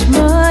takes much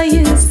more,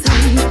 you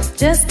see,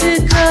 just to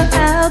go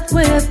out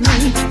with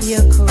me.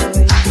 You're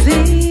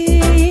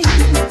crazy.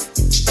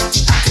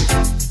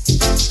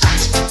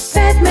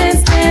 That man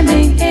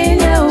standing in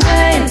your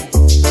way,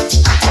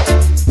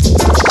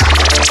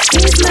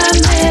 he's my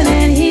man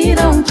and he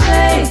don't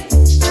play.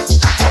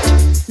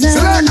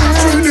 Select the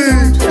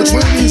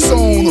Trinity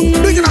song,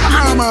 big in the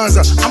hammers,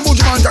 I'm going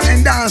to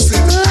and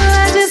dancing.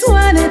 I just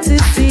wanted to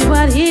see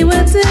what he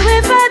would do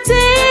if I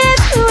did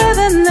with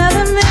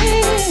another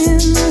man.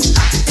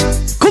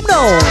 Come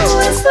now. I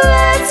was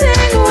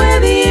flirting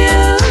with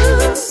you,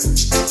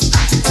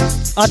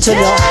 I tell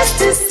you, just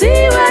to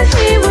see what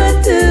he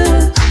would do.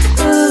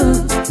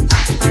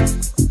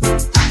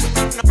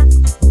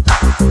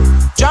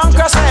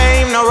 Junker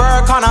say him no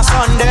work on a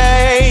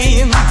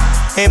Sunday.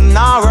 Him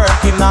not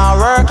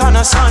work on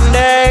a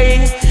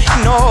Sunday.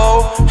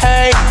 No,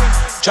 hey.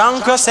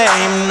 Junker say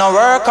him no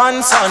work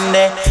on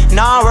Sunday. Him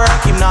not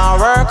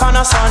work on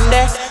a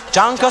Sunday.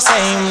 Junker say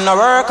him no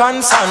work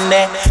on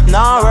Sunday. Him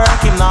not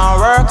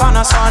work on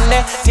a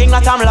Sunday. Think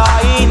that I'm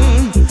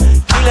lying.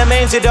 Kill a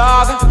mangy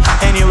dog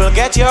and you will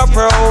get your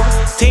pro.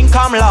 Think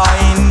I'm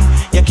lying.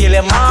 You kill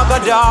a maga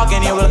dog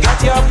and you will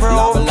get your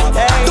pro.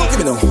 Hey. Don't give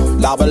me no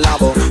lava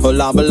lava, oh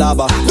lava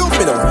lava. Don't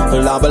give me no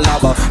lava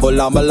lava, oh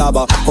lava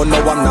lava. Oh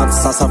no, I'm not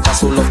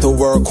sassafras who love to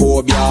work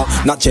home, yeah.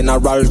 Not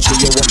General Tree,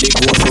 you want the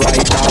ghost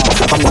rider.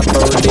 I'm not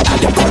early,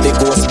 them call the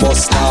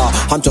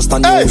Ghostbuster. I'm just a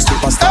new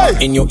superstar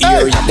in your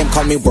area. Them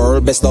call me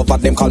world best lover,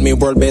 them call me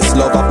world best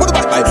lover.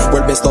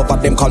 World best lover,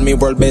 them call me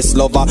world best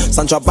lover.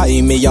 Sandra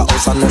buy me a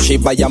house, I know she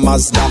buy a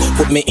Mazda.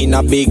 Put me in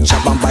a big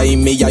job and buy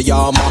me a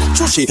Yama.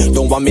 Chushi,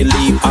 don't want me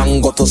leave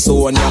and go to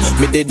Sonia.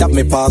 Me did have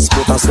me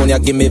passport and Sonia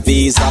give me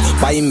visa.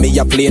 Buy me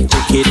a plane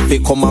ticket to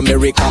come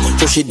America.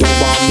 Chushi don't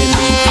want me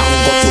leave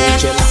and go to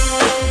jail.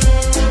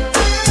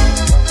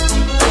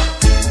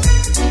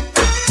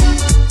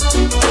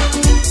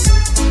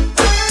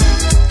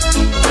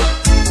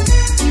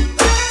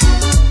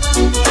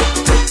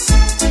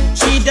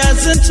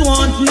 doesn't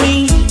want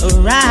me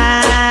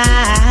around.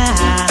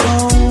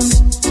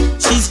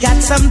 She's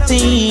got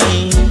something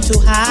to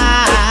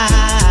hide.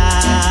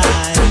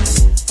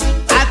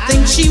 I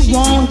think she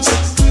wants a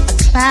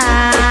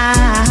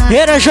climb.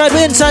 Here to show you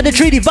inside the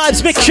 3D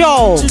Vibes Mix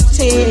Show.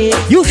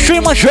 You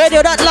stream us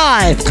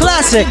radio.live.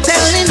 Classics.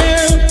 Telling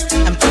her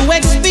I'm too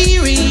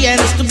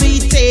experienced to be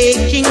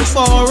taking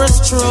for a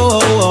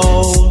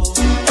stroll.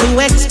 Too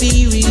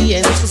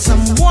experienced for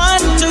someone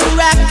to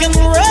rock and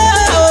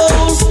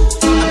roll.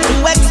 I'm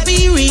too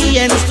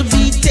experienced to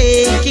be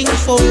taking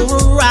for a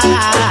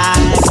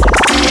ride.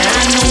 And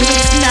I know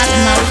it's not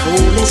my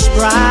foolish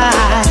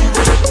pride.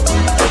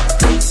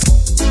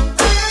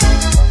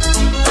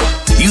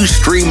 You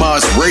stream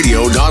us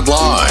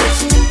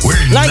radio.live.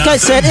 Like I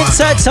said,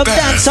 inside some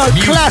dancehall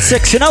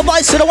classics. You know,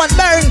 voice to the one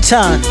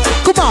Barrington.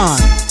 Come on.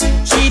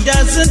 She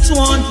doesn't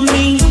want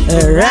me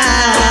around.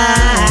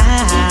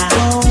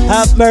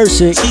 Have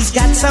mercy. She's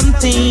got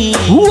something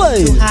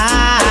Wait. to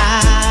hide.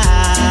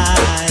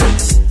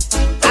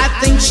 I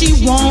think she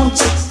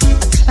wants a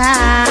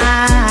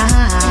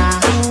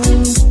clown,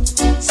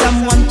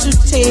 someone to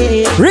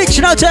take.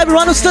 Reaching out to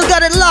everyone who still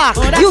got it locked.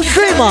 You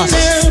stream us.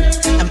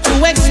 I'm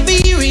too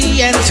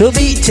experienced to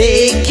be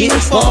taking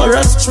for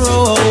a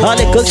stroll. On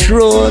a good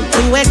stroll.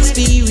 Too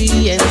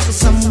experienced for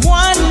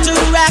someone to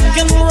rock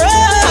and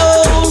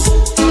roll.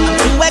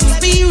 Too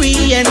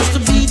experienced to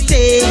be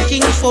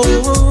taking for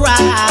a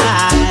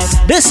ride.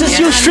 This is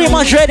You Stream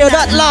Us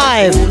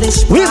Radio.live.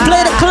 We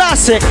play the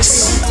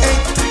classics.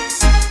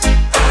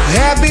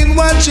 I've been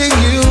watching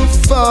you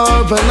for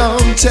a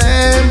long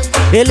time.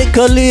 Hey,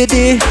 little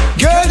lady.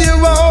 Girl,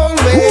 you're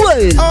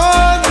always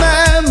on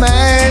my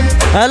mind.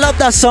 I love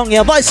that song,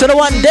 yeah. Voice of the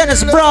one,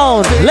 Dennis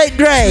Brown, late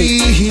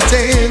grade.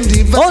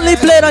 Only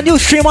played on You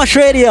Stream Us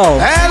Radio.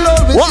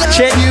 Watch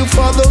it.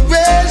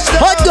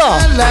 Hot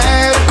dog.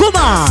 Come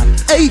on.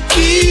 Hey.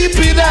 Keep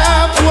it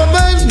up,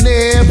 woman.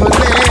 Never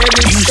let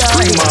it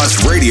stop.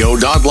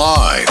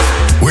 YouStreamUsRadio.live.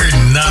 We're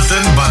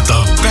nothing but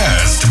the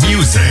best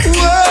music.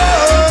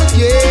 Whoa,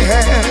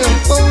 yeah.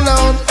 Hold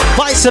on.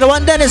 Voice of the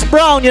one, Dennis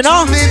Brown, you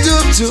know.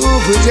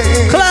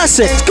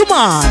 Classics. Come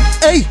on.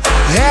 Hey.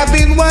 I've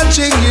been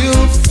watching you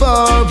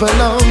for a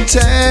long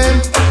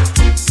time.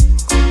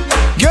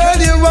 Girl,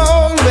 you're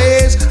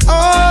always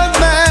on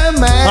my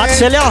mind. I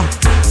tell ya.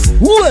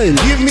 Well.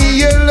 Give me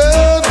your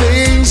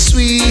loving,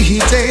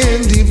 sweet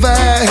and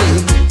divine.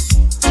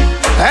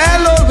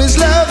 I'll always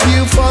love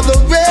you for the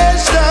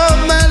rest of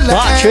my life.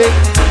 Watch it.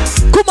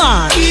 Come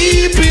on.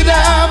 Keep it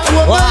up,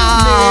 woman.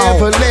 Wow.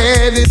 Never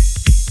let it.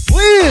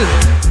 Will.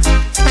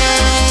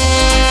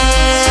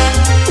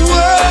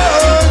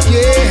 Whoa,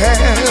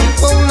 yeah.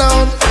 Hold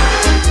on.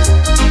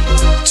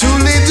 Too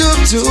little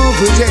to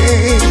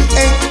pretend.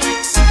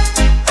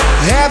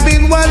 I've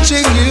been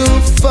watching you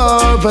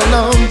for a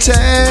long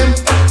time.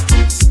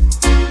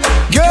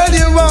 Girl,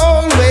 you're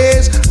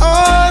always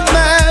on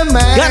my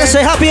mind. Gotta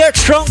say happy earth,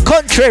 strong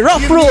country,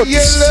 rough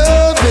roots.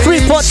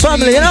 Freeport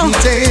family, you know.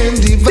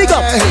 Big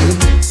up.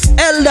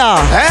 Elder.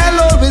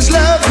 I'll always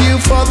love you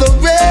for the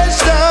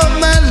rest of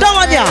my life.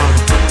 Dawanya.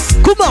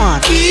 Come on.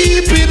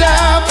 Keep it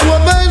up,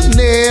 woman.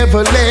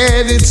 Never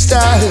let it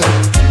stop.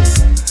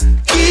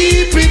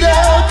 Keep it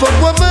up,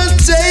 woman.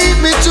 Take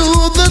me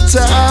to the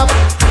top.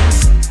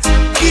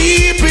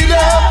 Keep it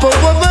up,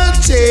 woman.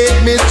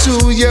 Take me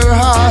to your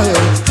heart.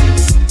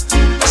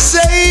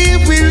 Say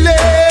we'll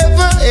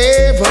never,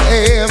 ever,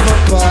 ever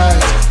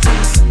part.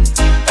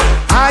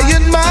 I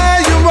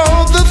admire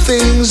all the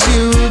things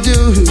you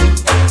do,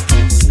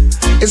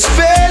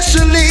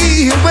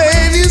 especially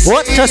when you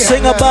what to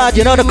sing about,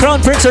 you know, the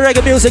Crown Prince of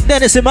Reggae Music,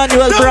 Dennis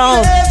Emmanuel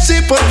Brown.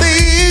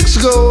 Things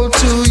go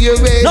to your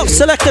head. No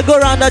selector go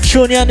around that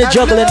tune and the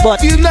juggling,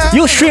 but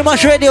You Stream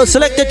Us Radio,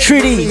 selected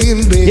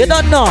 3D. You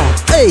don't know.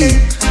 Hey.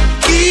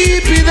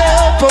 Keep it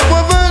up,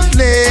 woman,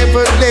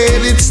 never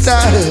let it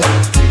stop.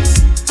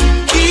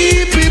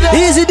 Keep it up.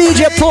 Easy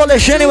DJ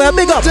Polish anyway,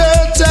 big up.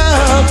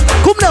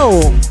 Come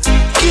now.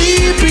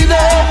 Keep it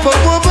up,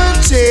 woman,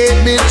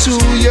 take me to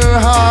your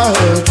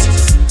heart.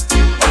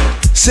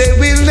 Say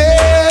we'll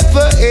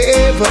never,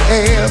 ever,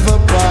 ever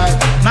part.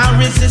 My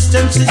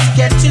resistance is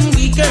getting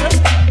weaker.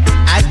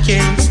 I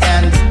can't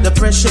stand the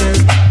pressure.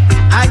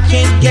 I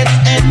can't get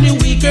any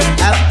weaker.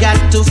 I've got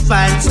to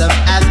find some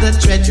other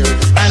treasure.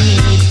 I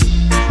need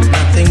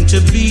nothing to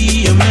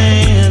be a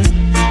man,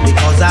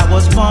 because I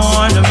was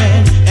born a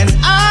man, and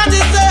I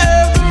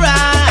deserve the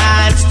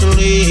rights to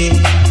live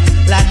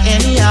like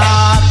any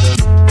other.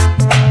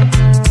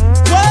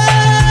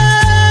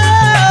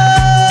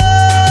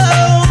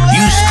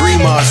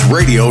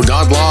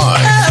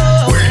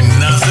 YouStreamUsRadio.live. We're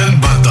nothing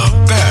but the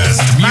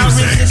best music. My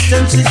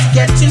resistance is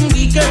getting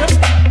weaker.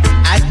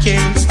 I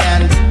can't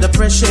stand the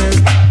pressure.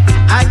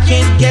 I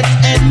can't get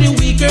any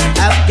weaker.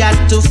 I've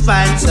got to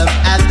find some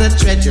other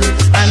treasure.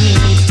 I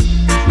need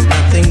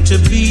nothing to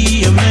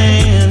be a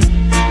man,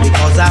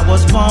 because I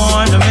was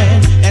born a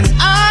man, and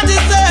I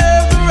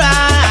deserve the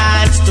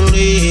rights to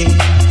live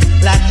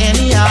like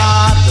any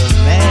other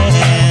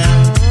man.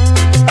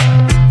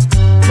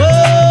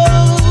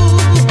 Oh,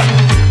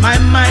 my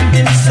mind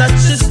in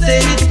such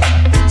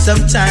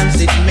Sometimes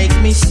it make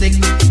me sick.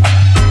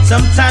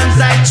 Sometimes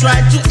I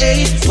try to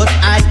aid, but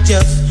I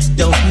just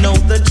don't know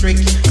the trick.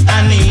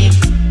 I need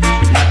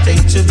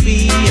nothing to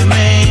be a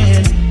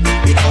man,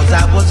 because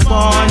I was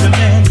born a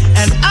man,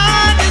 and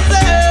I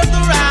deserve the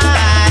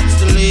rights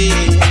to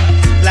live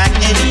like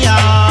any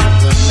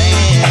other man.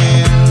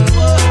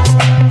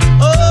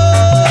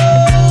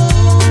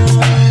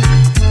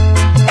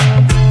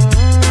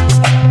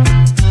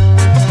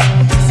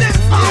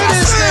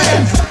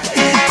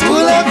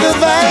 Pull up the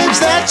vibes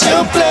that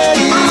you're playing.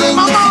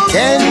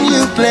 Can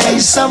you play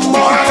some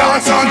more?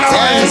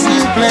 Can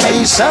you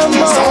play some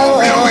more?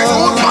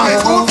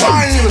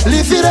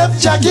 Lift it up,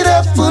 jack it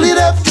up, pull it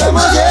up, come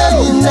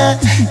again.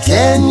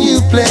 Can you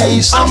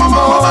play some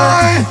more?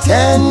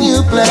 Can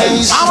you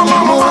play some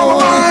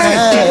more?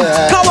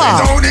 Come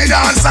on.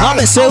 I'm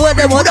gonna say what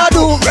they wanna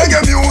do.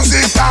 Reggae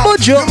music,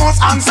 you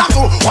must answer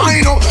to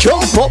wine up,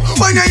 jump up.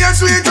 When you hear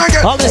sweet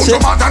reggae, come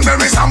out and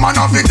bury some man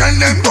off it, tell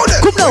them to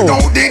them.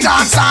 Without the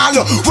dance hall,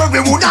 what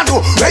we woulda do?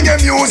 Reggae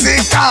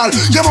music,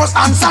 you must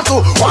answer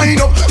to wine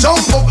up,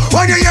 jump up.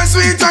 When you hear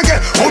sweet reggae,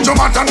 come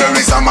out and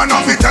bury some man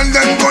off it, tell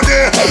them to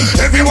them.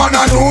 Everyone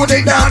a do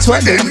the dance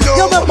when them do.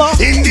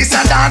 In this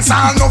a dance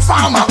hall, no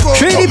farmer go.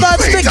 Trinity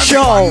Bad's Big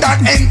Show.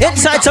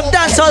 Inside some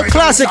dancehall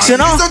classics, you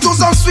know.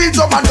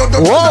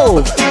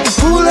 Whoa.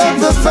 Pull up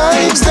the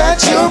vibes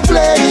that you're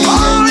playing.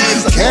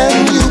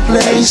 Can you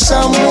play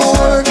some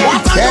more?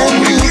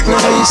 Can you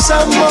play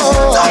some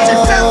more?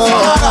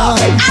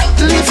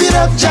 Lift it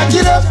up, jack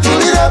it up,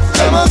 pull it up,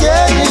 come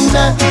again.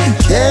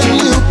 Can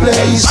you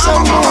play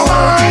some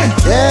more?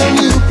 Can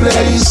you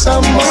play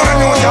some more?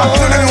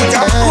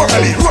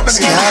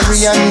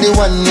 Scary and the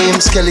one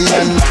named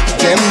Skeleton,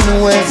 them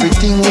know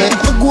everything where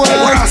I go on.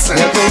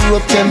 Never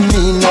rope them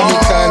in, no me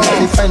can't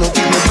only find out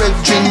if my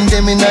brethren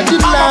them in the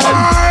land.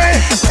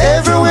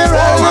 Everywhere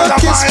I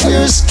look is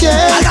pure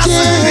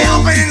skanking.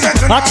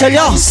 I tell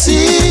ya,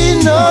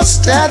 see no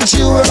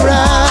statue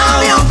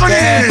around.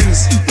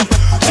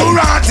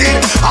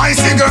 I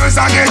see girls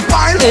I get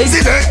wild.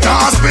 See the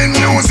spin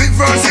music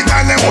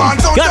versatile. They want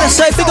to gotta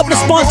say, pick up the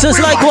sponsors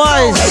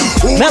likewise.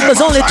 Members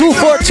only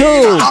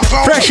 242.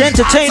 Fresh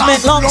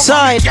Entertainment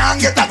alongside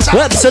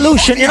Web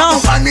Solution, you know.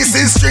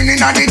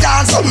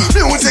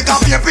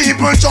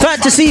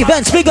 Fantasy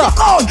events, big up.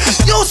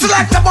 You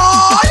select the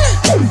boy.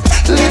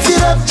 Lift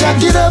it up,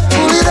 jack it up,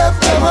 pull it up,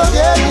 come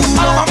again.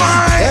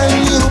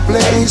 Can you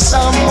play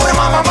some more?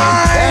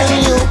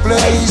 Can you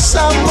play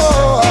some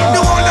more?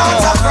 The one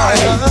dance a cry.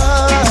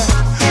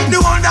 The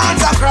one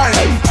dance a cry.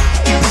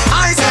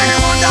 I say the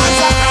one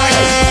dance a cry.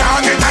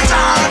 Can't get a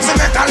chance to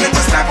make a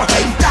little step.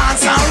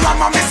 Dance and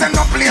ram and missing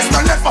no place no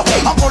left.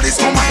 A police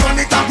come and turn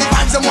it up, the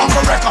vibes them walk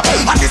a record.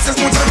 And this is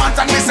much man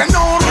and missing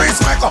no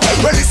respect.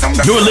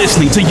 You're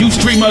listening to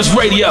Ustreamers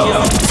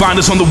Radio. Find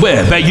us on the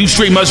web at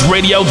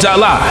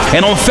ustreamersradio.live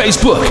and on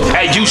Facebook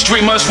at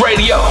Ustreamers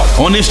Radio.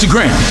 On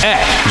Instagram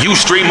at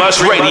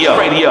Ustreamers Radio.